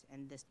encroachment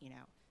and this,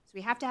 So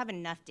we have to have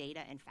enough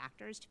data and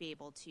factors to be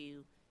able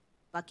to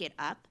bucket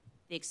up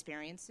the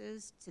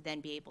experiences to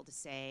then be able to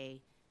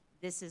say,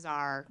 this is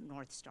our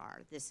North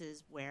Star. This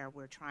is where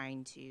we're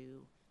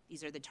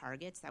these are the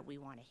targets that we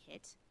want to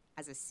hit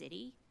as a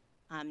city,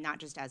 not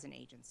just as an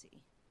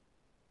agency.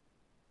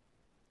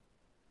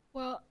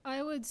 Well,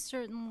 I would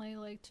certainly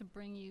like to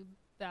bring you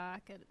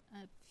back at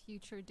a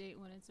future date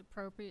when it's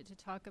appropriate to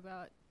talk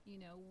about,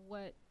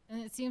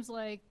 and it seems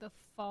like the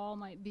fall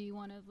might be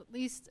one of at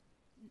least,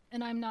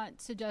 and I'm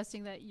not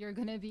suggesting that you're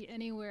going to be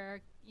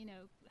anywhere,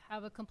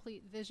 have a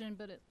complete vision,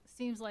 but it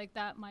seems like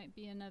that might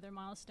be another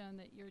milestone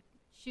that you're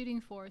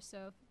shooting for.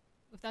 So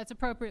if that's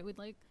appropriate,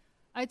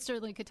 I'd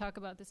certainly could talk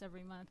about this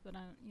every month, but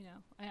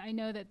I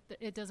know that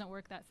it doesn't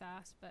work that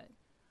fast, but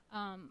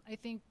I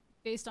think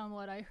based on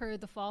what I heard,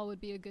 the fall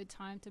would be a good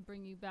time to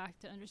bring you back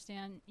to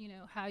understand,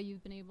 how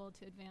you've been able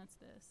to advance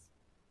this.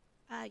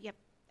 Yep,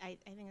 I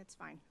think that's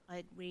fine.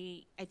 I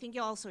think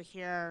you'll also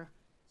hear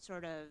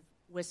sort of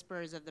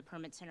whispers of the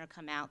permit center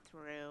come out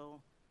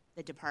through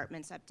the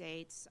department's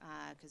updates,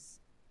 because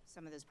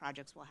some of those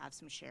projects will have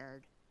some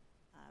shared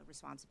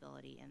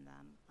responsibility in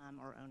them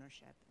or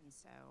ownership. And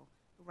so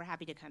we're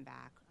happy to come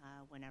back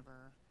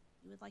whenever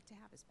you would like to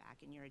have us back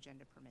and your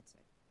agenda permits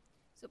it.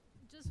 So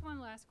just one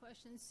last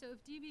question. So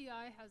if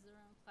DBI has their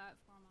own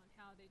platform on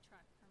how they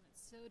track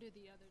permits, so do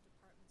the other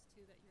departments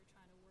too that you're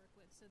trying to work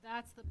with. So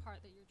that's the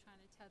part that you're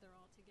trying to tether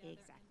all together.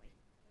 Exactly.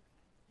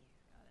 Okay,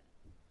 got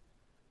it.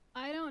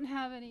 I don't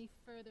have any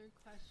further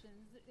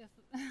questions.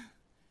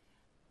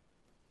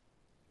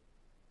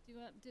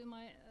 Do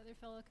my other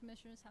fellow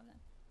commissioners have that?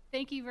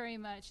 Thank you very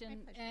much,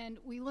 and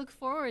we look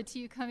forward to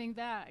you coming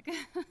back.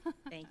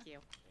 Thank you.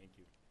 Thank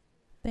you.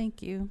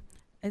 Thank you.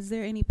 Is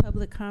there any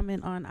public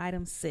comment on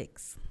item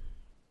 6?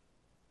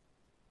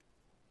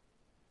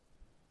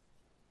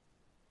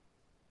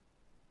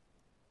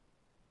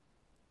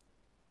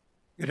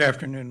 Good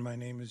afternoon. My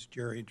name is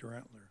Jerry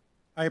Durantler.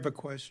 I have a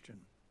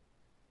question.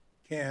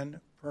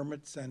 Can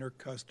permit center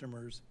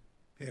customers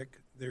pick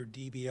their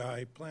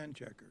DBI plan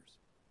checkers?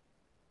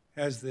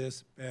 Has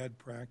this bad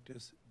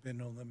practice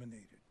been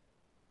eliminated?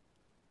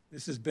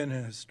 This has been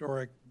a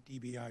historic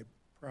DBI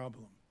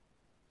problem.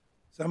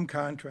 Some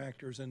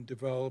contractors and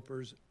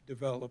developers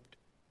developed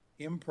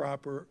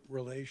improper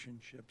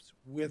relationships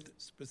with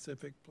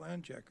specific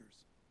plan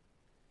checkers.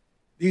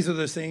 These are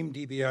the same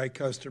DBI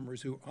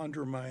customers who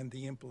undermined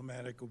the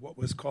implementing of what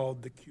was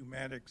called the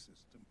Qmatic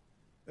system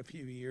a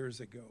few years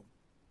ago.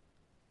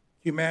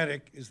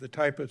 Qmatic is the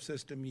type of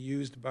system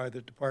used by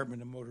the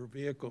Department of Motor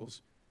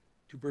Vehicles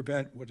to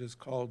prevent what is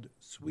called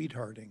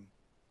sweethearting.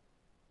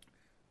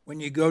 When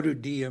you go to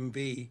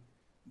DMV,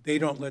 they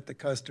don't let the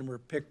customer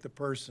pick the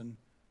person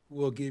who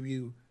will give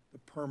you the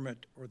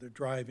permit or the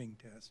driving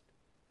test.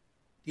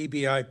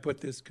 DBI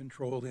put this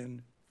control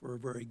in for a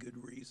very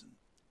good reason.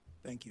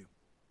 Thank you.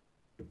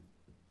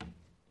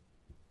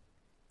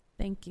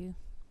 Thank you.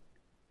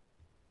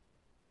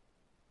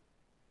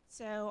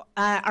 So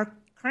our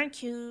current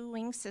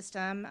queuing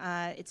system,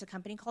 it's a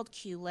company called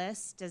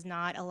QList, does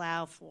not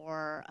allow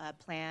for a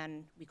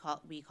plan. We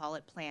call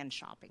it plan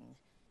shopping.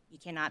 You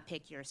cannot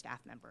pick your staff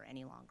member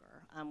any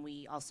longer.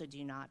 We also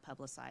do not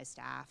publicize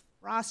staff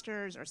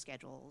rosters or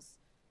schedules,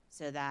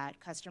 so that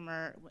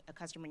a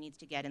customer needs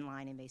to get in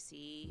line and they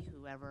see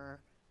whoever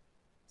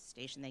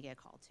station they get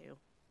called to.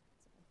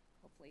 So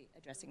hopefully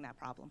addressing that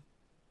problem.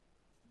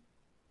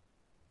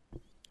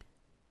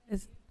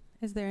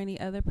 Is there any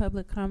other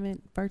public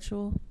comment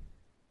virtual?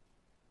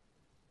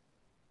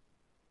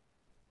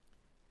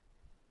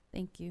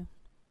 Thank you.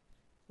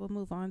 We'll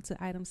move on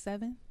to item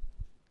 7.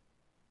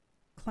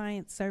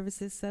 Client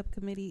Services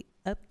Subcommittee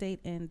update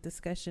and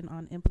discussion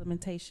on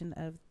implementation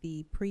of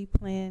the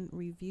pre-plan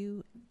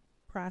review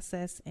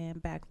process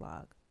and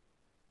backlog.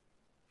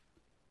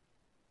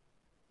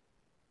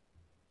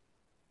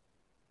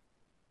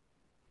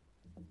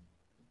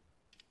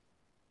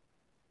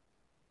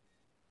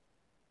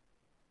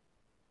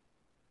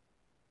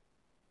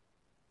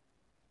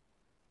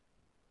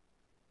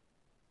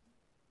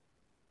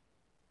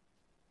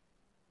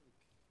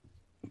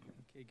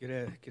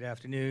 Okay, good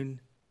afternoon,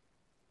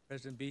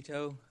 President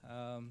Beto,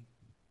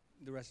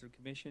 the rest of the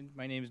commission.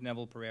 My name is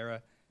Neville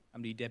Pereira.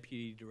 I'm the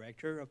Deputy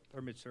Director of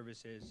Permit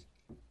Services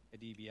at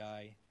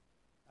DBI.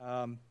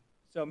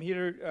 So I'm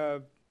here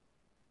to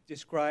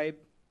describe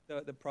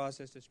the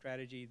process, the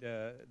strategy,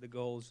 the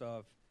goals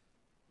of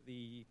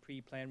the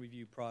pre-plan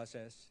review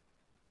process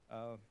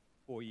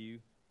for you.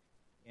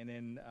 And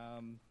then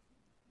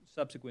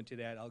subsequent to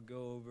that, I'll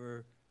go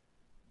over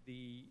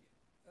the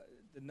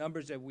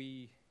numbers that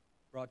we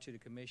brought to the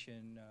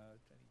commission, I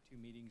think 2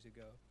 meetings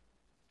ago.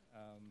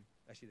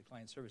 Actually, the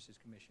Client Services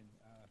Commission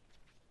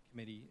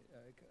committee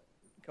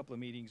a couple of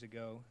meetings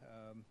ago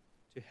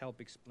to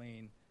help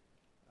explain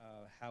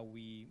how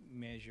we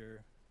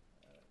measure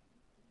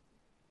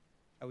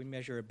a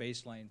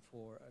baseline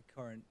for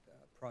current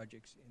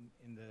projects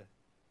in the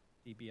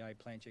DBI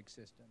plan check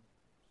system.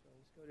 So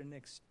let's go to the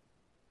next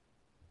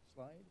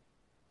slide.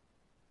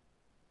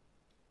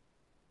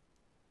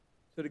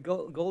 So the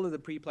goal of the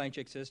pre-plan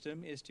check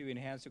system is to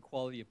enhance the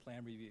quality of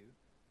plan review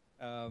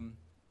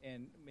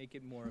and make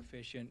it more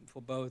efficient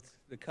for both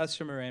the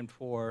customer and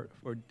for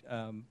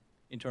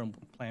internal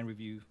plan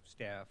review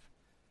staff.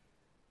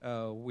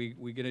 We're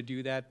going to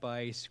do that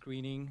by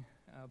screening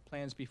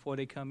plans before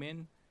they come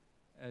in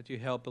to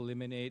help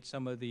eliminate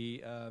some of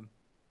the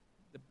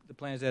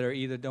plans that are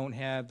either don't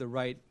have the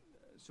right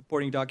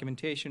supporting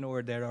documentation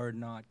or that are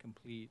not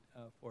complete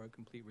for a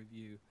complete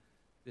review.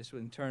 This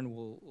in turn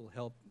will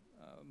help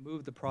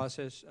move the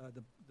process,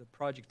 the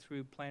project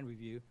through plan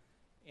review,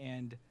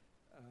 and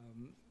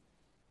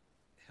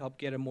help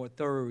get a more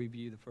thorough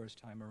review the first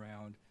time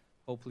around,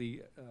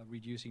 hopefully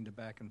reducing the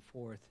back and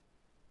forth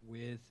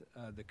with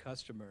the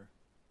customer.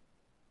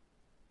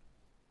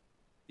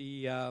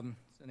 The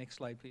next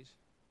slide, please.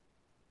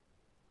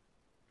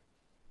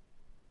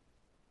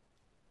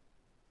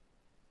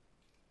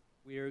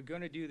 We are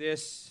going to do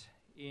this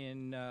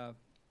in a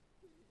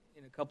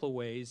couple of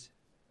ways.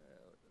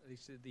 At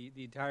least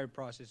the entire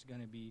process is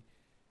going to be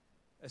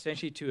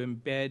essentially to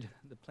embed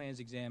the plans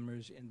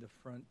examiners in the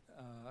front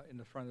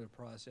of the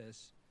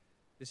process.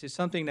 This is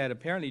something that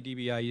apparently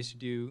DBI used to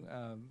do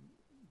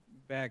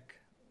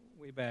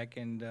way back,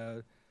 and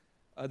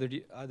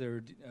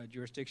other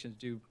jurisdictions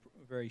do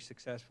very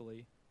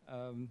successfully.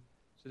 So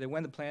that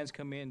when the plans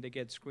come in, they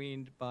get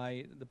screened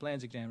by the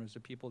plans examiners, the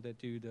people that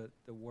do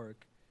the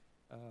work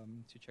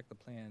to check the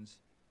plans.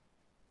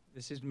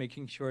 This is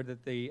making sure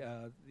that the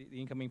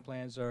incoming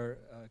plans are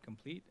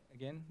complete.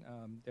 Again,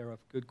 they're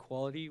of good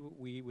quality.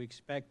 We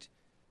expect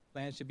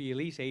plans to be at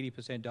least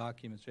 80%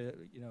 documents,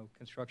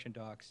 construction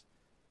docs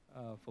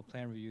for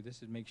plan review.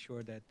 This is make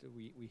sure that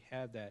we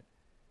have that.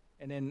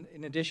 And then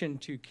in addition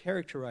to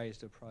characterize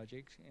the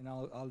project, and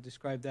I'll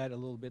describe that a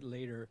little bit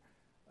later,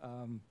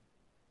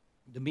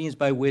 the means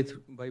by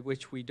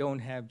which we don't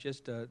have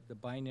just the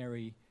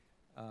binary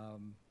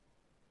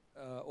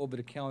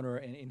over-the-counter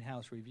and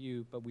in-house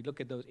review, but we look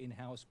at those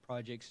in-house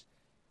projects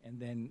and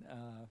then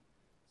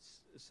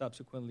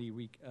subsequently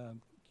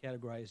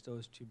categorize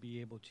those to be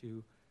able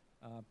to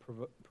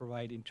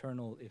provide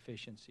internal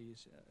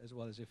efficiencies as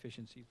well as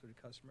efficiency for the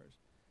customers.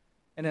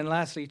 And then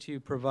lastly, to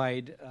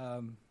provide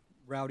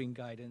routing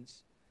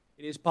guidance.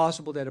 It is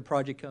possible that a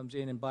project comes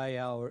in and by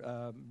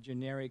our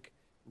generic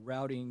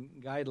routing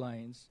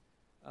guidelines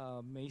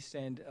may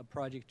send a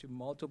project to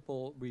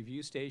multiple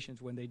review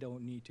stations when they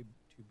don't need to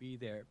be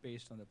there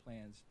based on the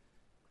plans.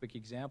 Quick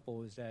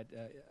example is that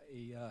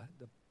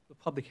the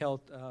public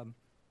health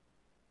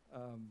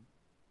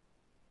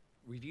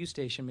review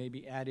station may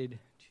be added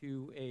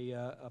to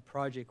a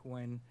project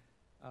when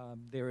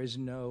there is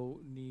no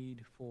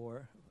need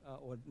for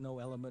or no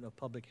element of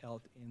public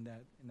health in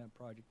that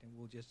project, and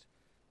we'll just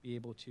be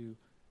able to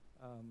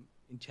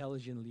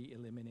intelligently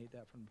eliminate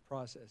that from the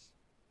process.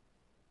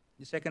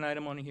 The second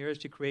item on here is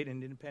to create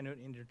an independent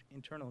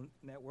internal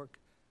network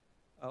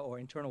or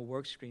internal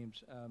work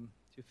streams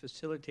to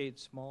facilitate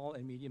small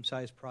and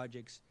medium-sized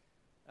projects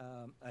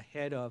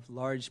ahead of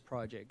large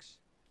projects.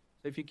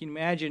 So if you can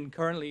imagine,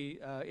 currently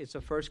it's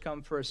a first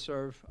come, first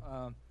serve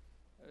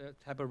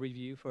type of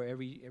review for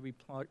every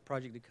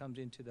project that comes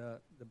into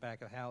the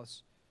back of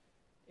house.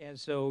 And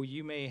so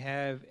you may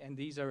have, and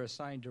these are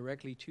assigned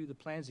directly to the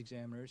plans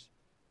examiners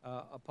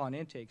upon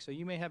intake. So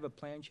you may have a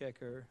plan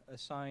checker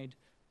assigned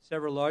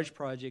several large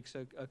projects,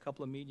 a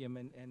couple of medium,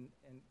 and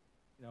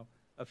you know,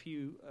 a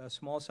few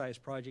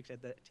small-sized projects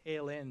at the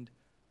tail end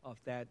of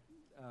that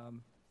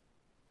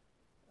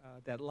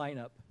that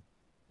lineup.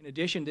 In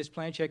addition, this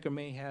plan checker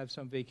may have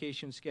some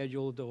vacation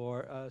scheduled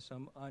or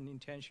some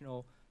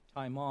unintentional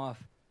time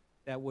off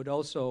that would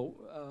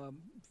also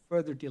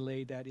further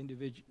delay that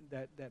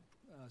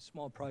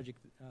small project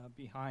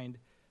behind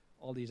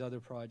all these other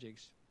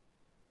projects.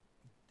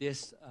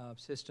 This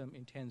system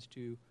intends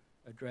to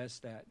address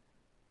that,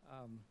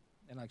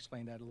 and I'll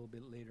explain that a little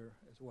bit later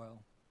as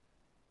well.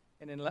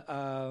 And then,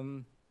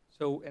 and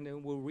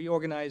then we'll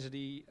reorganize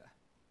the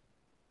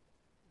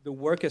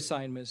work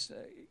assignments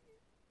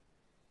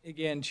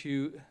again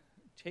to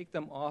take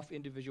them off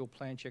individual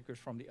plan checkers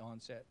from the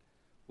onset.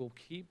 We'll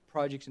keep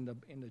projects in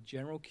the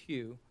general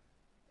queue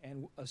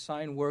and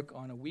assign work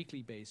on a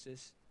weekly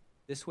basis.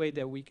 This way,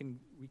 that we can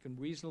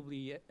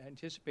reasonably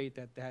anticipate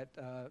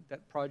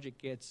that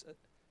project gets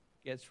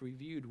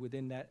reviewed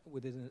within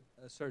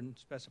a certain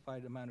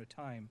specified amount of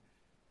time.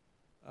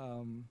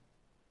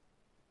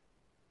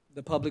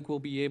 The public will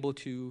be able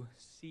to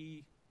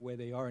see where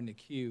they are in the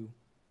queue,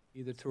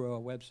 either through our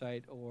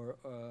website or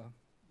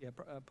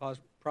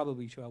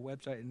probably to our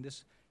website, and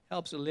this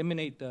helps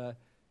eliminate the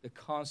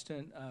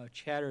constant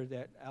chatter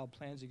that our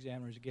plans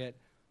examiners get.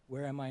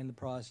 Where am I in the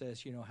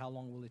process? You know, how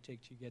long will it take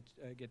to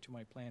get to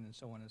my plan, and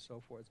so on and so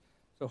forth.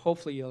 So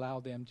hopefully you allow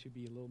them to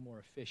be a little more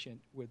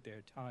efficient with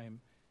their time.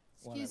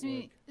 Excuse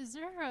me, is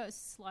there a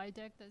slide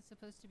deck that's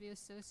supposed to be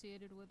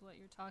associated with what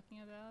you're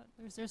talking about?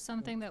 Or is there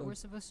something that we're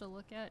supposed to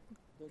look at?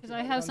 Because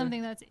I have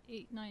something that's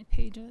 8-9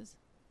 pages.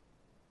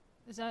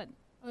 Is that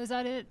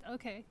it?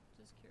 Okay,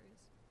 just curious.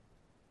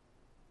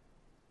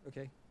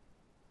 Okay.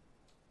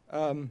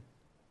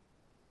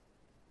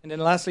 And then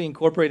lastly,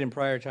 incorporate and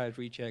prioritize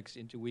rechecks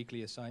into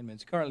weekly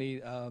assignments. Currently,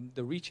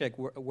 the recheck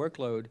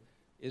workload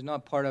is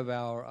not part of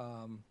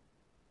our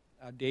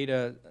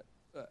data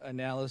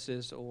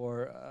analysis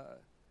or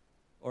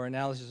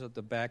analysis of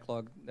the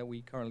backlog that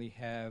we currently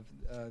have.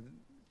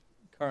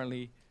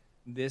 Currently,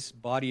 this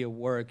body of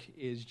work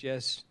is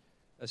just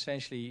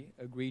essentially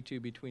agreed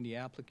to between the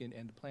applicant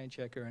and the plan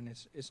checker, and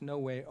it's no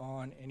way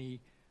on any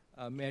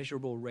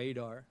measurable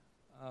radar.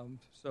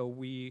 So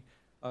we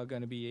are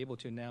going to be able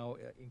to now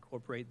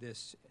incorporate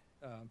this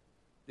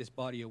this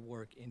body of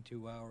work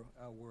into our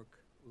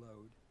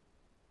workload.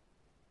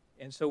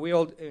 And so we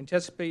all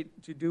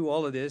anticipate to do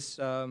all of this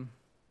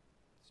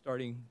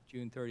starting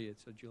June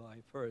 30th, so July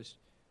 1st.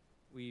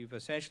 We've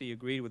essentially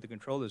agreed with the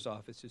Controller's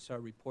Office to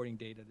start reporting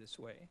data this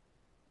way.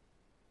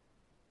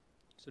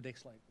 So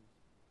next slide, please.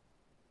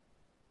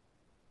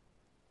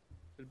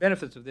 The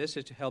benefits of this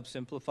is to help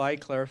simplify,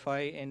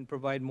 clarify, and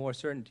provide more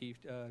certainty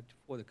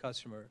for the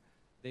customer.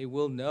 They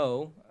will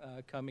know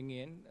coming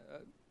in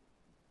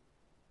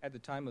at the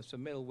time of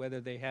submittal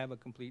whether they have a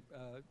complete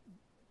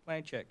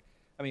plan check.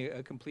 I mean,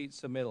 a complete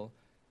submittal.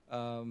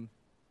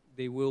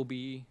 They will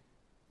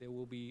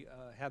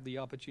have the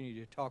opportunity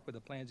to talk with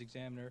the plans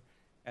examiner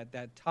at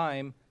that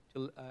time,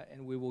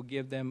 and we will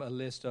give them a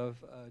list of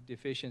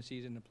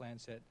deficiencies in the plan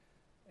set,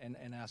 and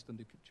ask them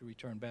to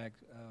return back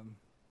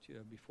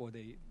before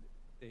they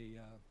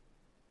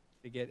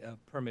get a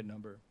permit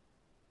number.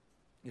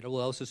 It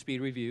will also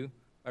speed review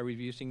by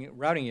reducing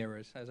routing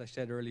errors. As I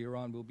said earlier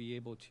on, we'll be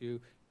able to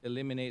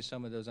eliminate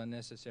some of those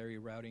unnecessary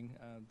routing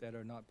that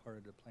are not part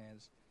of the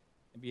plans,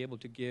 and be able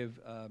to give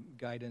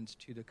guidance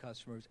to the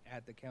customers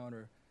at the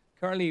counter.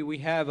 Currently, we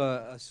have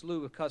a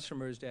slew of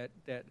customers that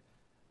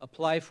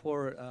apply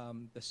for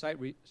the site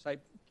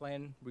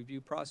plan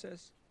review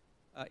process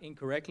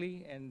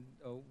incorrectly, and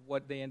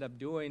what they end up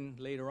doing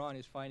later on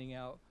is finding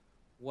out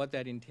what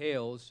that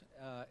entails,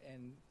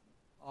 and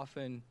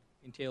often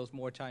entails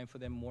more time for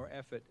them, more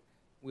effort.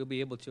 We'll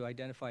be able to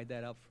identify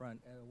that up front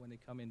when they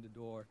come in the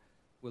door.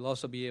 We'll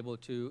also be able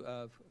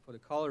to, for the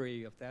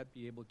corollary of that,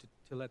 be able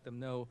to let them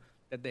know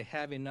that they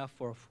have enough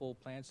for a full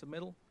plan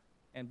submittal,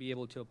 and be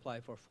able to apply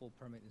for a full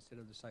permit instead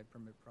of the site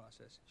permit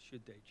process,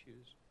 should they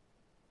choose.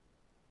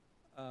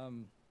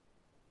 And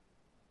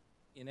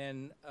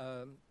then,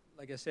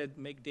 like I said,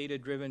 make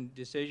data-driven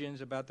decisions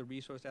about the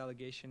resource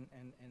allocation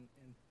and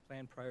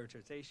plan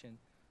prioritization.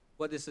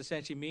 What this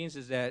essentially means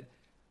is that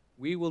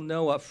we will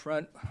know up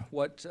front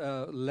what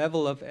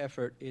level of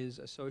effort is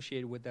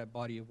associated with that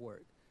body of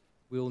work.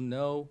 We'll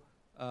know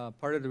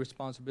part of the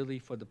responsibility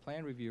for the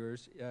plan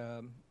reviewers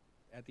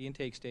at the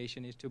intake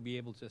station is to be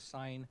able to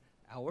assign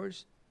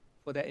hours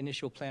for that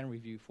initial plan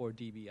review for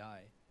DBI.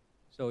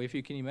 So if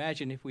you can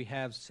imagine, if we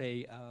have,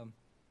 say,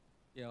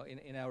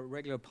 in our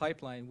regular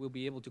pipeline, we'll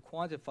be able to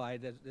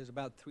quantify that there's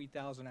about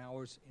 3,000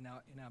 hours in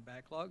our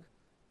backlog.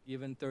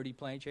 Given 30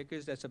 plan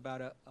checkers, that's about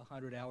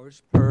 100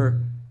 hours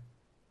per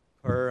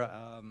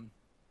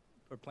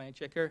plan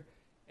checker.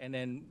 And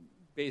then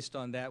based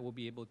on that, we'll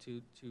be able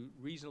to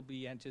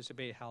reasonably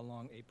anticipate how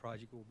long a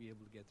project will be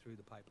able to get through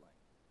the pipeline.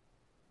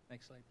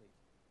 Next slide, please.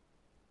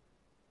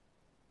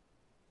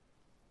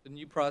 The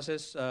new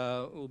process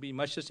will be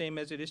much the same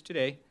as it is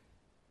today.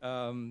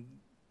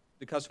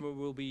 The customer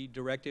will be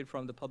directed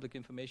from the public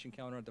information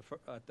counter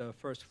at the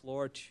first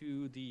floor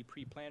to the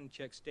pre-plan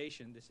check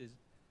station. This is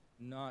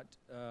not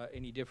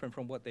any different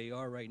from what they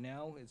are right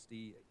now. It's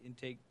the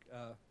intake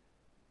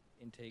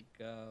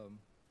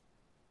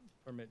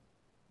permit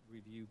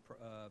review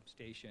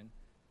station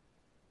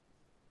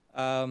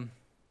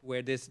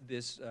where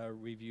this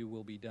review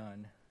will be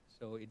done.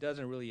 So it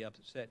doesn't really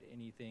upset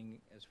anything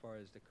as far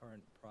as the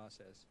current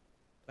process.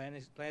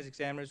 Plans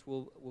examiners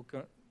will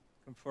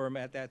confirm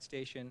at that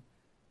station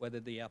whether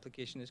the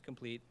application is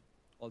complete,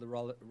 all the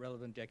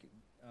relevant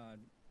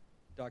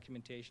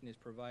documentation is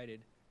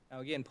provided. Now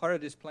again, part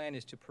of this plan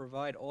is to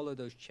provide all of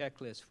those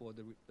checklists for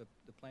the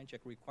plan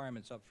check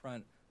requirements up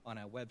front on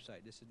our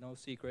website. This is no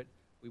secret.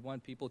 We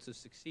want people to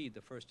succeed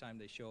the first time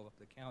they show up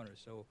at the counter.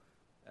 So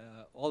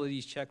all of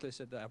these checklists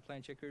that our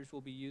plan checkers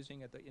will be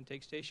using at the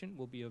intake station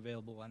will be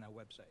available on our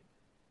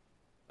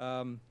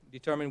website.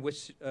 Determine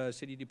which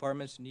city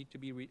departments need to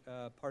be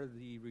part of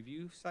the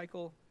review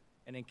cycle,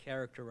 and then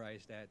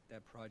characterize that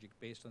project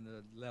based on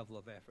the level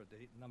of effort,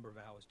 the number of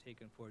hours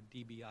taken for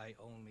DBI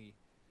only.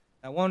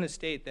 I want to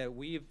state that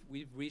we've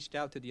reached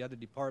out to the other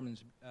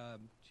departments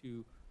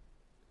to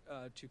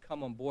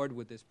come on board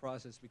with this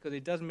process, because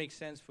it doesn't make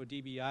sense for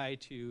DBI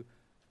to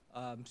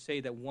say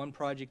that one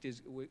project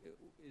is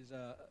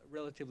a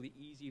relatively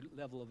easy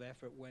level of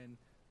effort when,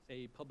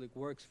 say, Public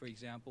Works, for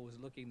example, is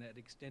looking at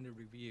extended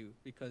review,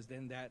 because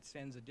then that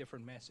sends a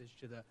different message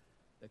to the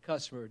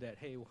customer that,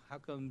 hey, how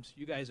comes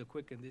you guys are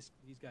quick and these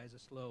guys are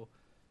slow,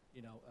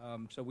 you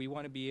know? So we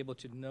want to be able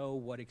to know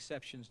what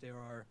exceptions there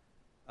are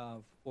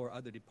for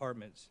other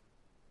departments.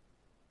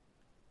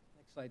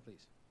 Next slide,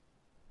 please.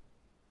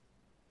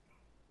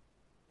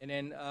 And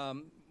then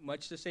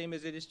much the same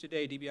as it is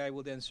today, DBI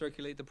will then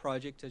circulate the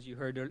project, as you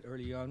heard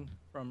early on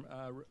from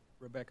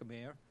Rebecca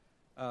Mayer,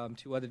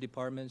 to other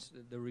departments.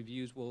 The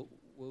reviews will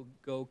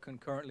go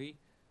concurrently.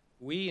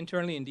 We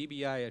internally in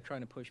DBI are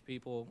trying to push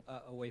people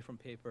away from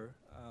paper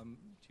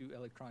to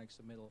electronic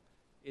submittal.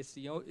 It's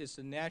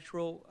the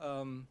natural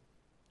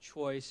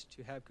choice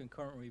to have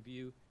concurrent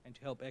review and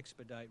to help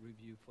expedite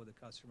review for the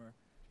customer.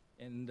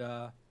 And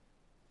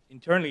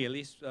internally, at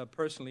least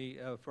personally,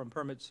 from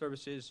Permit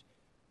Services,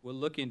 we're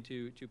looking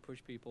to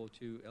push people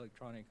to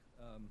electronic,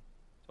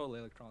 total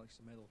electronic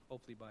submittal,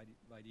 hopefully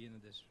by the end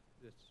of this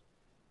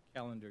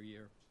calendar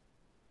year.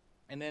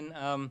 And then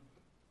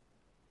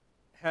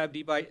have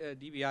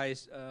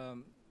DBI's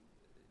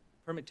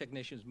permit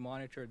technicians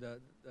monitor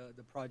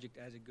the project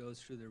as it goes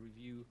through the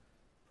review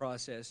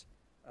process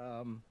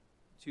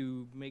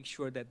to make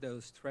sure that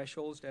those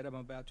thresholds that I'm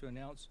about to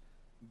announce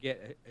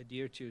get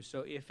adhered to.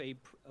 So if a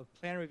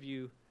plan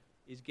review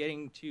is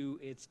getting to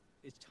its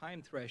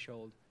time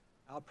threshold,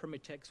 our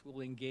permit techs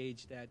will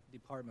engage that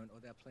department or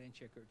that plan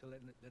checker to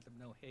let them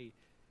know, hey,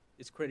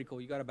 it's critical.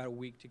 You got about a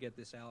week to get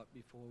this out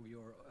before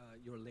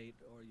you're late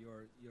or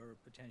you're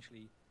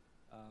potentially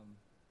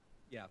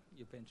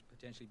you're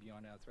potentially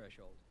beyond our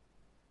threshold.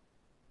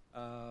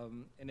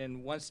 And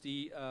then once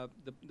the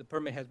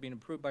permit has been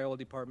approved by all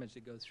departments,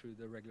 it goes through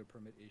the regular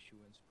permit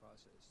issuance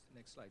process.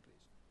 Next slide,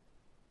 please.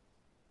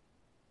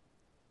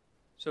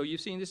 So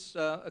you've seen this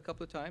a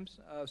couple of times,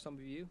 some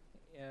of you.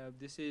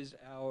 This is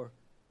our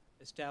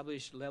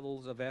established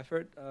levels of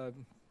effort,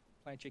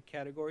 plan check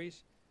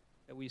categories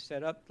that we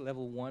set up,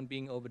 level 1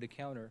 being over the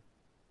counter,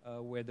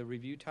 where the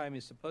review time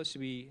is supposed to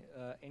be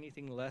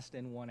anything less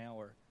than 1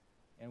 hour.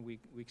 And we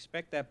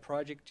expect that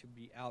project to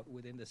be out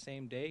within the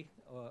same day,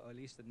 or at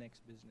least the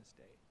next business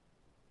day.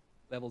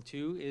 Level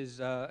 2 is,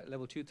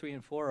 level 2, 3,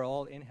 and 4 are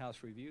all in-house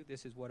review.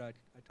 This is what I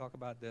talk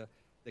about, the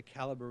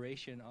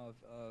calibration of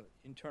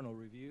internal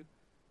review,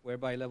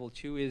 whereby level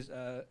 2 is,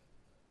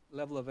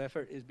 level of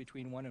effort is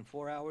between 1 and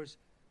 4 hours.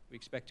 We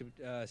expect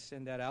to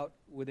send that out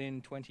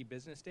within 20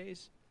 business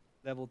days.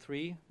 Level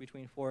 3,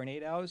 between 4 and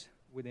 8 hours.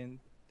 Within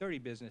 30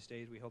 business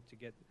days, we hope to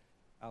get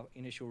our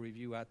initial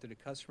review out to the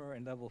customer.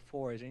 And level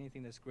 4 is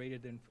anything that's greater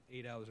than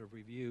 8 hours of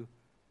review.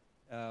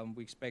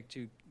 We expect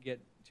to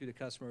get to the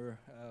customer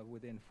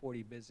within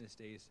 40 business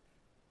days.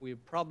 We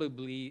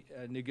probably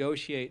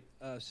negotiate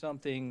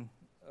something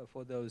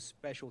for those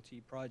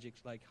specialty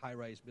projects like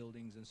high-rise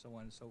buildings and so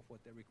on and so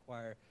forth that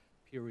require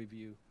peer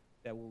review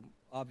that will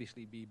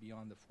obviously be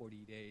beyond the 40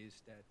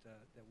 days that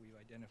we've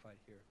identified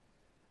here.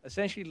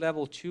 Essentially,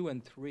 level 2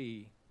 and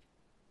 3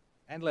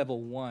 and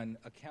level 1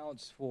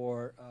 accounts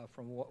for,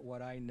 from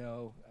what I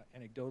know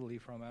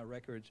anecdotally from our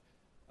records,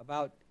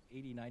 about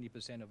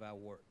 80–90% of our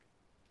work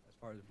as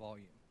far as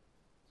volume.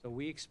 So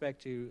we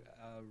expect to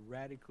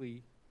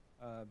radically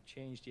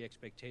change the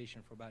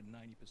expectation for about 90%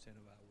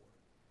 of our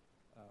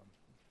work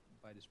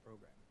by this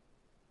program.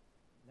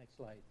 Next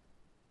slide.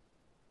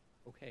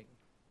 Okay.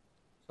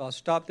 So I'll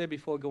stop there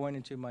before going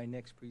into my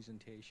next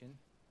presentation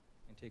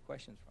and take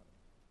questions from you.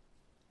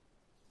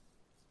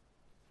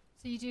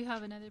 So you do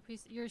have another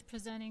you're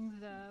presenting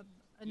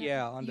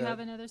Yeah, on you have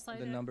another slide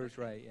the deck? numbers,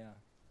 right, yeah.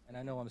 And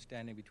I know I'm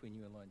standing between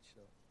you and lunch,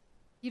 so.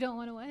 You don't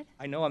want to what?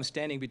 I know I'm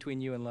standing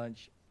between you and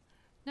lunch.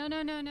 No. Do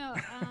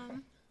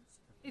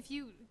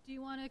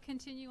you want to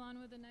continue on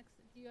with the next?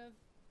 Do you have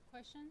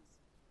questions?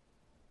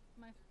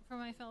 For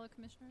my fellow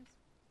commissioners?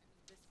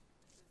 This is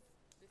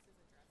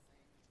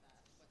addressing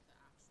what the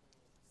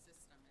actual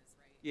system is,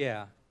 right?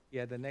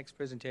 Yeah, the next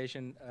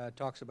presentation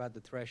talks about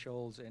the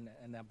thresholds and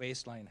that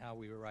baseline, how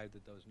we arrived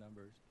at those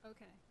numbers.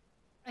 Okay.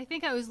 I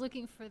think I was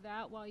looking for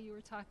that while you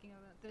were talking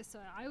about this, so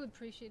I would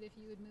appreciate if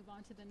you would move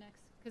on to the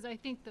next, because I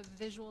think the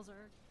visuals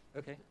are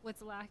Okay.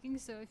 what's lacking,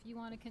 so if you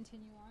want to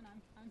continue on,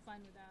 I'm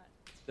fine with that.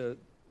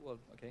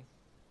 Okay.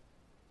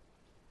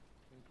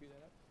 Can you cue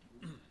that up?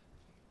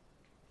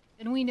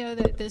 And we know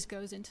that this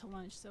goes into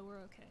lunch, so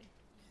we're okay.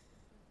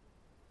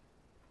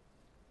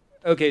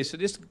 Okay, so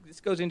this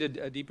goes into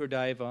a deeper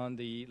dive on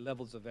the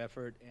levels of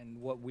effort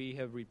and what we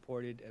have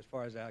reported as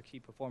far as our key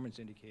performance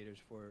indicators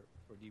for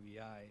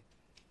DBI.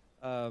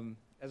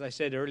 As I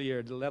said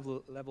earlier, the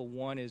level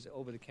 1 is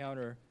over the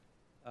counter,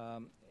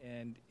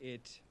 and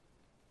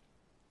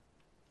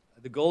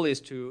the goal is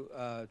to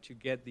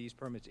get these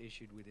permits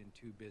issued within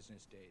 2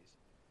 business days.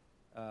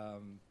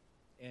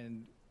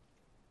 And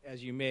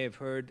as you may have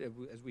heard,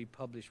 as we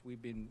published,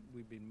 we've been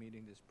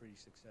meeting this pretty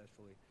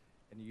successfully,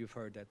 and you've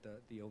heard that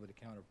the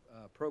over-the-counter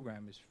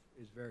program is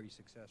very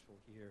successful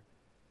here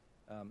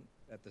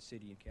at the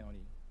city and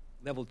county.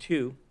 Level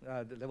 2,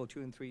 the level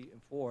 2 and 3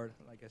 and 4,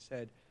 like I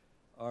said,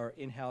 are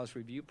in-house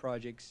review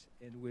projects,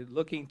 and we're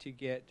looking to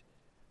get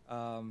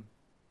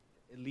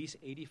at least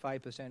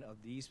 85%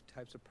 of these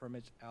types of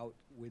permits out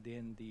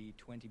within the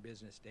 20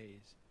 business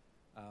days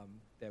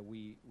that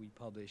we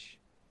publish.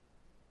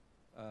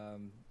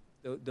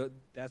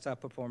 That's our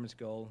performance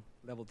goal.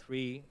 Level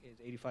 3 is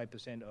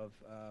 85% of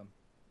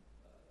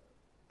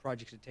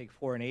projects that take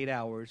 4 and 8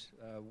 hours,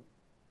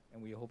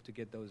 and we hope to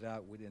get those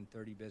out within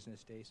 30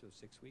 business days, so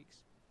 6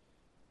 weeks.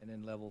 And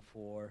then level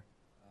 4,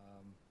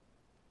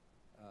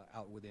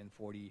 out within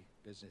 40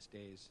 business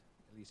days,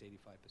 at least 85% of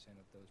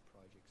those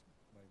projects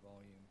by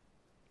volume.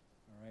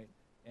 All right,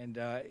 and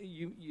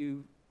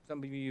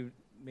some of you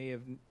may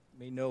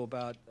know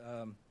about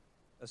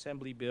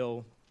Assembly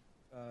Bill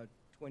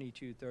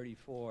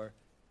 2234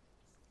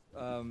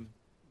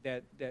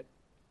 that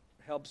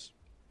helps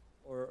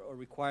or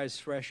requires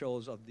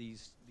thresholds of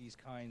these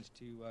kinds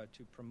to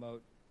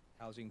promote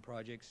housing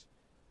projects.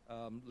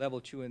 Level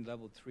 2 and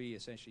level 3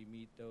 essentially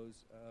meet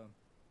those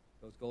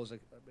goals.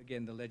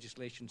 Again, the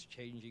legislation's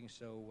changing,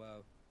 so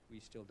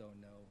we still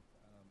don't know.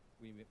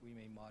 We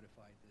may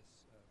modify this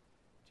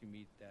to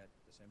meet that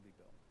Assembly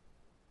Bill.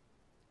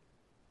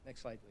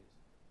 Next slide, please.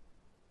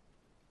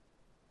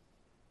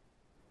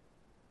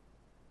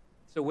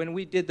 So when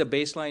we did the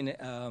baseline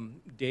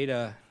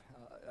data,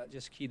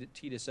 just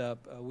tee this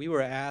up, we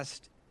were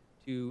asked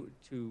to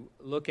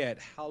look at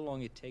how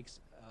long it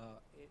takes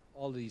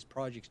all of these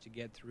projects to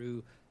get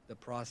through the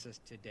process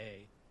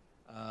today,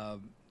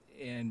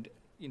 and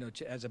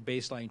as a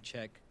baseline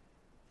check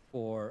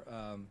for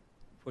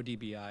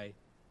DBI,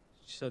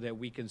 so that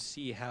we can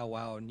see how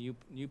our new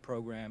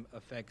program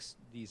affects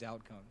these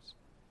outcomes.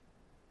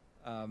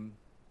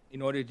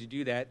 In order to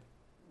do that,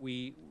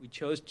 we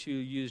chose to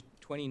use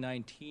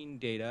 2019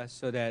 data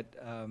so that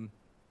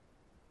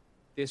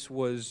this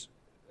was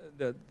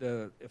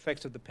the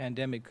effects of the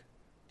pandemic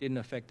didn't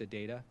affect the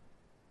data.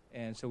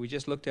 And so we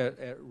just looked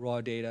at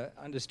raw data,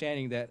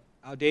 understanding that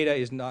our data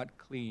is not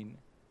clean.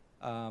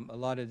 A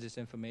lot of this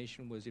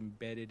information was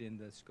embedded in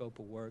the scope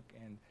of work,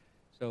 and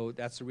so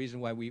that's the reason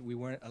why we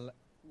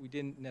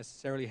didn't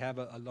necessarily have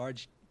a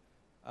large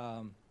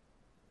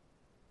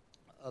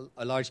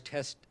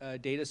test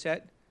data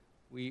set.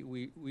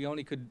 We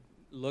only could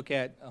look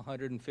at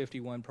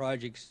 151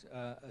 projects,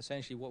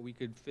 essentially what we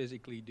could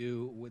physically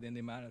do within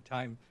the amount of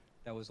time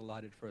that was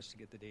allotted for us to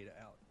get the data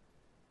out.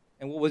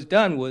 And what was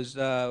done was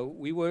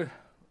the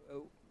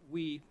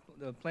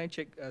plan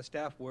check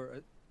staff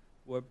were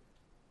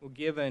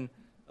given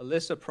a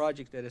list of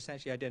projects that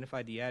essentially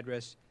identified the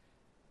address,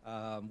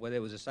 whether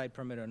it was a site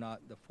permit or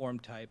not, the form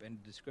type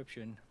and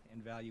description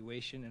and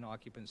valuation and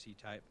occupancy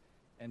type.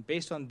 And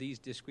based on these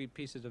discrete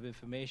pieces of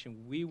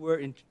information, we were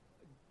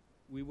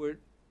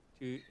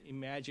to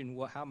imagine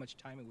how much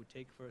time it would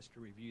take for us to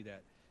review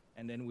that.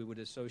 And then we would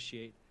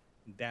associate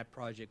that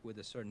project with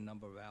a certain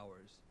number of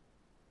hours.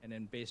 And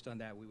then based on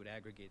that, we would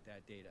aggregate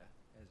that data,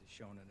 as is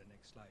shown on the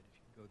next slide. If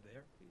you can go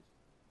there, please.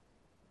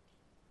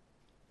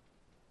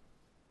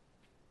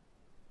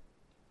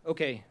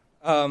 Okay.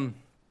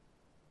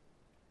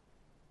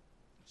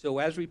 So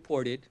as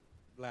reported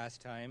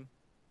last time,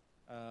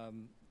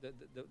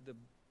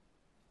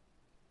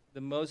 the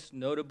most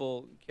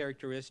notable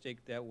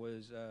characteristic that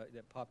was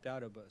that popped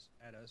out of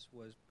at us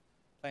was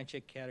plan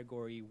check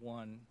category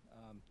 1,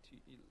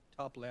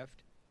 top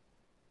left,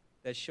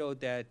 that showed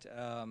that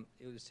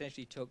it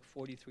essentially took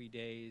 43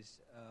 days.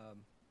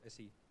 Let's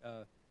see.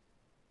 So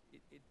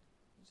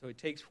it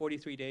takes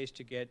 43 days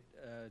to get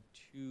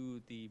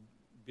to the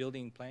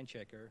building plan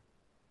checker,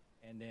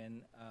 and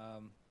then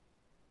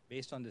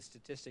based on the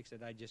statistics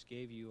that I just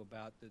gave you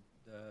about the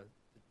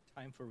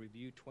time for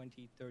review,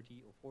 20,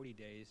 30, or 40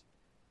 days,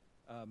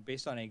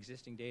 based on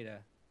existing data,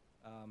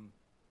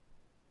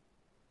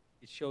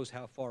 it shows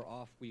how far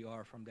off we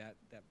are from that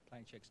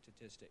plan check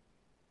statistic.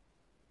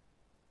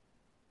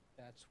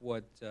 That's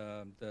what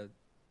the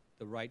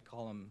right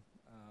column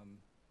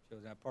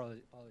shows. I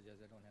apologize, I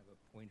don't have a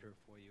pointer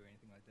for you or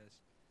anything like this.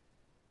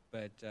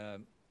 But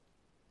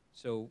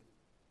so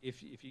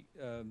if you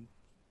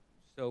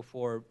so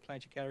for plan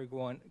check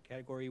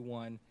category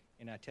one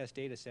in our test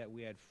data set,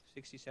 we had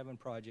 67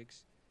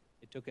 projects.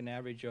 It took an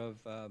average of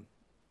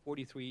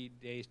 43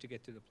 days to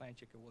get to the plan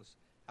checker.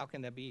 How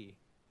can that be?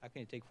 How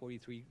can it take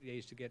 43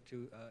 days to get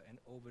to an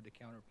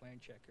over-the-counter plan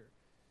checker?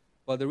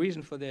 Well, the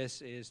reason for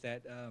this is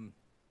that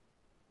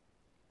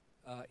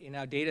in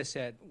our data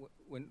set,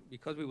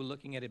 because we were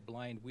looking at it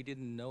blind, we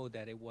didn't know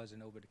that it was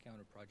an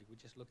over-the-counter project. We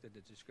just looked at the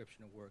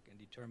description of work and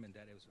determined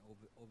that it was an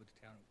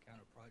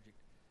over-the-counter project.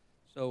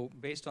 So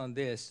based on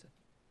this,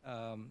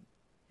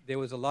 there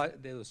was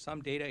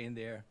some data in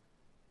there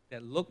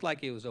that looked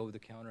like it was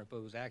over-the-counter,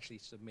 but was actually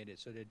submitted.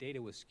 So the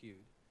data was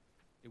skewed.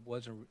 It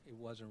wasn't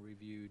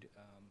reviewed,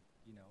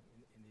 in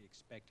the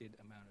expected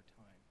amount of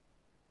time.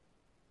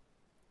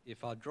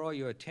 If I'll draw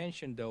your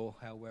attention, though,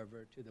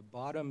 however, to the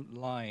bottom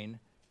line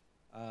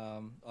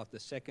of the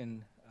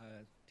second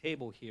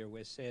table here, where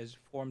it says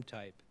form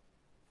type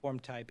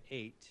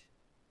 8.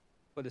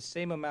 For the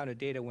same amount of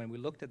data, when we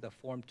looked at the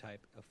form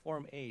type, a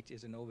Form 8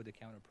 is an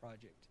over-the-counter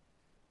project.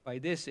 By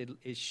this,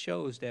 it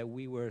shows that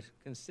we were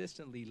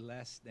consistently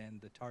less than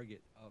the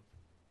target of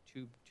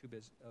two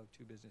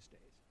business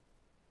days.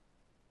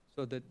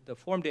 So the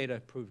form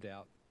data proved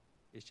out.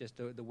 It's just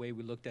the way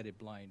we looked at it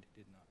blind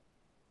did not.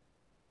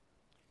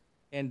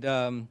 And,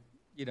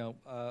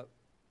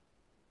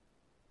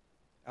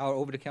 our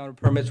over-the-counter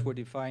permits were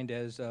defined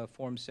as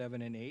Form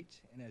 7 and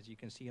 8. And as you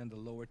can see on the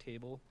lower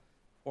table,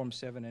 Form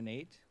 7 and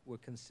 8 were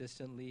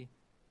consistently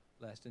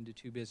less than the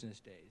 2 business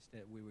days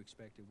that we were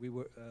expected. We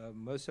were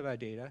most of our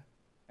data,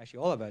 actually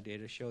all of our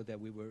data, showed that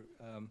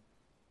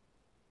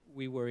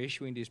we were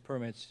issuing these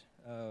permits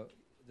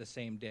the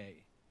same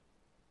day,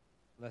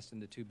 less than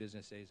the 2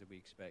 business days that we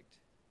expect.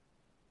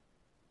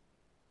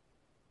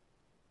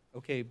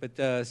 Okay, but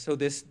so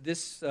this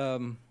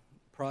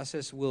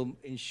process will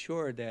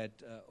ensure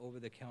that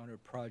over-the-counter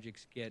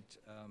projects get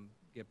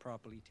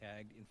properly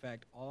tagged. In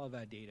fact, all of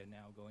our data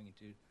now going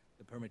into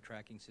the permit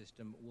tracking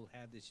system will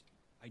have this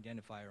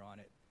identifier on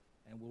it,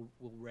 and we'll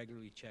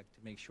regularly check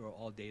to make sure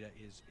all data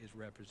is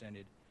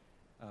represented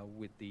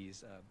with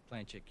these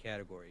plan check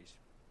categories.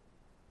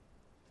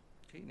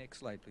 Okay, next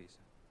slide, please.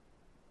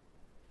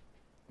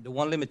 The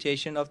one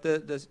limitation of the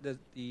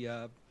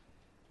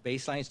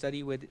baseline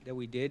study that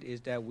we did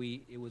is that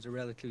it was a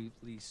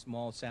relatively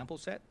small sample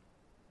set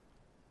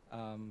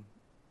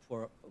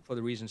for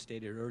the reasons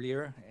stated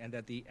earlier, and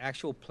that the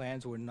actual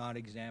plans were not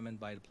examined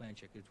by the plan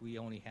checkers. We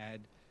only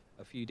had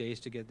a few days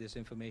to get this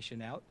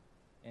information out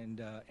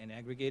and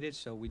aggregate it,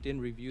 so we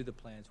didn't review the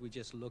plans. We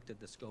just looked at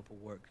the scope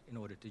of work in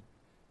order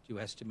to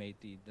estimate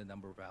the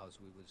number of hours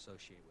we would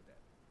associate with that.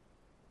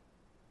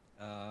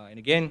 And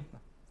again,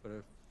 for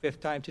the 5th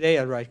time today,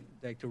 I'd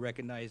like to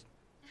recognize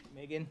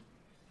Megan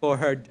for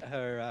her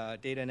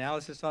data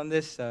analysis on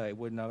this. It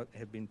would not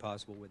have been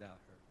possible without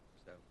her.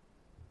 So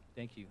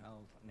thank you.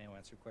 I'll now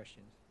answer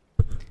questions.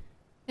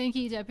 Thank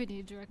you,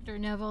 Deputy Director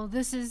Neville.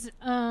 This is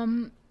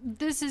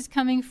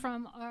coming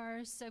from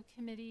our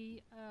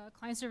subcommittee,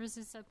 Client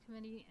Services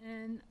Subcommittee,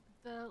 and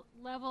the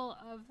level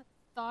of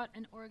thought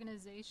and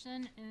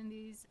organization in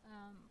these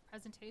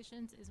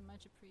presentations is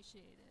much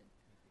appreciated.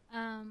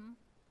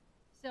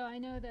 So I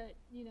know that,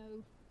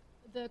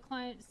 the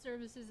Client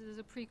Services is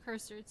a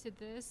precursor to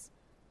this.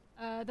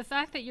 The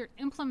fact that you're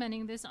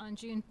implementing this on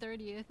June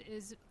 30th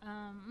is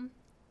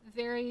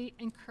very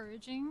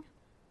encouraging.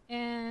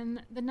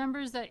 And the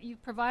numbers that you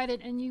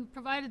provided, and you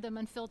provided them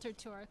unfiltered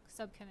to our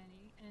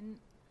subcommittee. And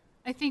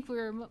I think we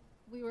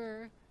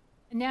were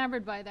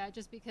enamored by that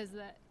just because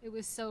it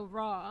was so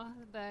raw.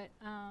 But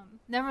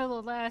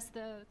nevertheless,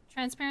 the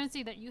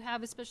transparency that you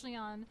have, especially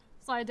on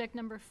slide deck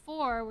number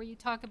 4, where you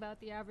talk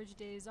about the average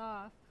days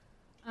off,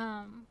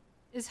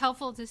 is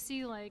helpful to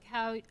see like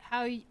how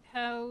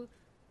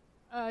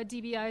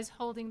DBI is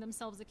holding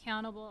themselves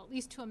accountable, at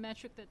least to a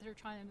metric that they're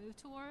trying to move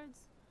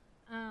towards.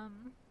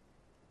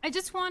 I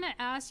just want to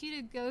ask you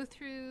to go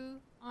through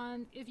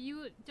if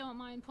you don't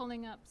mind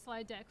pulling up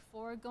slide deck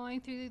 4, going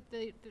through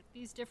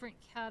these different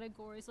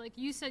categories. Like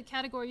you said,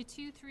 category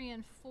 2, 3,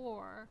 and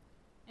 4,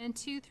 and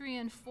 2, 3,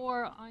 and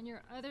 4 on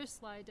your other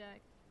slide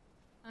deck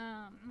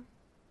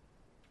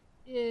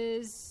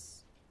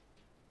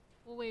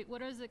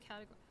what is the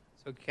category?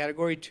 So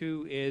category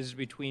 2 is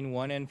between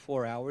 1 and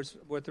 4 hours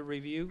worth of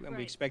review, and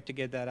we expect to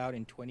get that out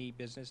in 20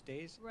 business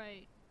days.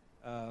 Right.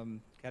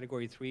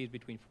 Category 3 is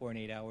between 4 and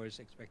 8 hours.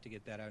 Expect to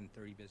get that out in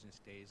 30 business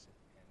days.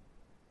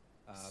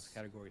 And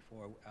category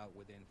 4 out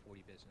within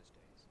 40 business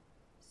days.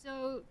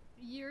 So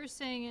you're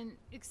saying,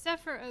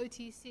 except for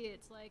OTC,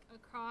 it's like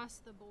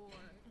across the board,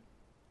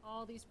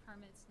 all these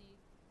permits need,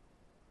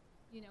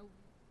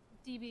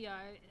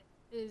 DBI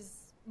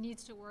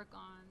needs to work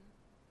on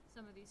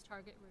some of these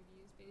target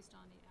reviews based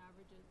on the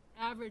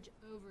average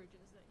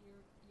overages that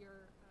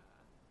you're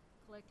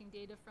collecting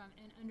data from,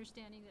 and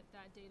understanding that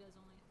data is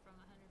only from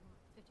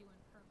 151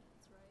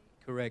 permits,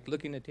 right? Correct.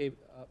 Looking at table,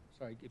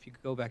 sorry, if you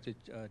could go back to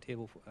slide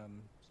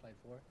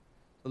 4.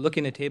 So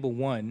looking at table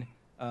 1,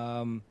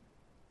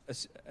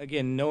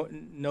 again,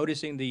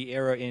 noticing the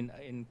error in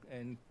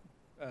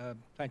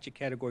plant check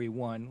category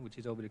 1, which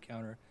is over the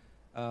counter,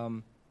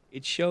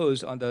 it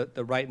shows on the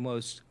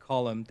rightmost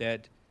column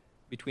that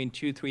between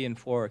 2, 3, and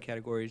 4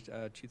 categories,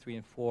 2, 3,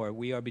 and 4,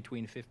 we are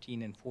between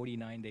 15 and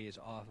 49 days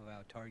off of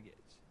our targets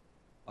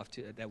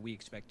that we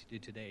expect to do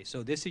today.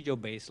 So this is your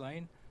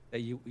baseline that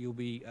you'll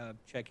be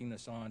checking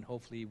this on.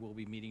 Hopefully, we'll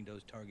be meeting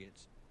those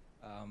targets.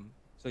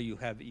 So you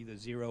have either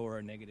 0 or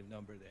a negative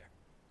number there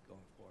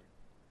going forward.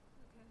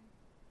 Okay.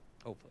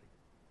 Hopefully,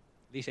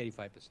 at least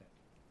 85%.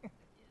 I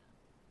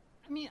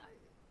mean,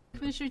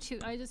 Commissioner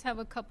Toots, I just have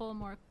a couple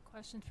more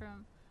questions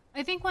from.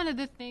 I think one of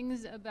the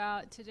things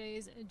about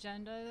today's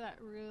agenda that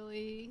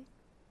really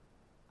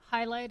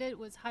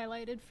was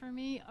highlighted for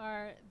me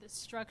are the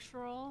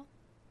structural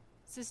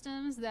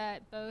systems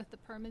that both the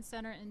Permit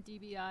Center and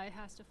DBI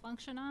has to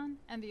function on,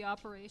 and the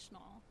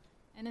operational.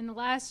 And in the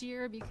last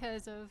year,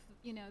 because of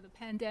the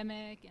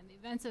pandemic and the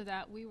events of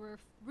that, we were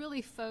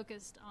really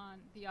focused on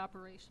the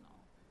operational,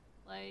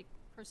 like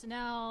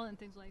personnel and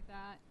things like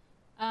that.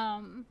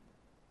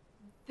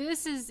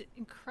 This is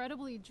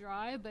incredibly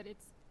dry, but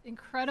it's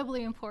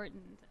incredibly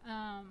important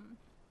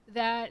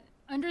that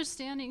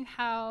understanding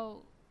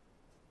how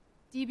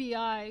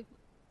DBI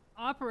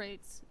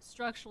operates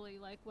structurally,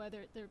 like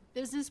whether their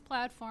business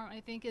platform, I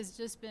think has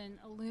just been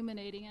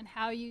illuminating, and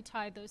how you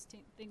tie those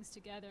things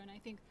together. And I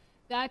think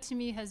that to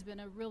me has been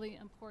a really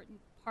important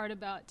part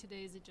about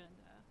today's agenda.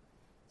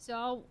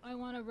 So I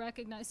want to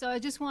recognize, so I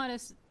just want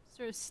to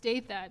sort of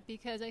state that,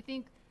 because I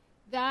think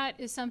that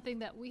is something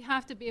that we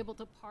have to be able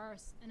to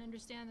parse and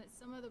understand that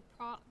some of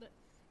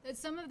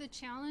the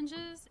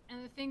challenges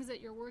and the things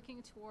that you're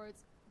working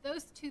towards,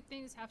 those two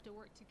things have to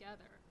work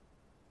together.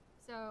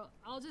 So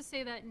I'll just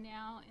say that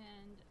now,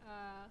 and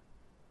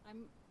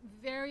I'm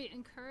very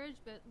encouraged,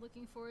 but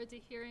looking forward to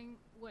hearing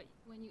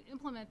when you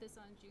implement this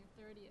on June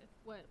 30th,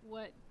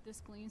 what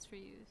this gleans for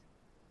you.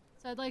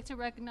 So I'd like to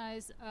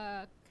recognize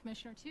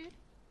Commissioner Toots.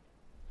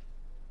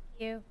 Thank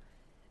you.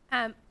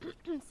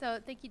 So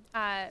thank you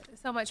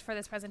so much for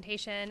this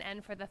presentation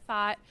and for the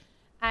thought.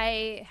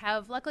 I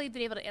have luckily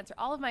been able to answer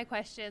all of my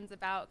questions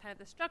about kind of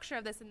the structure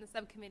of this in the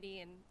subcommittee,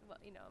 and I'm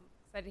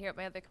excited to hear what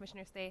my other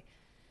commissioners say.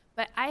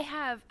 But I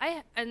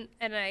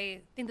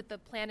think that the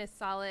plan is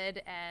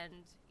solid,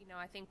 and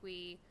I think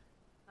we'll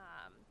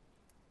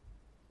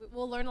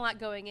learn a lot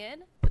going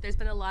in. But there's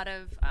been a lot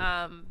of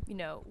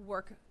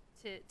work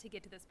to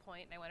get to this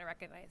point, and I want to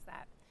recognize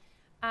that.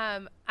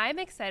 I'm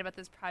excited about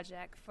this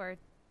project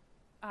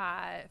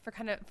on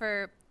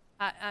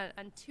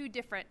two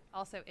different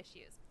also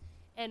issues.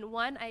 And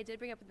one I did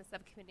bring up in the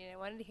subcommittee, and I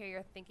wanted to hear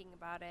your thinking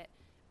about it.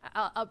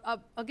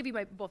 I'll give you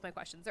both my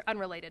questions. They're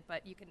unrelated,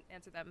 but you can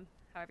answer them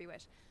however you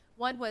wish.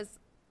 One was,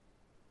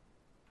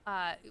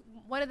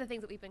 one of the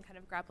things that we've been kind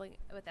of grappling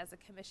with as a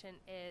commission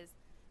is,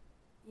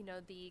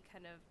 the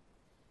kind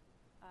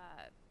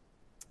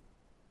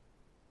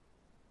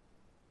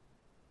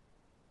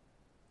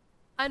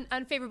of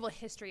unfavorable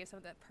history of some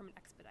of the permit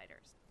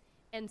expediters.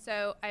 And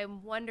so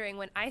I'm wondering,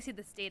 when I see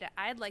this data,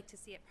 I'd like to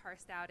see it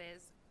parsed out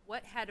as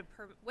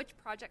which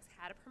projects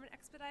had a permit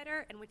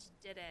expediter and which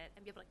didn't,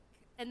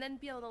 and then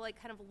be able to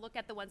kind of look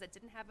at the ones that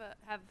didn't have a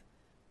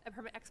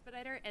permit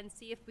expediter and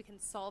see if we can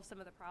solve some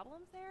of the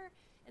problems there.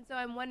 And so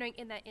I'm wondering,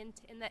 in that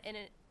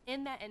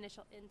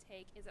initial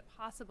intake, is it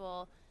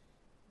possible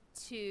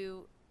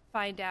to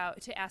find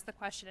out, to ask the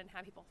question and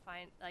have people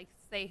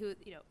say who,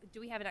 do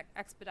we have an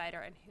expediter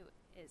and who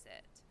is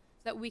it, so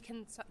that we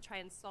can try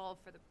and solve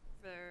for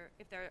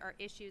if there are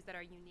issues that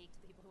are unique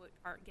to the people who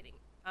aren't getting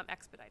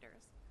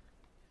expediters.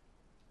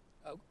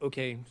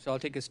 Okay, so I'll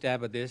take a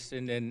stab at this,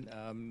 and then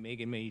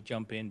Megan may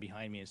jump in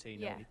behind me and say,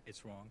 no, Yeah.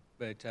 it's wrong.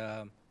 But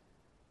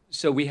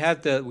so we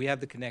have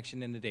the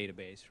connection in the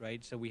database,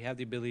 right? So we have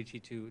the ability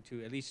to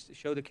at least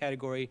show the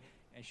category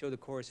and show the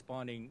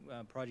corresponding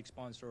project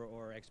sponsor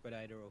or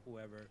expediter or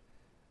whoever.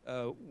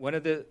 One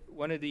of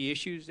the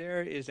issues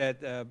there is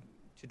that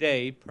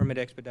today, permit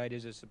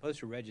expediters are supposed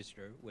to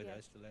register with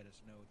us to let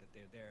us know that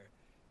they're there.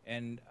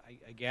 And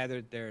I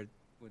gathered they're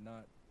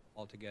not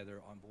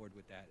altogether on board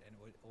with that, and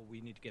we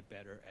need to get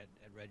better at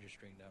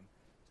registering them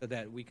so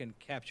that we can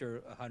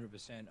capture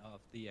 100% of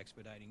the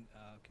expediting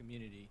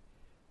community.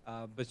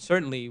 But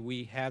certainly,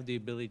 we have the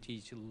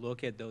ability to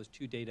look at those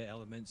two data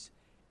elements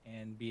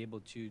and be able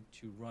to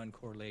run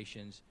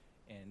correlations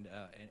and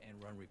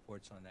run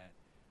reports on that.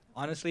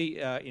 Honestly,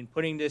 in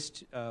putting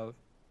this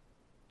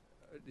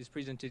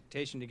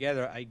presentation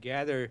together, I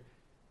gather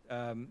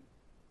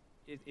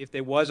if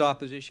there was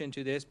opposition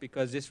to this,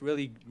 because this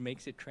really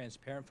makes it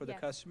transparent for the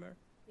customer,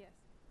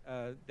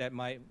 that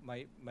my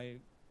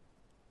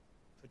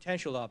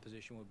potential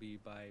opposition would be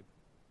by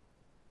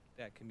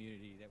that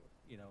community that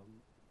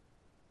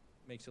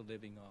makes a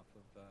living off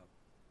of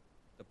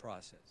the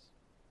process.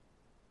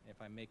 And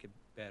if I make it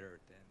better,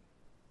 then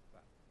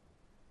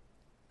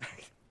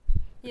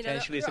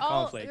potentially it's a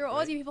conflict. There are all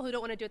right? these people who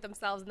don't want to do it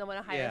themselves and don't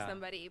want to hire Yeah.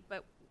 somebody,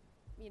 but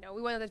we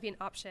want that to be an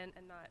option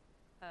and not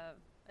a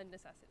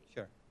necessity.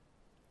 Sure.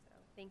 So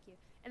thank you.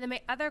 And then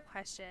my other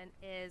question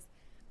is,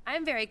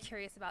 I'm very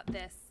curious about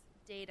this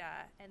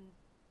data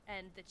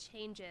and the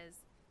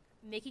changes,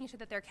 making sure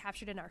that they're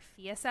captured in our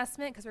fee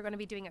assessment, because we're going to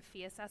be doing a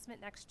fee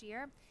assessment next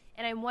year.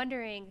 And I'm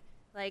wondering,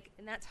 like,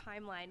 in that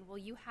timeline, will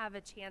you have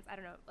a chance, I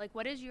don't know, like,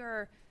 what is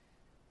your,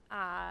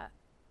 I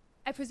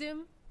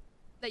presume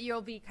that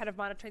you'll be kind of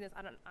monitoring this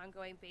on an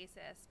ongoing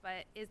basis,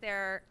 but is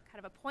there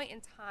kind of a point in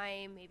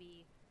time,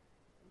 maybe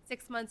in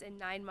 6 months, in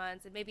 9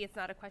 months, and maybe it's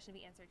not a question to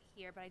be answered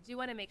here, but I do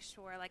want to make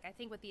sure, like, I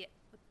think with the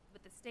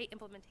state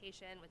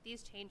implementation, with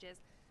these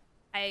changes,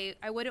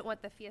 I wouldn't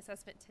want the fee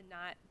assessment to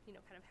not,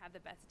 kind of have the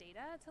best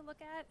data to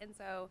look at. And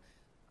so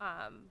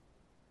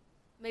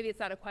maybe it's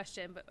not a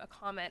question, but a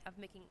comment of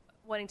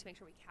wanting to make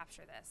sure we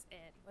capture this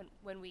in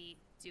when we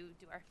do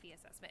our fee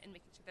assessment, and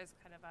making sure there's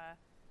kind of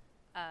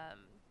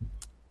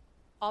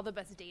all the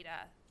best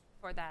data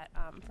for that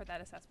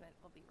assessment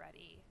will be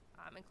ready,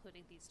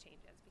 including these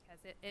changes, because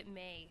it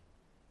may,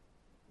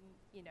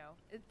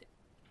 it's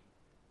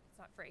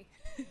not free.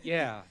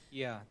 Yeah.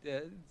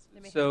 It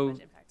may So have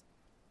much impact.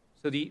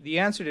 So the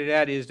answer to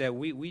that is that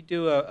we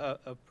do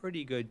a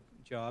pretty good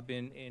job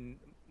in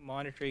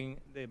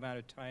monitoring the amount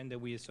of time that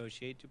we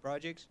associate to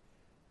projects,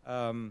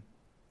 and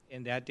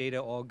that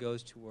data all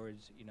goes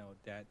towards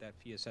that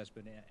fee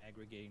assessment and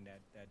aggregating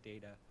that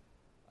data.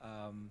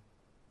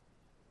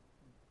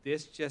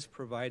 This just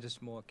provides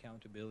us more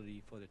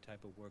accountability for the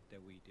type of work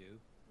that we do.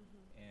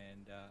 Mm-hmm.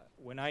 And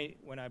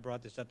when I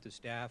brought this up to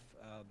staff,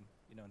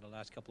 in the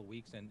last couple of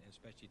weeks, and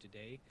especially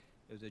today,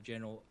 there was a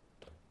general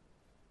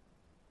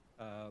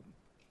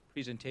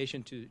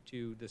presentation to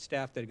the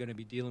staff that are going to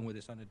be dealing with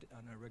this on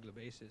a regular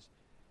basis.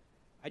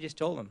 I just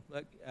told them,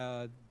 look,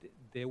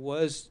 there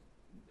was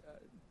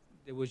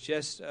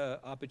just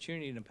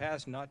opportunity in the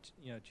past not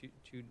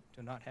to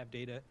not have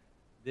data.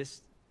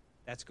 That's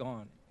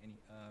gone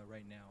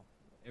right now.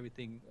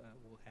 Everything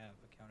will have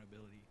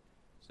accountability.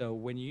 So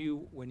when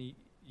you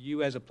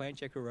as a plan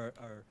checker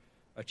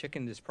are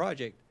checking this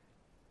project,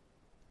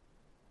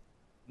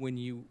 when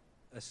you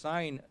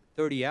assign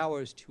 30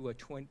 hours to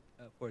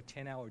for a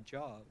 10-hour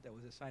job that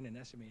was assigned an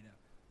estimator,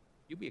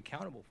 you'll be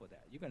accountable for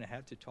that. You're going to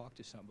have to talk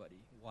to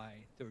somebody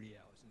why 30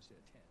 hours instead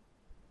of 10.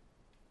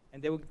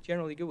 And they were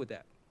generally good with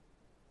that.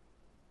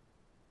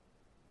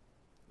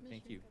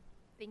 Thank you.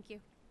 Thank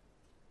you.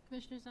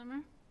 Commissioner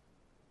Summer?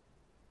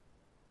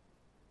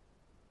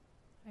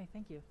 Hi,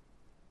 thank you.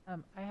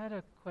 I had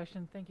a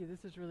question. Thank you.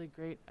 This is really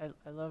great. I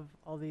love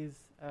all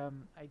these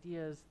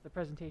ideas. The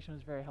presentation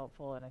was very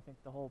helpful, and I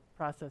think the whole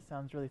process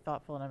sounds really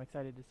thoughtful, and I'm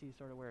excited to see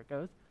sort of where it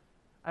goes.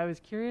 I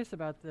was curious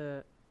about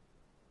the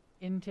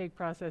intake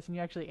process, and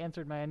you actually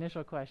answered my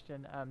initial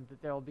question,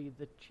 that there will be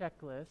the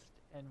checklist,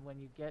 and when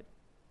you get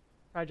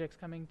projects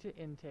coming to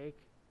intake,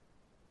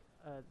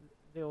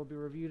 they will be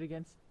reviewed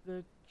against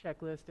the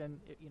checklist, and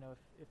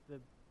if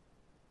the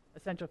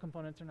essential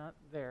components are not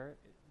there,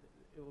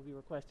 it will be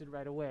requested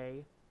right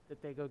away that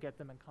they go get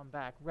them and come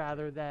back,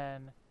 rather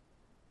than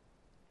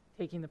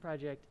taking the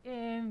project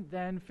in,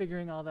 then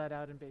figuring all that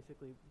out, and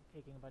basically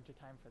taking a bunch of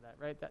time for that,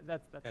 right?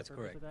 That's the purpose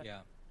correct, of that. yeah.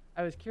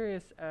 I was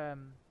curious,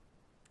 I'm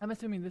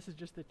assuming this is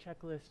just the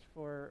checklist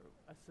for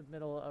a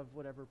submittal of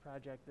whatever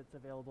project that's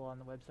available on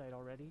the website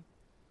already?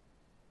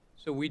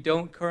 So we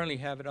don't currently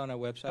have it on our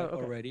website okay.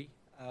 already,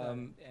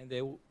 and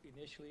they will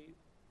initially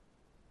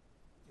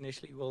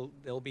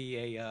there'll be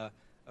a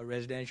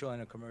residential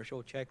and a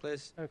commercial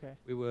checklist. Okay.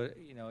 We were,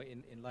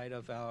 in light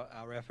of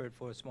our effort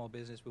for a small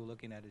business, we were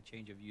looking at a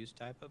change of use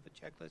type of a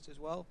checklist as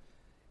well.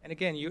 And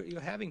again,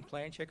 you're having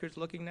plan checkers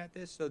looking at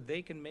this, so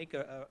they can make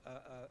a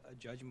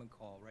judgment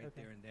call right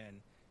there and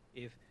then.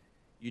 If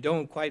you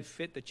don't quite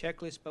fit the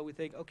checklist, but we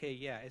think, okay,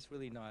 yeah, it's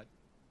really not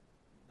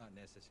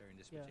necessary in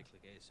this particular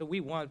case. So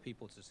we want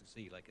people to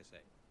succeed, like I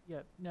say.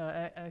 Yeah, no,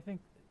 I think,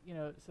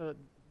 so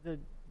the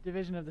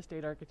Division of the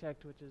State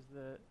Architect, which is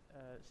the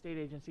state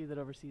agency that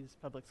oversees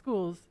public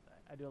schools,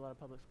 I do a lot of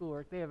public school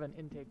work, they have an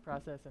intake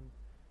process, and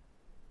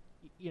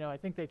I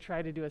think they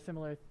try to do a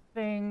similar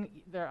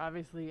thing. There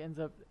obviously ends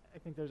up, I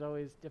think there's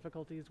always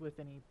difficulties with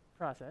any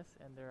process,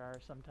 and there are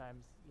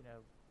sometimes,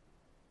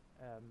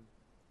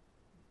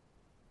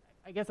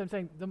 I guess I'm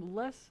saying the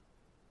less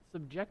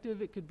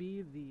subjective it could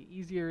be, the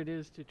easier it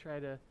is to try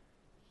to,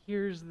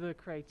 here's the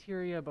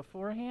criteria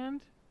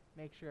beforehand,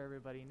 make sure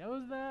everybody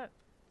knows that.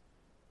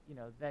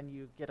 Then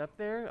you get up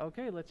there,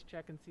 okay, let's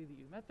check and see that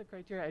you met the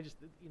criteria. I just,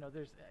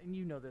 there's,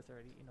 and this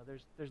already,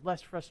 there's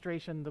less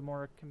frustration, the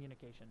more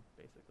communication,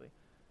 basically.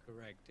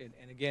 Correct.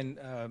 And again,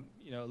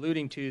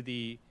 alluding to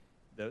the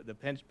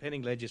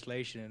pending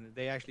legislation,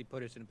 they actually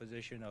put us in a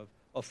position of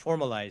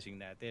formalizing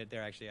that.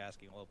 They're actually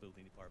asking all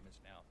building departments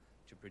now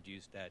to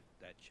produce that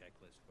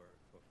checklist for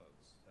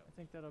folks. So. I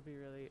think that'll be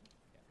really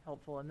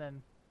helpful. And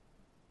then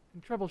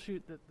can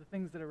troubleshoot the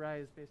things that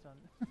arise based on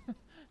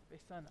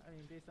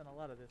based on a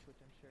lot of this, which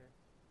I'm sure,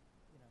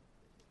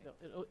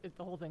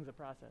 the whole thing's a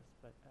process.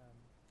 But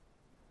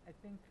I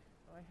think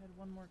I had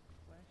one more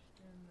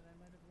question that I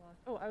might have lost.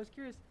 Oh, I was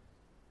curious.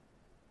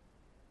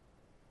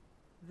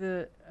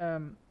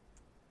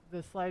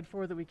 The slide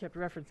 4 that we kept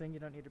referencing, you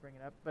don't need to bring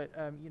it up, but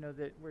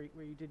that where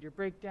you did your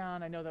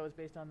breakdown, I know that was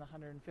based on the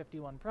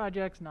 151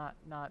 projects, not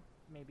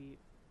maybe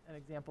an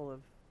example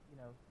of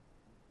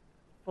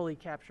fully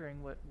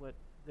capturing what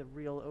the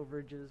real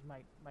overages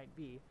might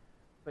be,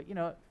 but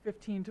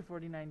 15 to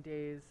 49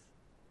 days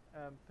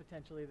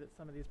potentially that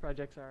some of these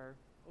projects are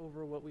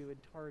over what we would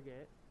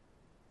target.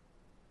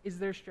 Is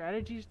there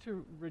strategies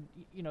to,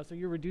 so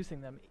you're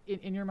reducing them.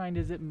 In your mind,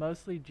 is it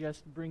mostly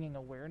just bringing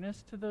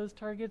awareness to those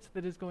targets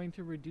that is going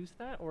to reduce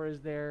that? Or is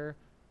there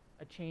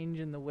a change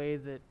in the way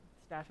that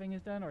staffing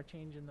is done or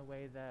change in the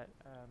way that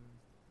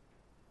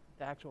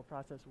the actual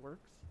process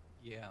works?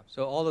 Yeah,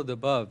 so all of the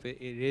above.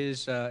 It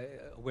is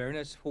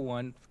awareness for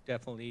one,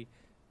 definitely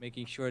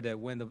making sure that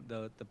when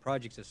the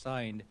project's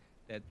assigned,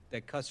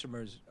 that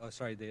customers, our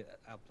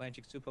plan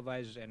check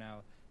supervisors and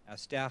our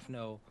staff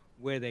know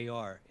where they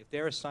are. If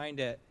they're assigned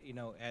at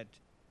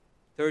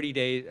 30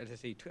 days,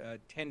 let's say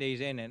 10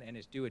 days in, and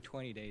it's due at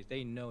 20 days,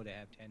 they know they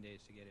have 10 days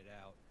to get it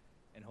out.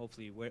 And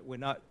hopefully we're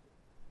not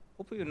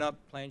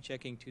plan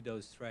checking to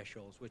those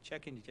thresholds. We're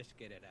checking to just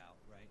get it out,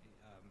 right?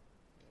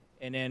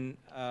 And then,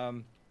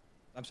 I'm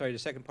sorry, the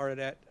second part of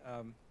that,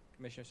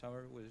 Commissioner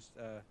Summer, was...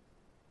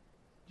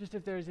 just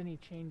if there's any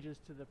changes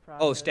to the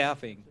process. Oh,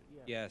 staffing,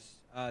 yes.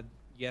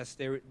 Yes,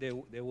 there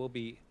will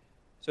be.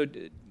 So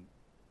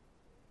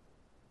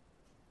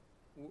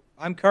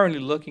I'm currently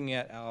looking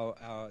at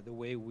the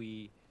way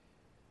we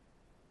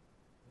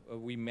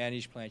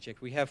manage plan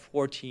check. We have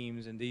 4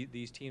 teams, and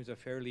these teams are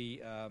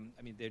fairly,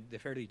 they're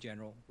fairly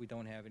general. We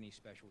don't have any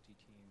specialty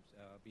teams.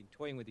 Been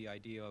toying with the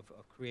idea of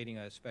creating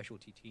a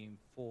specialty team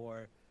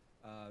for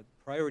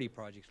priority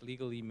projects,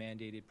 legally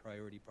mandated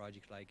priority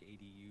projects like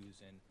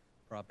ADUs and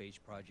Prop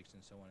H projects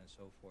and so on and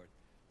so forth.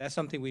 That's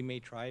something we may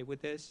try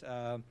with this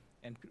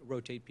and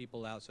rotate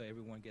people out so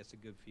everyone gets a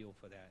good feel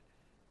for that.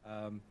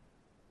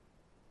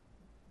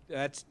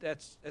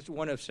 That's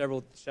one of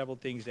several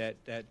things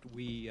that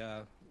we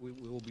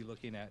will be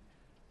looking at.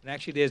 And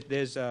actually,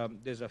 there's a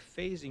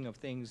phasing of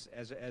things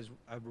as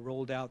I've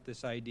rolled out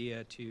this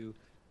idea to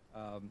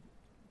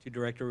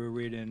Director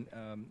Reardon,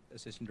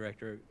 Assistant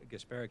Director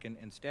Gasparic,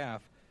 and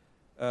staff.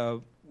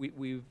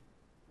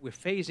 We're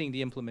phasing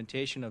the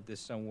implementation of this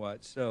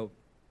somewhat. So,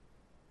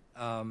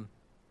 a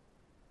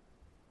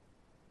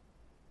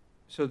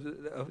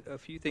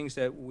few things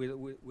that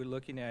we're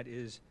looking at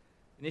is,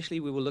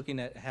 initially we were looking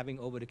at having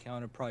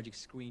over-the-counter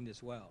projects screened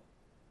as well.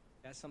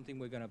 That's something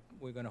we're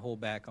gonna hold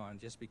back on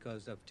just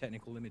because of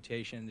technical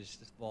limitations,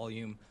 this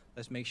volume.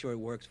 Let's make sure it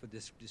works for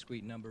this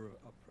discrete number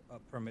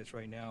of permits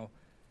right now.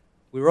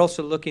 We're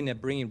also looking at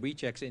bringing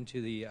rechecks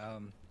into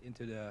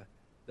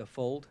the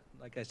fold.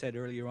 Like I said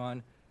earlier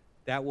on,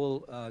 that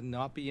will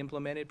not be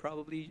implemented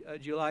probably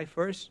July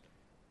 1st,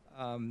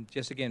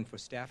 just again for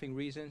staffing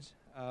reasons.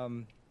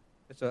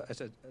 It's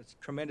a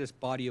tremendous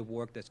body of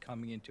work that's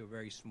coming into a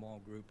very small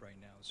group right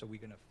now, so we're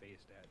going to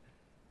face that.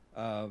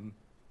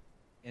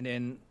 And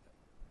then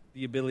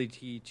the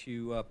ability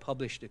to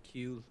publish the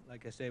queue,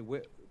 like I said,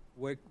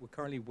 we're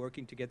currently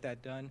working to get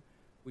that done.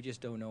 We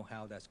just don't know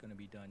how that's going to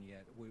be done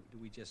yet. Do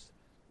we just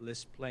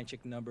list plan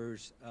check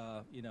numbers,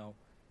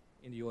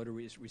 in the order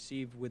is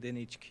received within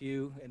each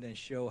queue, and then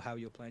show how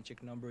your plan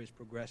check number is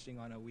progressing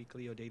on a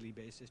weekly or daily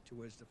basis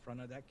towards the front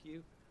of that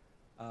queue?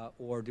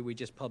 Or do we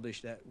just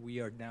publish that we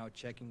are now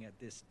checking at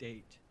this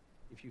date?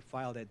 If you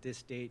filed at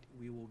this date,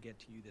 we will get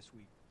to you this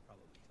week,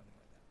 probably, something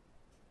like that.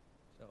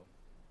 So,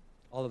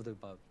 all of the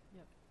above.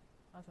 Yep.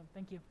 Awesome.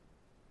 Thank you.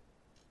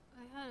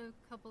 I had a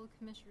couple of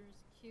commissioners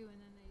queue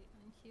and then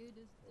they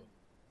unqueued.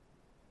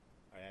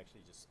 I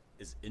actually just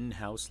is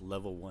in-house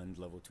level 1,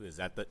 level 2. Is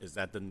that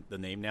the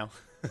name now?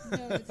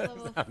 No, it's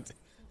level.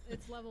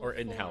 It's level or 4.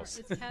 in-house.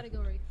 It's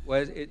category.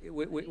 Well,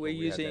 we're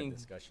using had that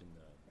discussion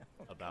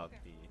about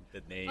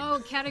the name.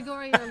 Oh,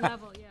 category or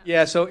level, yeah.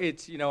 Yeah, so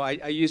it's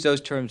I use those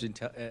terms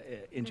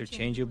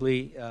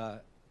interchangeably.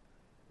 But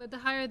the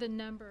higher the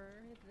number,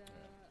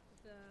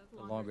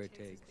 the longer it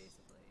takes.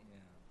 Basically. Yeah.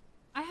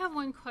 I have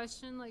one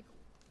question. Like,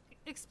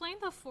 explain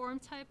the form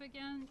type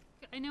again.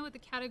 I know what the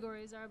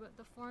categories are, but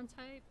the form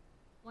type,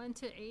 1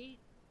 to 8.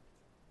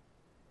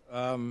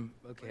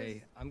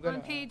 Okay, I'm gonna.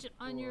 On page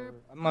on your.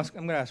 I'm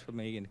gonna ask for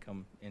Megan to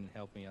come and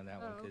help me on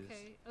that one. Oh,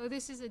 okay. Oh,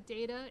 this is a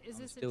data. Is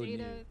this a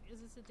data? Is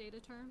this a data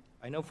term?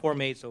 I know Form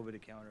 8's over the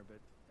counter, but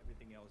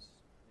everything else,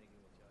 Megan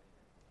will tell you.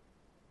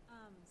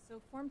 So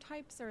form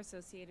types are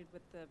associated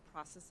with the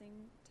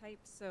processing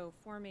types. So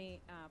Form 8,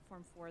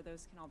 Form 4,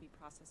 those can all be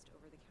processed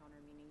over the counter,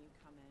 meaning you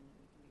come in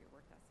and you can do your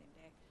work that same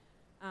day.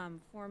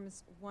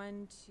 Forms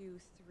 1, 2,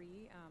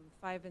 3,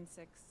 5, and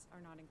 6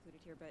 are not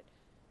included here, but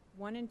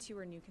 1 and 2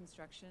 are new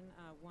construction.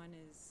 1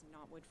 is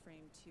not wood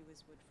frame, 2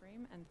 is wood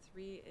frame, and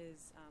 3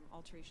 is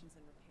alterations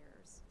and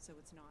repairs. So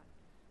it's not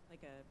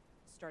like a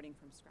starting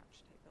from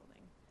scratch type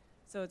building.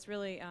 So it's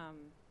really,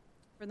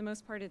 for the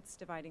most part, it's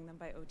dividing them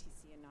by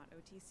OTC and not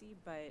OTC,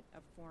 but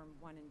of Form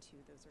 1 and 2,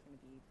 those are going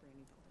to be brand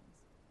new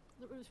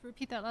buildings.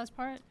 Repeat that last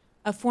part.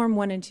 Form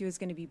 1 and 2 is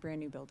going to be brand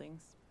new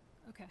buildings.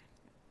 Okay.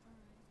 All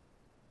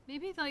right.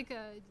 Maybe like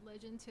a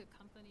legend to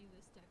accompany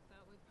this deck, that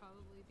would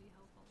probably be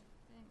helpful.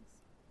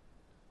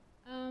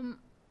 Thanks.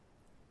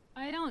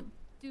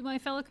 Do my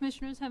fellow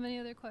commissioners have any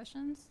other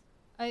questions?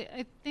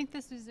 I think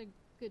this is a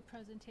good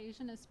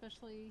presentation,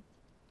 especially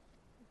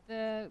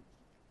the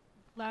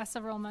last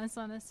several months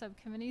on this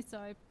subcommittee, so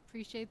I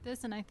appreciate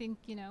this, and I think,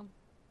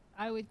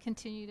 I would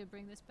continue to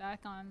bring this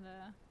back on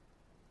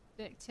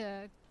the BIC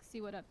to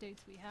see what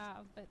updates we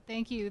have. But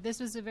thank you. This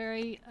was a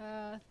very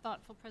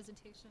thoughtful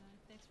presentation, and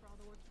thanks for all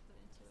the work you put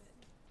into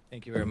it.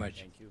 Thank you very much.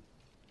 Thank you.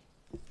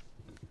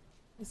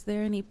 Is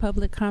there any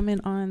public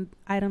comment on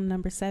item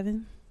number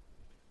 7?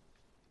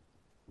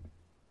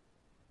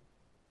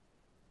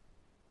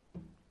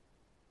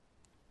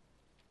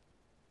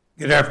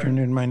 Good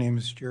afternoon. My name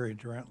is Jerry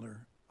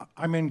Drantler.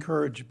 I'm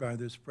encouraged by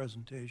this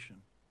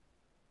presentation.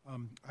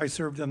 I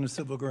served on the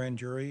civil grand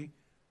jury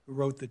who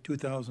wrote the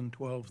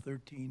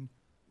 2012-13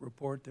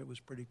 report that was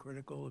pretty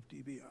critical of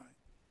DBI.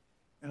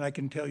 And I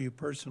can tell you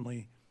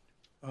personally,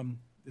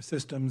 the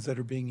systems that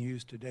are being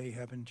used today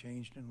haven't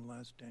changed in the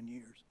last 10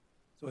 years.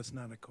 So it's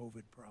not a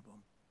COVID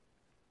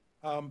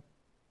problem.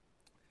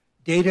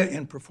 Data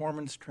and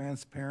performance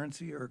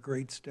transparency are a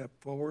great step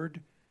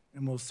forward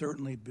and will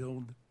certainly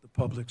build the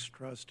public's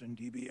trust in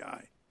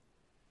DBI.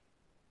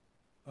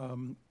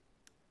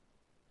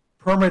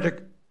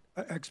 Permit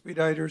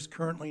expediters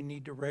currently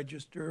need to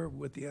register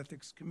with the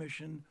Ethics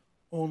Commission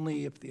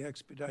only if the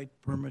expedite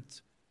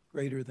permit's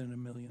greater than $1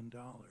 million.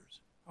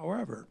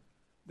 However,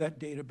 that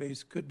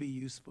database could be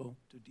useful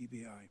to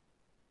DBI.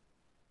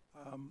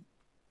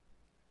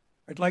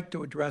 I'd like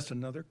to address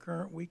another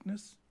current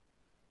weakness.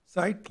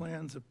 Site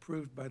plans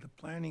approved by the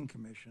Planning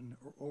Commission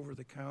or over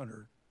the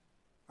counter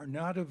are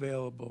not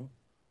available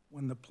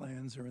when the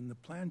plans are in the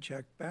plan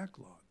check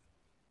backlog.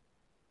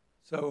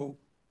 So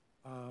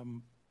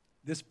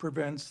this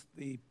prevents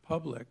the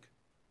public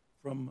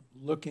from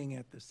looking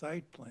at the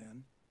site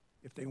plan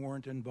if they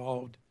weren't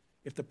involved.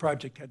 If the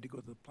project had to go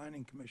to the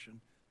Planning Commission,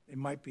 they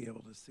might be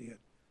able to see it.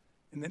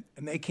 And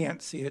they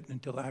can't see it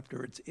until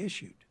after it's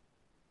issued.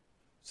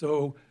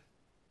 So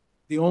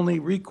the only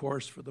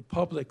recourse for the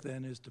public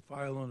then is to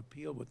file an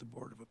appeal with the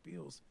Board of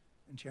Appeals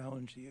and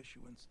challenge the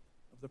issuance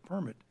of the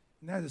permit.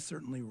 And that is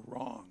certainly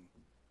wrong.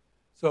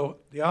 So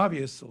the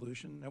obvious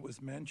solution that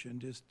was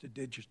mentioned is to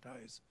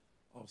digitize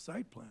all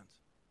site plans.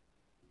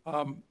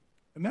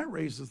 And that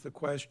raises the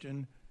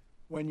question,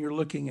 when you're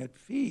looking at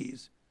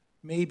fees,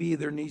 maybe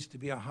there needs to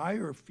be a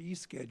higher fee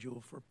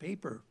schedule for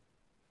paper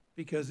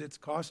because it's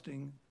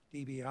costing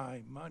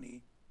DBI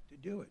money to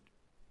do it.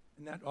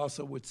 And that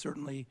also would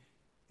certainly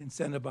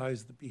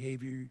incentivize the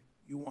behavior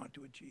you want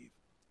to achieve.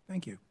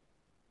 Thank you.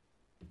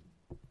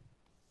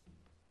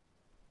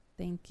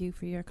 Thank you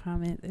for your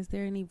comment. Is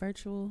there any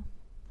virtual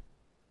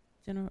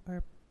general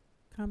or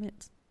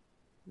comments?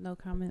 No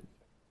comment.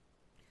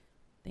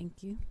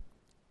 Thank you.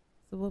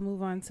 So we'll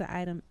move on to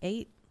item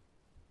 8.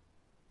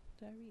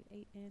 Did I read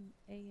 8 and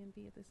A and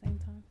B at the same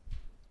time?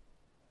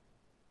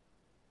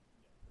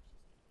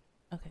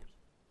 Okay.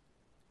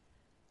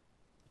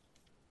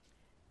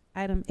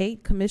 Item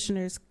 8,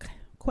 Commissioners'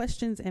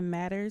 questions and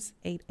matters.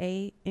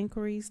 8A,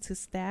 inquiries to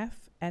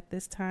staff. At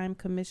this time,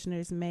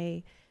 commissioners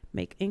may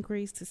make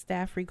inquiries to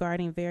staff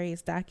regarding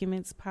various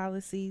documents,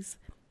 policies,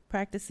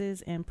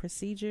 practices, and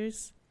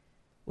procedures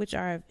which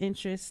are of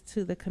interest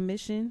to the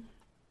commission.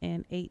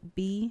 And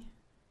 8B,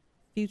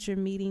 future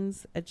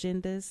meetings,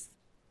 agendas.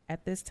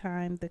 At this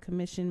time, the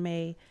commission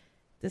may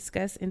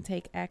discuss and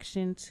take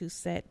action to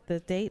set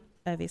the date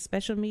of a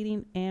special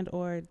meeting and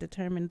or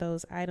determine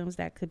those items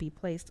that could be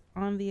placed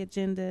on the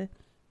agenda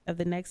of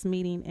the next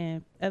meeting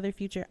and other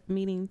future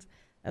meetings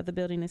of the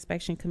Building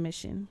Inspection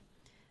Commission.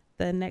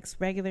 The next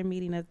regular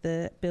meeting of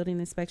the Building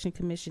Inspection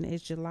Commission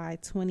is July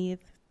 20th,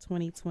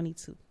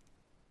 2022.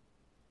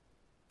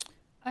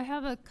 I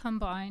have a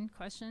combined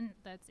question.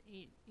 That's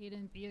 8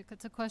 and B.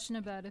 It's a question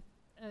about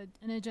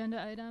an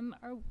agenda item.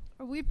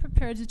 Are we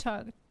prepared to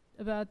talk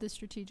about the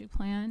strategic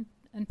plan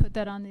and put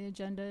that on the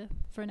agenda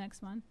for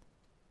next month?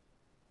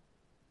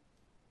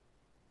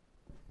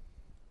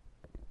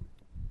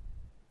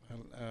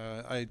 Well,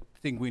 I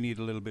think we need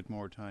a little bit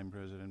more time,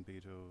 President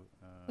Beto,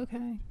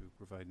 Okay. to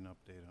provide an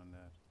update on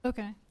that.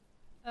 Okay.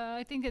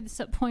 I think at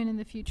some point in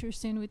the future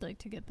soon we'd like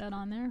to get that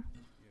on there.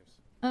 Yes.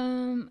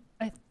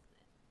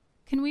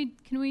 Can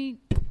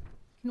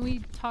we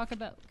talk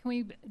about, can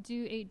we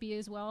do 8B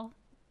as well?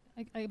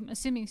 I'm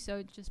assuming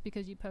so, just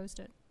because you post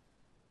it.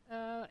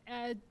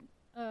 Add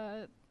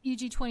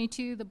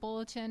EG22, the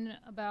bulletin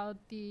about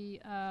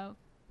the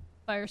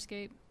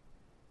firescape.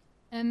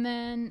 And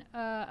then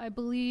I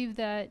believe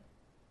that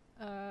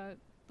the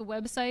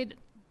website,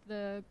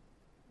 the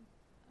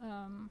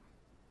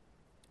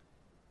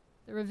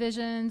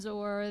revisions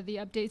or the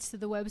updates to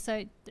the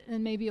website,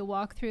 and maybe a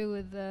walkthrough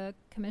with the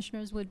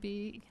commissioners would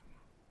be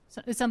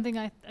is something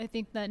I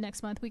think that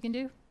next month we can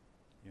do.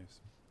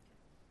 Yes.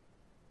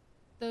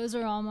 those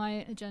are all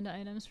my agenda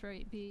items for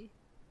 8B.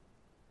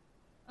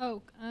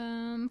 Oh,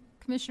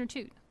 Commissioner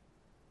Toot.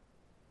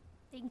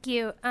 Thank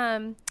you.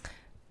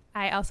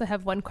 I also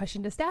have one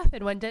question to staff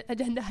and one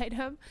agenda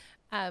item.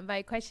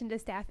 My question to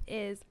staff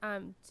is,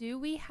 do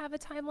we have a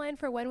timeline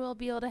for when we'll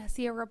be able to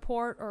see a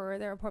report, or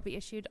the report be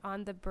issued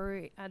on the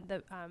Bernie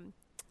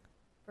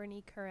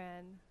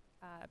Curran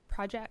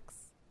projects?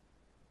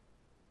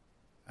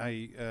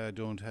 I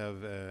don't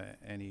have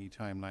any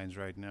timelines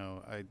right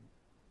now. I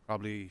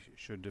probably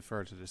should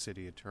defer to the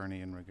city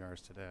attorney in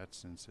regards to that,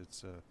 since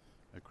it's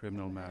a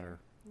criminal matter.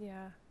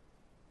 Yeah.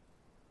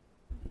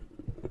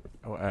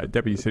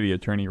 Deputy City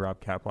Attorney Rob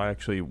Kaplan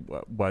actually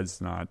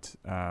was not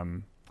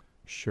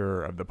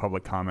sure of the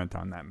public comment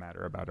on that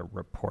matter about a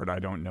report. I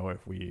don't know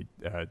if we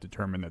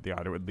determined that the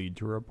audit would lead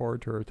to a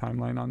report or a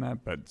timeline on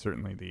that, but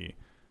certainly the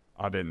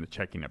audit and the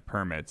checking of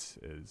permits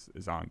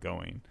is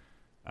ongoing.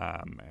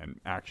 And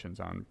actions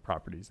on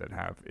properties that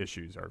have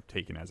issues are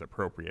taken as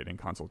appropriate in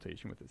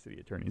consultation with the city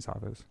attorney's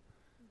office.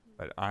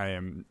 But I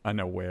am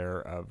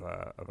unaware of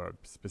a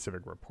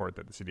specific report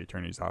that the city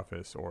attorney's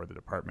office or the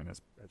department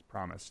has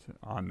promised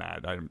on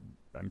that.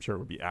 I'm sure it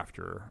would be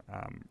after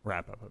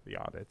wrap up of the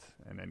audit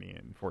and any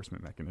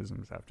enforcement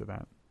mechanisms after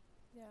that.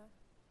 Yeah.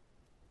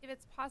 If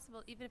it's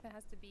possible, even if it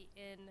has to be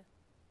in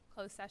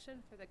closed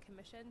session for the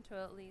commission to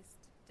at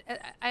least,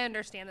 I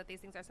understand that these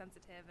things are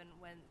sensitive, and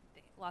when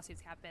the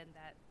lawsuits happen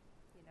that,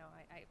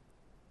 I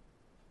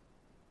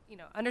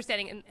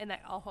understanding in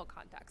that whole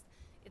context,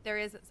 if there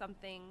is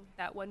something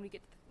that when we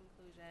get to the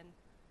conclusion,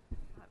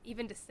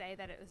 even to say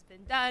that it has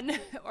been done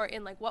or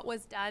in like what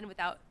was done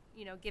without,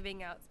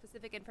 giving out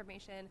specific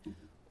information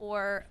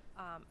or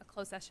a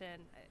closed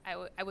session,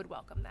 I would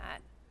welcome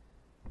that.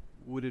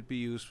 Would it be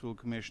useful,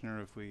 Commissioner,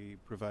 if we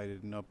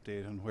provided an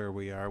update on where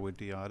we are with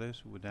the audit?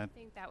 Would that? I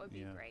think that would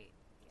be great.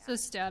 Yeah. So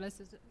status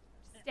is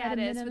status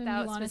minimum,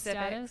 without you want a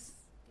specifics. Status?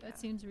 Yeah. That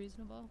seems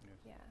reasonable.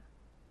 Yeah.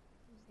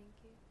 Thank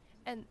you.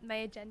 And my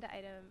agenda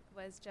item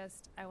was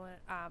just, I want,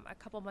 a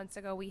couple months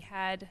ago we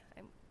had,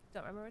 I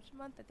don't remember which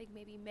month, I think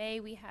maybe May,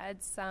 we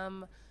had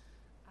some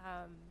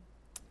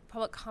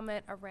public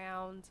comment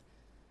around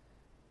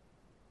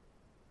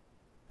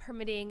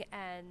permitting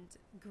and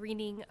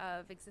greening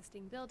of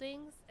existing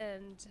buildings.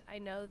 And I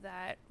know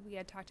that we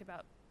had talked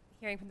about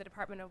hearing from the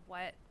department of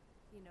what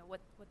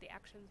the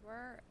actions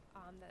were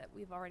that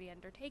we've already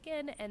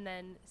undertaken, and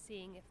then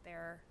seeing if there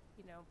are,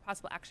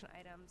 possible action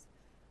items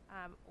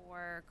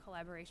or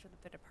collaboration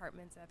with the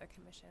departments and other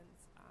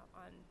commissions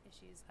on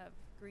issues of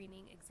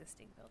greening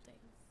existing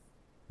buildings.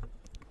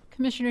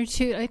 Commissioner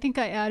Toot, I think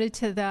I added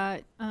to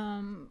that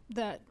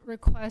that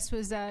request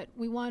was that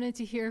we wanted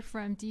to hear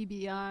from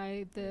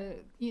DBI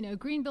the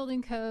green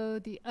building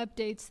code, the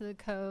updates to the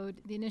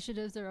code, the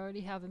initiatives they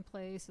already have in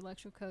place,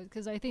 electrical code,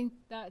 because I think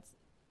that's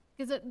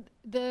because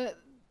the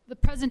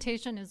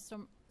presentation is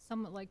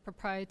somewhat like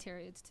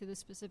proprietary. It's to the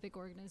specific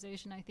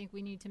organization. I think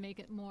we need to make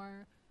it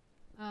more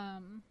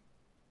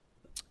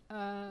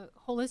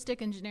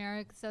holistic and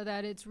generic, so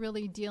that it's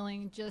really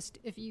dealing just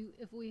if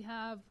we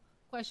have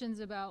questions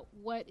about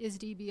what is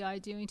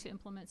DBI doing to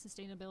implement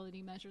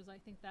sustainability measures. I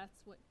think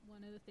that's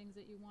one of the things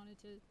that you wanted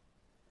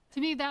to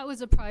me, that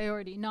was a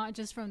priority, not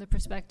just from the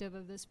perspective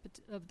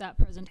of that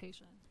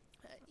presentation.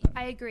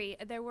 I agree.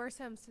 There were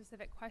some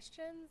specific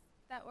questions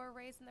that were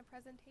raised in the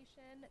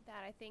presentation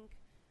that I think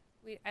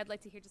I'd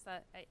like to hear just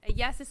a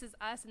yes, this is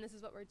us and this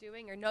is what we're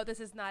doing, or no, this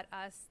is not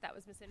us, that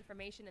was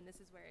misinformation and this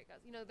is where it goes.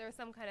 There are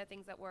some kind of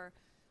things that were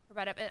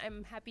brought up, and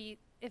I'm happy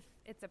if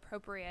it's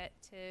appropriate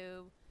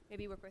to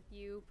maybe work with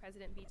you,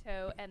 President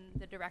Bito, and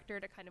the director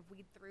to kind of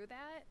weed through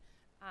that,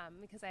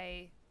 because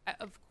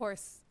of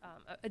course,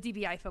 a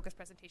DBI-focused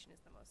presentation is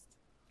the most.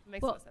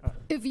 Makes the most sense.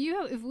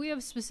 If we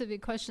have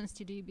specific questions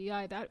to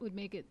DBI, that would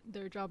make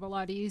their job a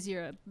lot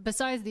easier.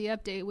 Besides the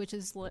update, which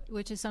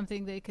is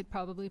something they could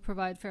probably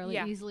provide fairly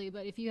easily,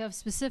 but if you have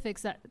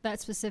specifics, that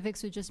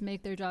specifics would just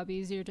make their job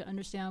easier to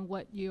understand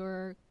what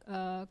your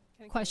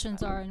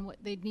questions are and what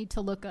they need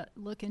to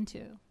look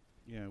into.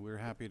 Yeah, we're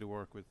happy to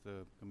work with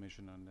the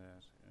Commission on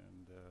that,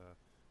 and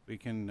we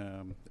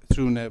can,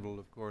 through Neville,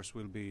 of course,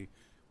 we'll be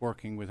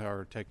working with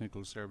our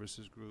technical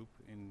services group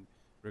in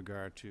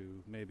regard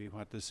to maybe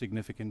what the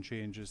significant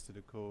changes to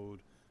the code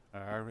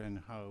are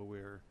and how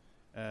we're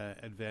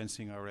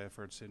advancing our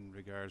efforts in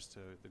regards to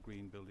the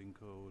green building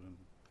code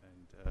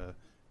and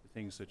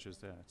things such as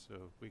that. So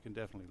we can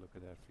definitely look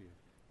at that for you.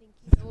 Thank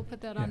you. So we'll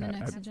put that on the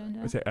next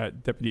agenda.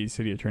 Deputy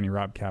City Attorney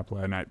Rob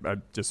Kaplan, and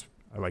I'd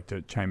like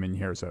to chime in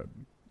here as a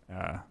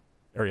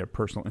area of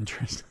personal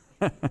interest.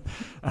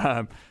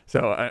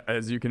 So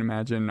as you can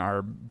imagine,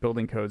 our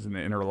building codes and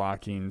the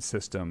interlocking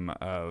system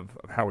of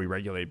how we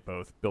regulate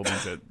both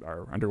buildings that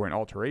are undergoing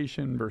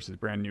alteration versus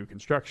brand new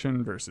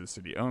construction versus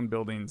city-owned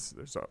buildings,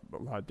 there's a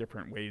lot of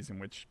different ways in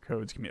which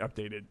codes can be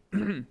updated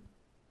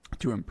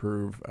to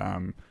improve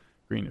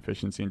green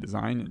efficiency and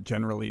design. And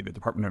generally, the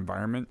Department of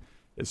Environment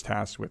is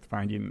tasked with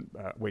finding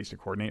ways to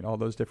coordinate all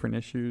those different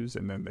issues,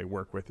 and then they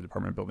work with the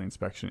Department of Building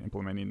Inspection,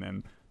 implementing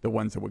then the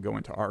ones that would go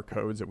into our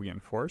codes that we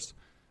enforce.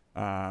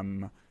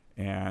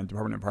 And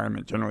Department of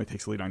Environment generally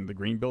takes the lead on the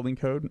green building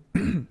code,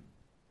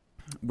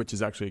 which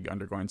is actually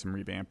undergoing some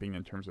revamping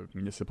in terms of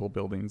municipal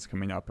buildings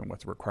coming up and what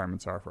the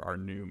requirements are for our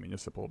new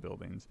municipal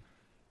buildings.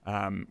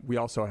 We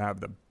also have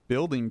the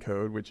building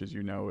code, which, as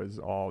you know, is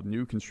all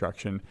new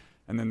construction.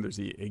 And then there's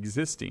the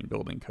existing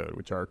building code,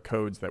 which are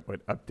codes that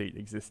would update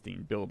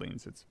existing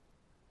buildings. It's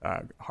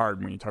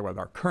hard when you talk about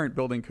our current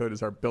building code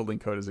is our building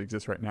code as it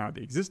exists right now.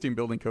 The existing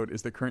building code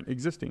is the current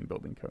existing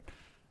building code,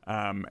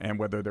 and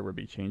whether there would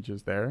be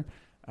changes there.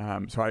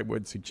 So I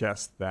would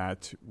suggest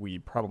that we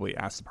probably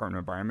ask the Department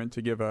of Environment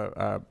to give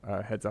a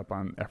heads up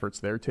on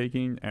efforts they're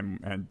taking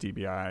and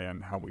DBI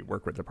and how we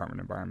work with the Department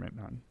of Environment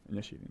on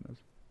initiating those.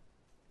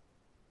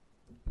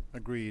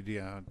 Agreed,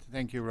 yeah.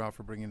 Thank you, Ralph,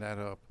 for bringing that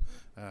up.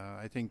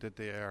 I think that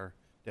they are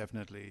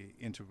definitely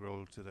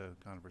integral to the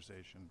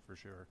conversation, for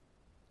sure.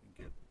 Thank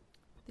you.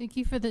 Thank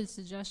you for the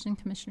suggestion,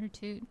 Commissioner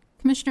Toot.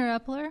 Commissioner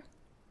Epler?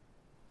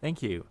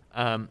 Thank you.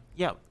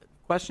 Yeah,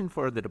 question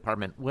for the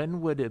department. When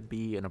would it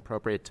be an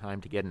appropriate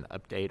time to get an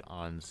update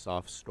on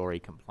soft story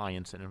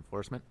compliance and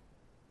enforcement?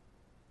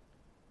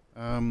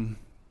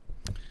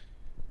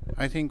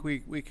 I think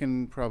we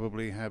can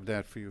probably have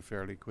that for you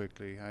fairly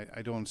quickly.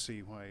 I don't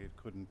see why it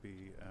couldn't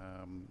be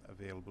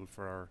available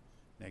for our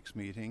next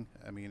meeting.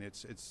 I mean,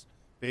 it's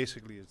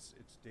basically it's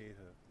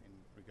data in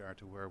regard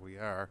to where we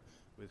are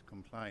with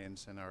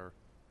compliance and our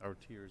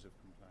tiers of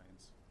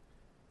compliance.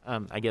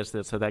 I guess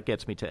so that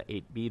gets me to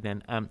 8B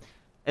then.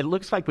 It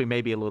looks like we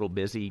may be a little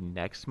busy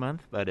next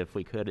month, but if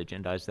we could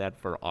agendize that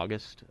for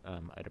August,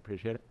 I'd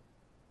appreciate it.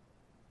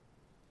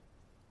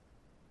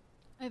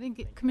 I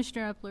think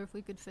Commissioner Epler, if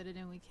we could fit it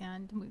in, we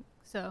can.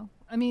 So,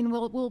 I mean,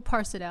 we'll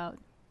parse it out.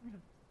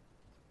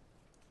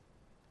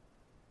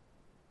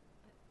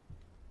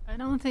 I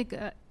don't think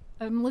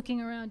I'm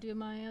looking around. Do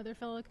my other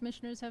fellow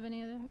commissioners have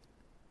any other?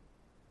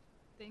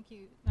 Thank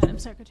you, Madam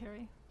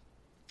Secretary.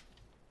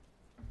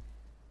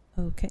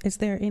 Okay. Is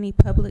there any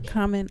public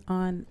comment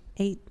on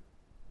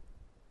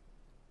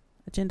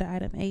agenda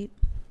item 8?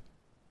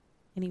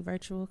 Any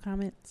virtual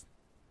comments?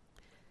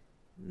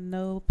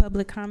 No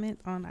public comment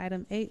on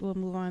item 8. We'll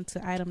move on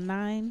to item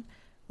 9,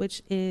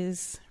 which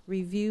is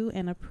review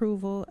and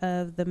approval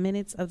of the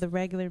minutes of the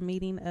regular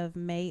meeting of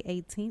May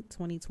 18th,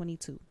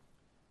 2022.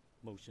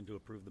 Motion to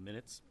approve the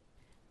minutes.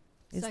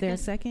 Is there a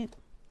second?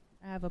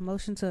 I have a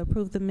motion to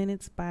approve the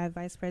minutes by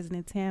Vice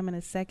President Tam and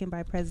a second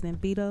by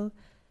President Beto.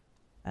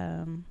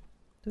 Do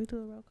we do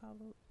a roll call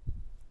vote?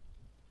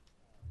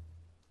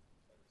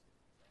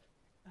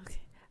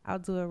 Okay. I'll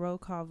do a roll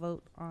call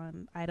vote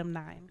on item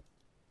 9.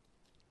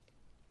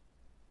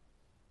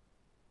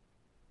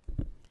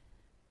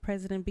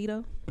 President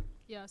Beto?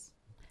 Yes.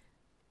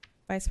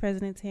 Vice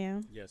President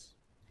Tam? Yes.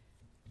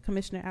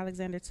 Commissioner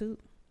Alexander Toot?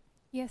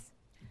 Yes.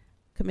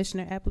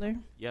 Commissioner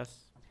Epler?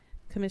 Yes.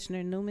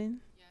 Commissioner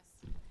Newman?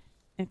 Yes.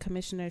 And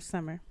Commissioner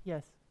Summer?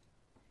 Yes.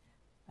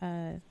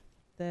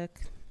 The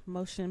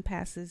motion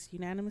passes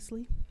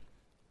unanimously.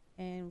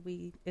 And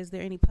is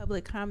there any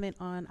public comment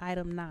on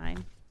item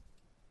 9?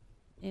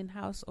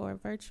 In-house or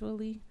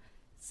virtually?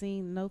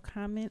 Seeing no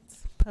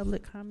comments,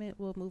 public comment,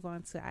 we'll move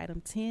on to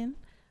item 10.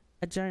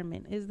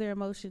 Adjournment. Is there a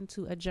motion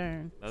to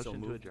adjourn?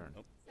 Motion to adjourn.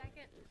 Nope.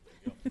 Second.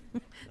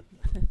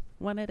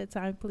 One at a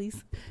time,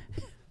 please.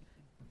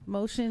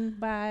 Motion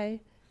by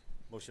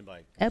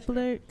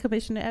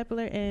Commissioner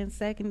Epler, and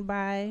second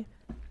by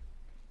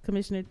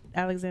Commissioner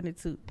Alexander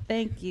Toot.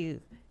 Thank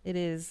you. It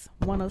is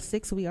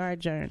 1:06. We are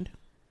adjourned.